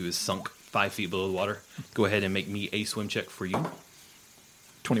Ollie, who is sunk 5 feet below the water. Go ahead and make me a swim check for you.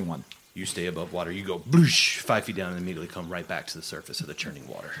 21. You stay above water. You go bloosh 5 feet down and immediately come right back to the surface of the churning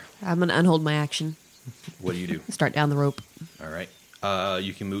water. I'm going to unhold my action. What do you do? Start down the rope. All right.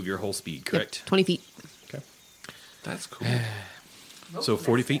 You can move your whole speed, correct? Yep, 20 feet. Okay. That's cool. So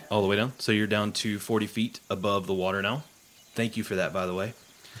 40 feet all the way down. So you're down to 40 feet above the water now. Thank you for that, by the way.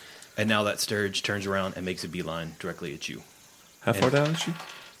 And now that Sturge turns around and makes a beeline directly at you. How far down is she?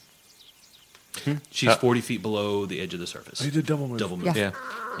 She's 40 feet below the edge of the surface. Oh, you did double move. Double move. Yeah. Yeah.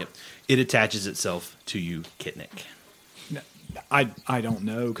 Yep. It attaches itself to you, Kitnick. I don't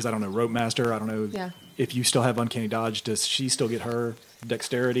know because I don't know Rope Master. I don't know Yeah. if you still have Uncanny Dodge. Does she still get her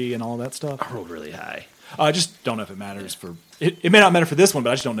dexterity and all that stuff? I rolled really high. I just don't know if it matters for. It may not matter for this one,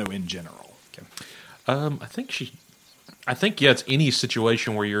 but I just don't know in general. I think yeah, it's any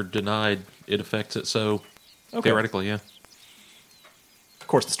situation where you're denied, it affects it. So Okay. theoretically, yeah. Of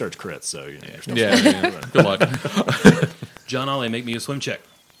course, the Sturge crits, so you know, you're still Yeah. Good luck. John Ollie, make me a swim check.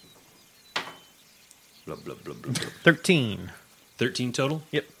 Blah, blah, blah, blah, blah. 13. 13 total?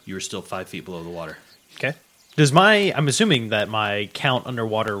 Yep. You are still 5 feet below the water. Okay. I'm assuming that my count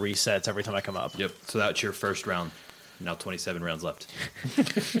underwater resets every time I come up. Yep. So that's your first round. Now 27 rounds left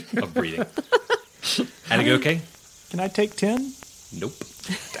of breathing. Atagoke? Can I take 10? Nope.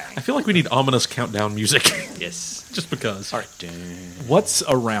 I feel like we need ominous countdown music. Yes. Just because. All right. What's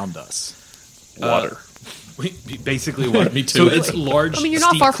around us? Water. Basically what? Me too. So it's large, I mean, you're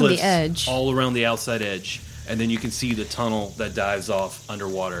not steep far from the cliffs edge. all around the outside edge. And then you can see the tunnel that dives off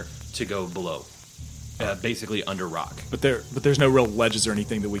underwater to go below. Basically under rock. But there's no real ledges or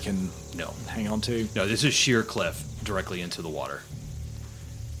anything that we can No. hang on to. No, this is sheer cliff directly into the water.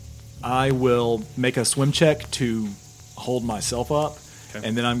 I will make a swim check to hold myself up, Okay.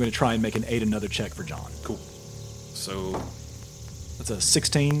 and then I'm going to try and make an aid another check for John. Cool. So That's a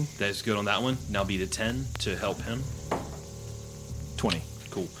 16, that's good on that one. Now beat a 10 to help him. 20.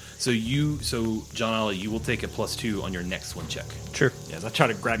 Cool. So John Ollie, you will take a +2 on your next swim check. Sure. Yes, I try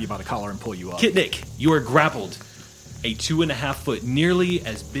to grab you by the collar and pull you up. Kitnik, you are grappled. A 2.5 foot, nearly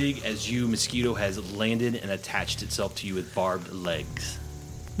as big as you, mosquito has landed and attached itself to you with barbed legs.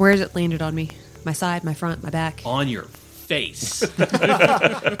 Where has it landed on me? My side, my front, my back. On your face. Man,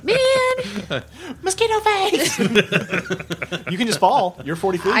 mosquito face. You can just fall. You're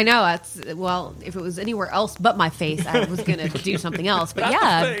 40 feet. I know. If it was anywhere else but my face, I was going to do something else. But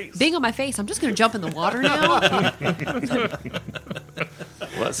being on my face, I'm just going to jump in the water now.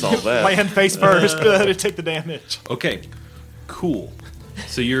 Well, that solved that. Land face first to take the damage. Okay, cool.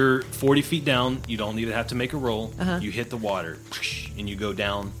 So you're 40 feet down. You don't even have to make a roll. You hit the water, and you go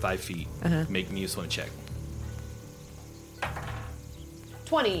down 5 feet. Make me a swim check.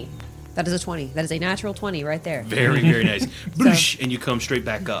 20. That is a 20. That is a natural 20 right there. Very, very nice. Boosh, and you come straight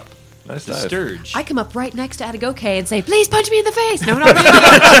back up. Nice The dive. Sturge. I come up right next to Atagoke and say, please punch me in the face. No, no, no.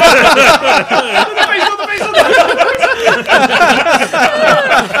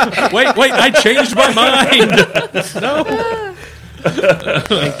 Wait, I changed my mind. No.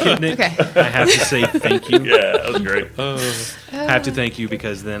 Kitnik, Okay. I have to say thank you. Yeah, that was great. I have to thank you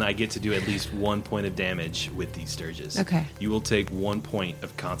because then I get to do at least 1 point of damage with these Sturges. Okay. You will take 1 point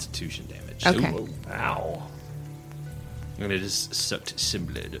of Constitution damage. Okay. Ooh, ow. I'm going to just suck some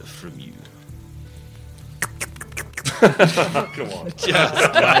blood from you. Come on. Just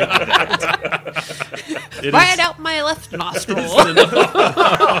like that. It Right is- out my left nostril. Well,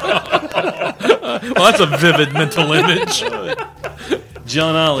 that's a vivid mental image.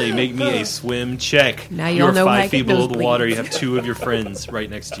 John Ollie, make me a swim check. Now you You're all know why I 5 get feet below the nosebleeds. water. You have 2 of your friends right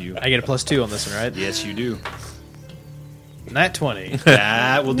next to you. I get a +2 on this one, right? Yes, you do. Nat 20.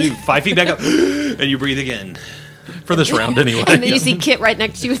 That will do. 5 feet back up. And you breathe again. For this round, anyway. And then you see Kit right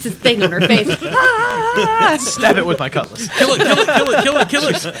next to you with this thing on her face. Stab it with my cutlass. Kill it.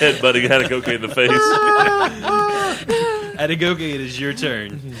 Headbutting Hanagoke in the face. Atagoke, it is your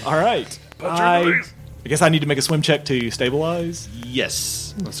turn. All right. I guess I need to make a swim check to stabilize.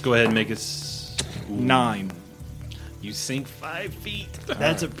 Yes. Let's go ahead and make it. 9. You sink 5 feet.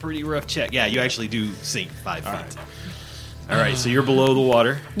 That's a pretty rough check. Yeah, you actually do sink 5 feet. right. All right, so you're below the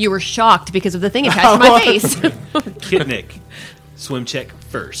water. You were shocked because of the thing attached to my face. Kitnik, swim check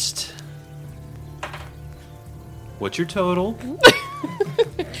first. What's your total?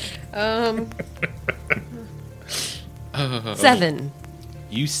 7.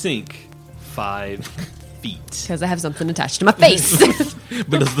 You sink 5 feet. Because I have something attached to my face.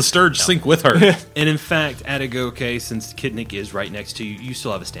 But does the Sturge sink with her? And in fact, Atagoke, since Kitnik is right next to you, you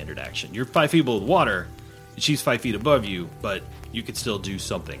still have a standard action. You're 5 feet below the water. She's 5 feet above you, but you could still do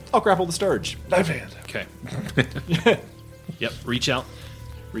something. I'll grapple the Sturge. Knife hand. Okay. Yep, reach out.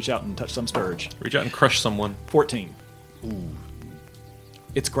 Reach out and touch some Sturge. Reach out and crush someone. 14. Ooh.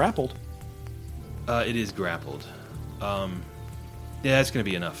 It's grappled. It is grappled. Yeah, that's going to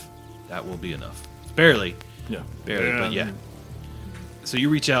be enough. That will be enough. Barely. Yeah. Barely, but yeah. So you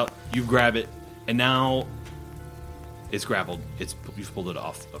reach out, you grab it, and now it's grappled. You've pulled it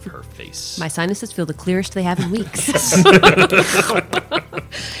off of her face. My sinuses feel the clearest they have in weeks.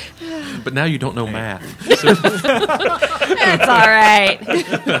 But now you don't know math. That's all right.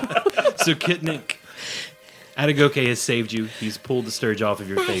 So Kitnik, Atagoke has saved you. He's pulled the Sturge off of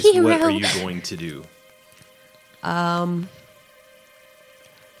your My face. hero. What are you going to do?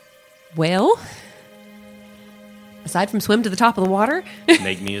 Well, aside from swim to the top of the water,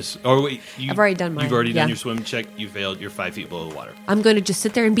 Make me a... Oh, wait. I've already done mine, You've already done yeah. your swim check. You failed. You're 5 feet below the water. I'm going to just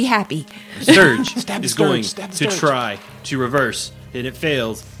sit there and be happy. Sturge Stab the is Sturge, going stab the to Sturge. try to reverse, and it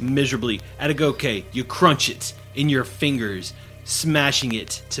fails miserably. Atagoke, you crunch it in your fingers, smashing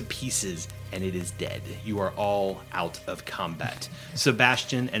it to pieces. and it is dead. You are all out of combat.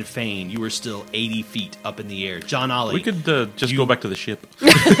 Sebastian and Fane, you are still 80 feet up in the air. John Ollie. We could just go back to the ship.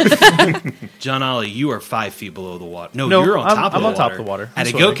 John Ollie, you are 5 feet below the water. No, No, you're on top of the I'm water. on top of the water. I'm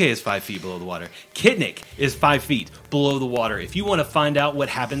Atagoke is 5 feet below the water. Kidnick is 5 feet below the water. If you want to find out what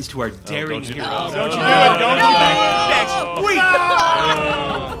happens to our daring heroes, Don't you do it! Don't you do it! Next week!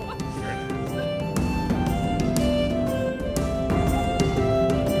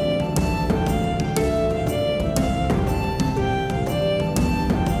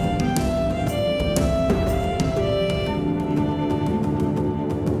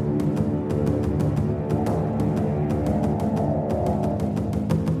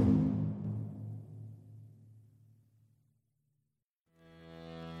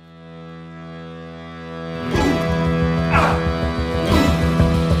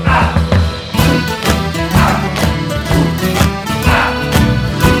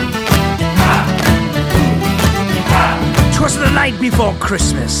 Before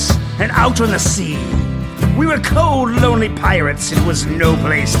Christmas, and out on the sea, we were cold, lonely pirates. It was no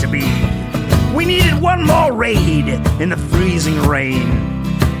place to be. We needed one more raid in the freezing rain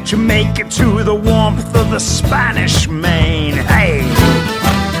to make it to the warmth of the Spanish Main. Hey!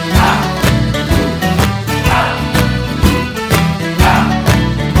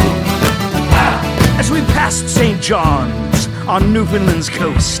 As we passed St. John's on Newfoundland's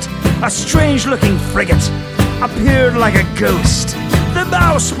coast, a strange-looking frigate appeared like a ghost. The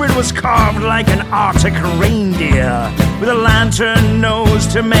bowsprit was carved like an Arctic reindeer, with a lantern nose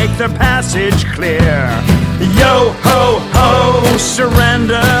to make their passage clear. Yo ho ho,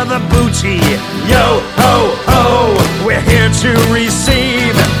 surrender the booty. Yo ho ho, we're here to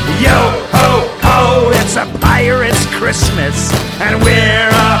receive. Yo ho ho, it's a pirate's Christmas, and we're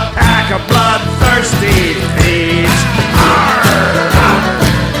a pack of bloodthirsty thieves. Arr!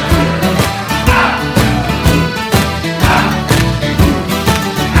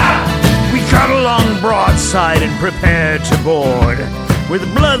 Broadside and prepared to board. With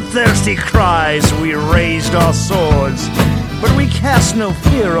bloodthirsty cries we raised our swords, but we cast no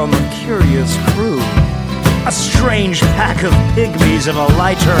fear on the curious crew, a strange pack of pygmies of a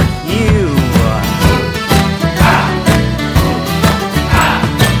lighter hue.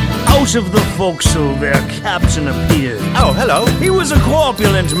 Out of the forecastle their captain appeared. Oh, hello. He was a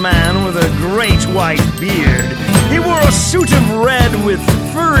corpulent man with a great white beard. He wore a suit of red with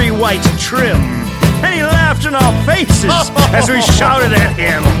furry white trim, and he laughed in our faces as we shouted at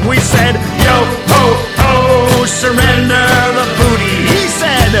him. We said, yo ho ho, surrender the booty. He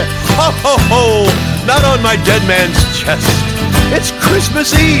said, Ho ho ho, not on my dead man's chest. It's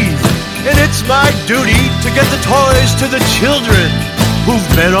Christmas Eve, and it's my duty to get the toys to the children who've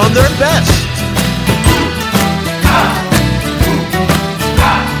been on their best.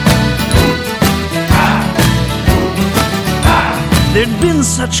 There'd been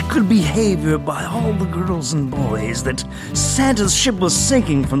such good behavior by all the girls and boys that Santa's ship was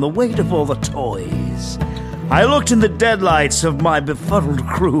sinking from the weight of all the toys. I looked in the deadlights of my befuddled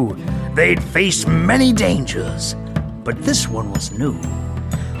crew. They'd faced many dangers, but this one was new.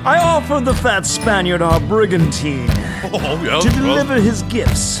 I offered the fat Spaniard our brigantine to deliver his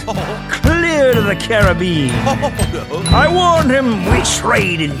gifts clear to the Caribbean. I warned him we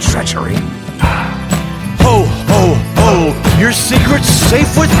trade in treachery. Ho, ho, ho, your secret's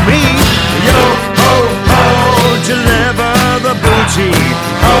safe with me. Yo, ho, ho, deliver the booty.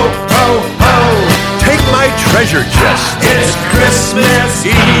 Ho, ho, ho, take my treasure chest. It's Christmas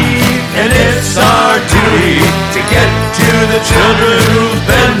Eve.